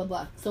make it, blah, blah,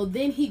 blah. So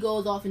then he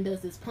goes off and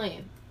does this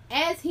plan.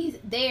 As he's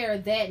there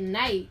that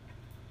night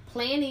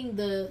planning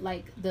the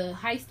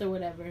heist or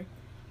whatever,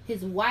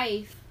 his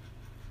wife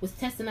was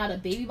testing out a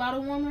baby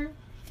bottle warmer,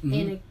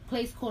 and a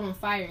place caught on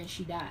fire, and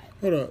she died.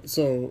 Hold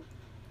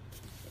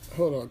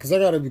on, because I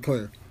got to be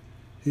clear.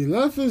 He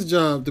left his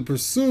job to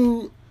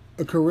pursue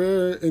a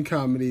career in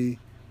comedy.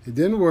 It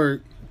didn't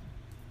work.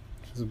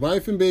 His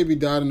wife and baby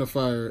died in the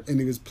fire, and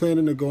he was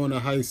planning to go on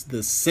a heist.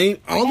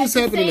 All this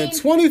happened in a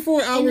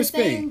 24-hour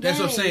span. That's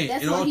what I'm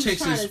saying. It all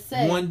takes us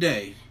one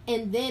day.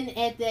 And then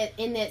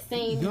in that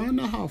same... Y'all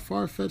know how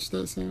far-fetched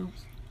that sounds?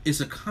 It's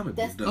a comic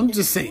book, though. I'm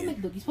just saying.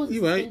 You're supposed to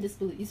suspend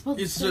disbelief. You're supposed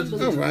to suspend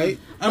disbelief. All right.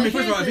 I mean,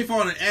 first of all, if you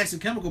fall in an acid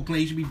chemical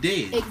plane, you should be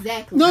dead.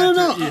 Exactly.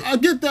 No. I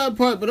get that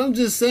part, but I'm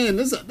just saying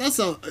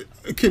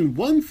can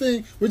one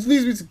thing, which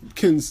leads me to,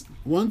 can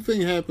one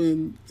thing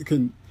happen?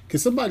 Can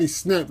somebody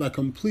snap, like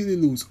completely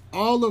lose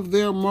all of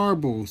their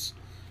marbles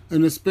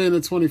in the span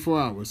of 24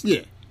 hours?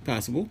 Yeah,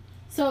 possible.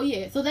 So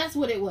that's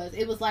what it was.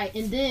 It was like,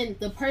 and then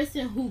the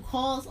person who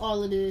caused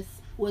all of this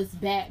was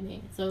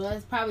Batman. So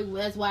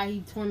that's why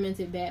he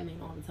tormented Batman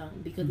all the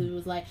time, because it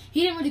was like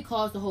he didn't really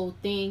cause the whole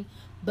thing,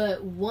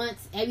 but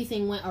once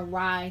everything went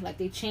awry, like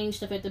they changed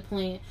stuff at the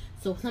plant,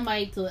 so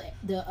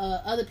the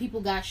other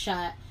people got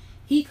shot.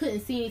 He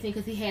couldn't see anything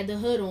because he had the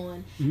hood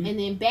on, and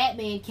then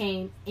Batman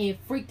came and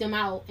freaked him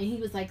out, and he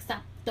was like,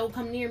 "Stop! Don't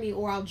come near me,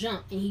 or I'll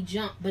jump." And he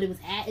jumped, but it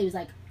was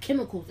like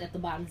chemicals at the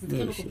bottom. It's a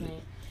chemical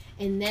plant,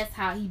 and that's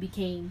how he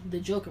became the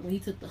Joker. When he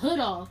took the hood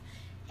off,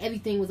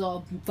 everything was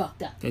all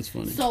fucked up. That's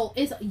funny. So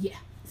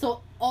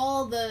So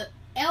all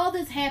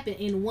this happened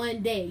in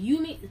one day. You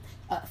mean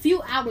a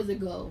few hours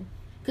ago?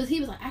 Because he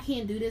was like, I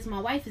can't do this.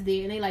 My wife is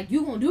there, and they like,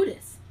 you gonna do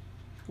this,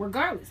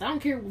 regardless. I don't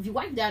care if your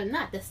wife died or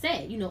not. That's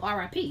sad. You know,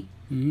 R.I.P.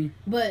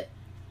 But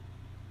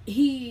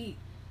he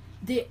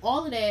did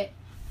all of that,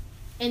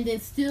 and then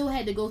still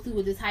had to go through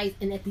with this heist.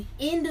 And at the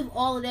end of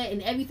all of that,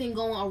 and everything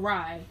going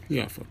awry,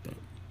 you got fucked up.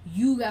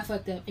 You got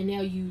fucked up, and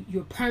now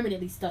you're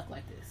permanently stuck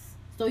like this.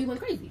 So he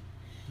went crazy.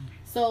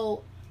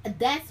 So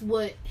that's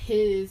what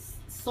his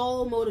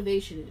sole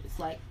motivation is.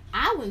 Like,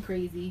 I went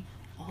crazy.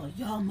 Oh,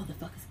 y'all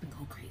motherfuckers been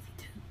going crazy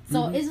too.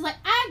 So it's like,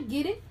 I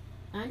get it.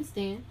 I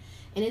understand.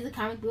 And it's a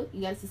comic book.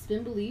 You got to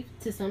suspend belief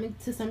to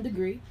some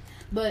degree.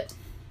 But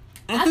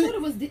I thought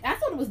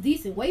it was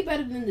decent. Way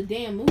better than the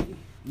damn movie.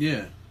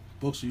 Yeah.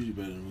 Books are usually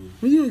better than movies.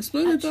 When you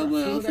explain it that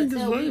way, I think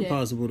it's very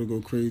impossible to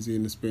go crazy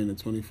in the span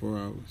of 24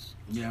 hours.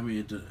 Yeah, I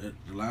mean,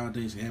 a lot of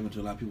things can happen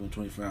to a lot of people in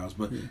 24 hours.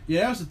 But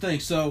yeah, that's the thing.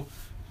 So,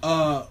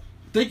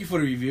 thank you for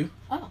the review.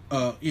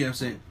 Yeah, I'm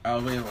saying I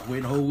was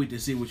waiting a whole week to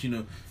see what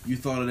you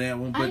thought of that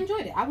one. But I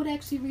enjoyed it. I would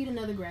actually read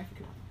another graphic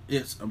novel.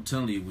 I'm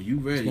telling you, when you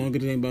ready, it's longer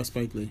than anything by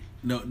Spike Lee.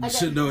 No.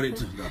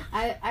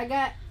 I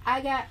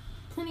got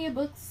plenty of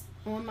books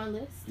on my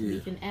list. Yeah. You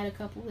can add a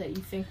couple that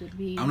you think would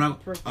be. I'm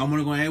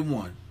only gonna add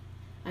one.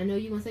 I know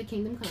you're gonna say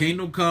Kingdom Come.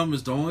 Kingdom Come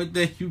is the only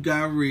thing you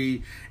gotta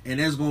read, and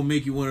that's gonna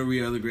make you want to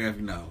read other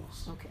graphic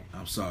novels. Okay.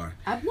 I'm sorry.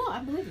 I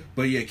believe it.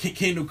 But yeah,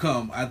 Kingdom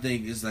Come, I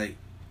think is like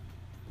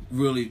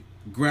really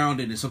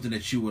grounded in something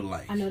that you would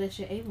like. I know that's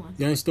your A1.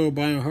 Y'all still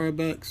buying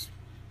hardbacks?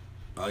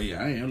 Oh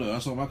yeah, I am. Look, I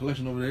saw my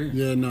collection over there.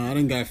 Yeah, no, I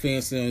didn't got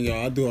fancy on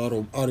y'all. I do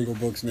audio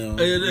books now.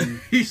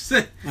 He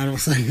said. I don't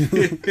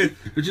say.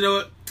 But you know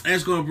what?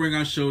 That's going to bring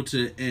our show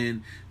to an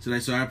end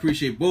tonight. So I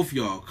appreciate both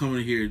y'all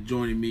coming here,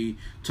 joining me,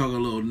 talking a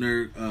little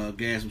nerd,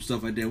 gas and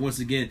stuff like that. Once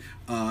again,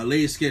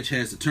 Latest Sketch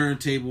has the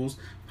Turntables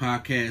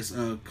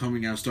podcast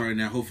coming out, starting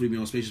now. Hopefully, be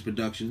on Spacious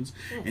Productions.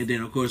 Yes. And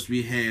then, of course,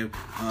 we have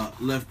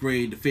Left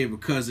Brain, the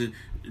favorite cousin,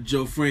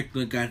 Joe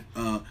Franklin, got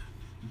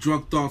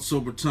Drunk Thoughts,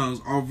 Sober Tongues,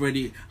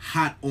 already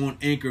hot on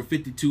Anchor,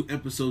 52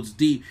 episodes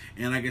deep.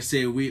 And like I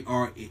said,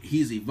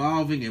 he's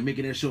evolving and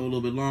making that show a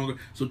little bit longer.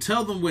 So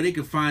tell them where they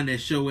can find that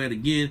show at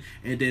again.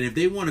 And then if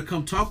they want to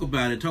come talk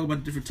about it, talk about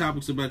the different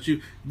topics about you,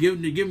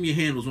 give them your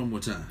handles one more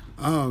time.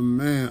 Oh,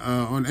 man.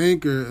 On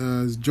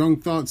Anchor, it's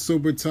Drunk Thoughts,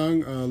 Sober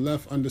Tongue,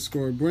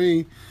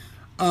 left_brain.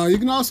 You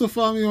can also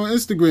follow me on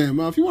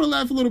Instagram. If you want to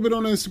laugh a little bit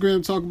on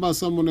Instagram, talk about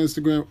something on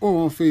Instagram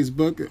or on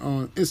Facebook.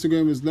 On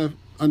Instagram is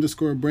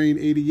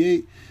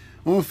left_brain88.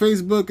 On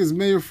Facebook is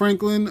Mayor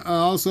Franklin. I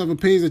also have a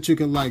page that you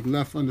can like,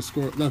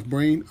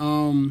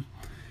 left_brain.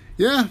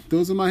 Yeah,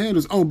 those are my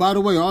handles. Oh, by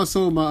the way,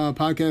 also my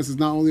podcast is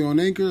not only on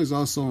Anchor, it's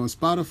also on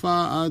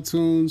Spotify,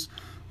 iTunes,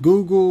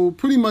 Google,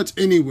 pretty much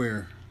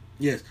anywhere.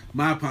 Yes,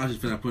 my apologies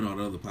for not putting on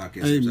the other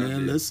podcasts. Hey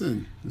man,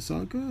 listen, it's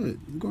all good.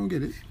 We're gonna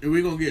get it. And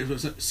we're gonna get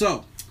it.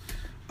 So,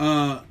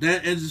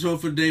 that ends the show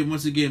for today.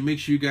 Once again, make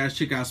sure you guys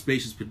check out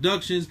Spacious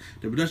Productions,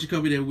 the production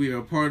company that we are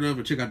a part of,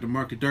 and check out the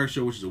Market Dark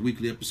Show, which is a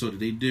weekly episode that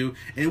they do.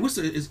 And what's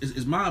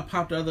is Mom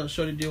Pop the other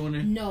show they do on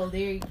there? No,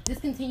 they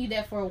discontinued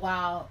that for a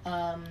while.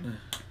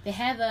 They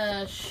have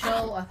a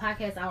show, a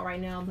podcast out right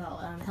now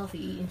about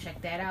healthy eating.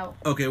 Check that out.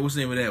 Okay, what's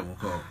the name of that one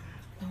called?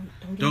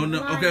 Don't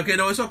know. Okay,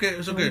 no, it's okay.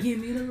 It's okay. Don't give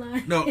me the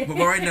line. No, but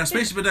right now,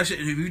 Spacious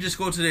Production, if you just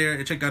go to there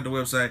and check out the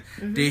website,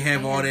 they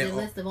have all that.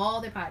 List of all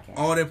their podcasts.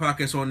 All their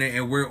podcasts on there,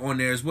 and we're on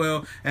there as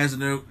well as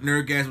the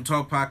Nerdgasm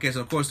Talk podcast,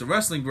 and of course the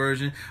wrestling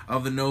version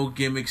of the No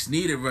Gimmicks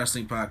Needed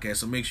Wrestling podcast.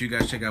 So make sure you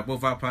guys check out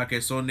both our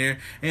podcasts on there.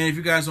 And if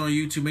you guys are on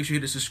YouTube, make sure you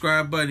hit the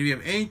subscribe button. If you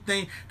have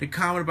anything to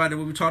comment about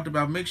what we talked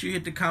about, make sure you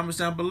hit the comments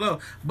down below.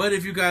 But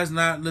if you guys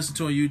not listen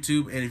to on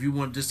YouTube, and if you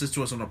want to just listen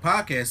to us on the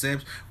podcast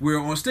apps, we're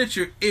on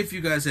Stitcher. If you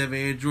guys have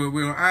an Android,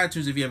 we're on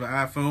iTunes. If you have an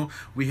iPhone,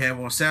 we have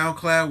on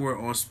SoundCloud, we're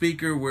on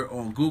Speaker, we're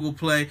on Google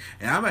Play,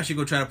 and I'm actually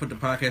gonna try to put the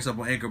podcast up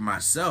on Anchor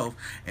myself,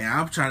 and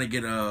I'm trying to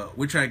get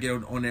we're trying to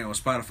get on there on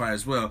Spotify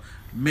as well.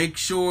 Make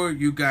sure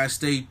you guys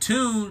stay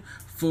tuned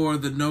for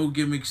the No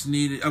Gimmicks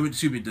Needed, the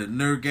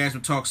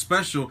Nerdgasm Talk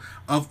special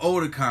of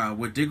Otakon,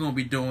 what they're gonna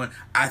be doing.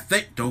 I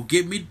think, don't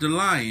get me the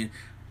lying,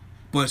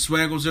 but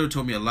Swaggle Zero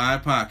told me a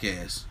live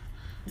podcast.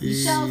 We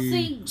shall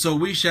see. So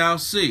we shall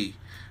see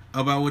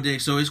about what they.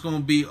 So it's gonna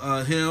be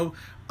him.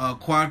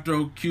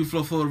 Quattro,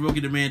 Q-Flow, the Rookie,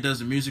 the man does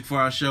the music for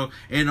our show,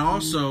 and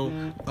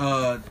also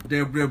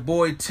their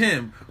boy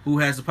Tim, who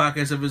has a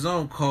podcast of his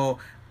own called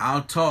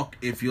I'll Talk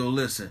If You'll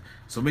Listen.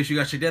 So make sure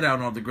you guys check that out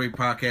on all the great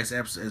podcast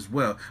apps as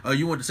well.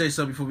 You want to say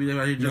something before we leave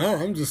out here, Joe? No,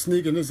 I'm just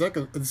sneaking this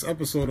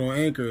episode on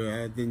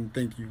Anchor. I didn't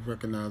think you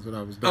recognized what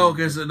I was doing. Oh,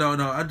 okay, so no,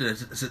 I did it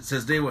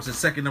since day one, since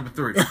second number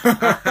 3.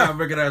 I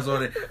recognize all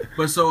that.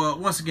 But so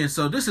once again,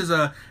 so this is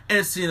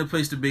NC and a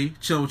place to be,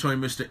 chilling with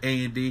Mr.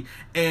 A&D,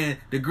 and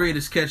the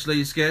greatest catch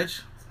lady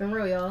sketch. It's been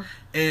real, y'all.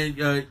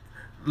 And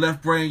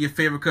Left Brain, your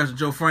favorite cousin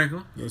Joe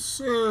Franklin. Yes,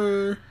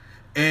 sir.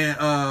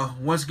 And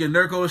once again,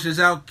 Nerd Coalition is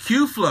out.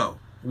 Q-Flow,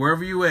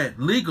 wherever you at,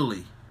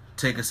 legally,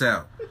 take us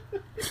out.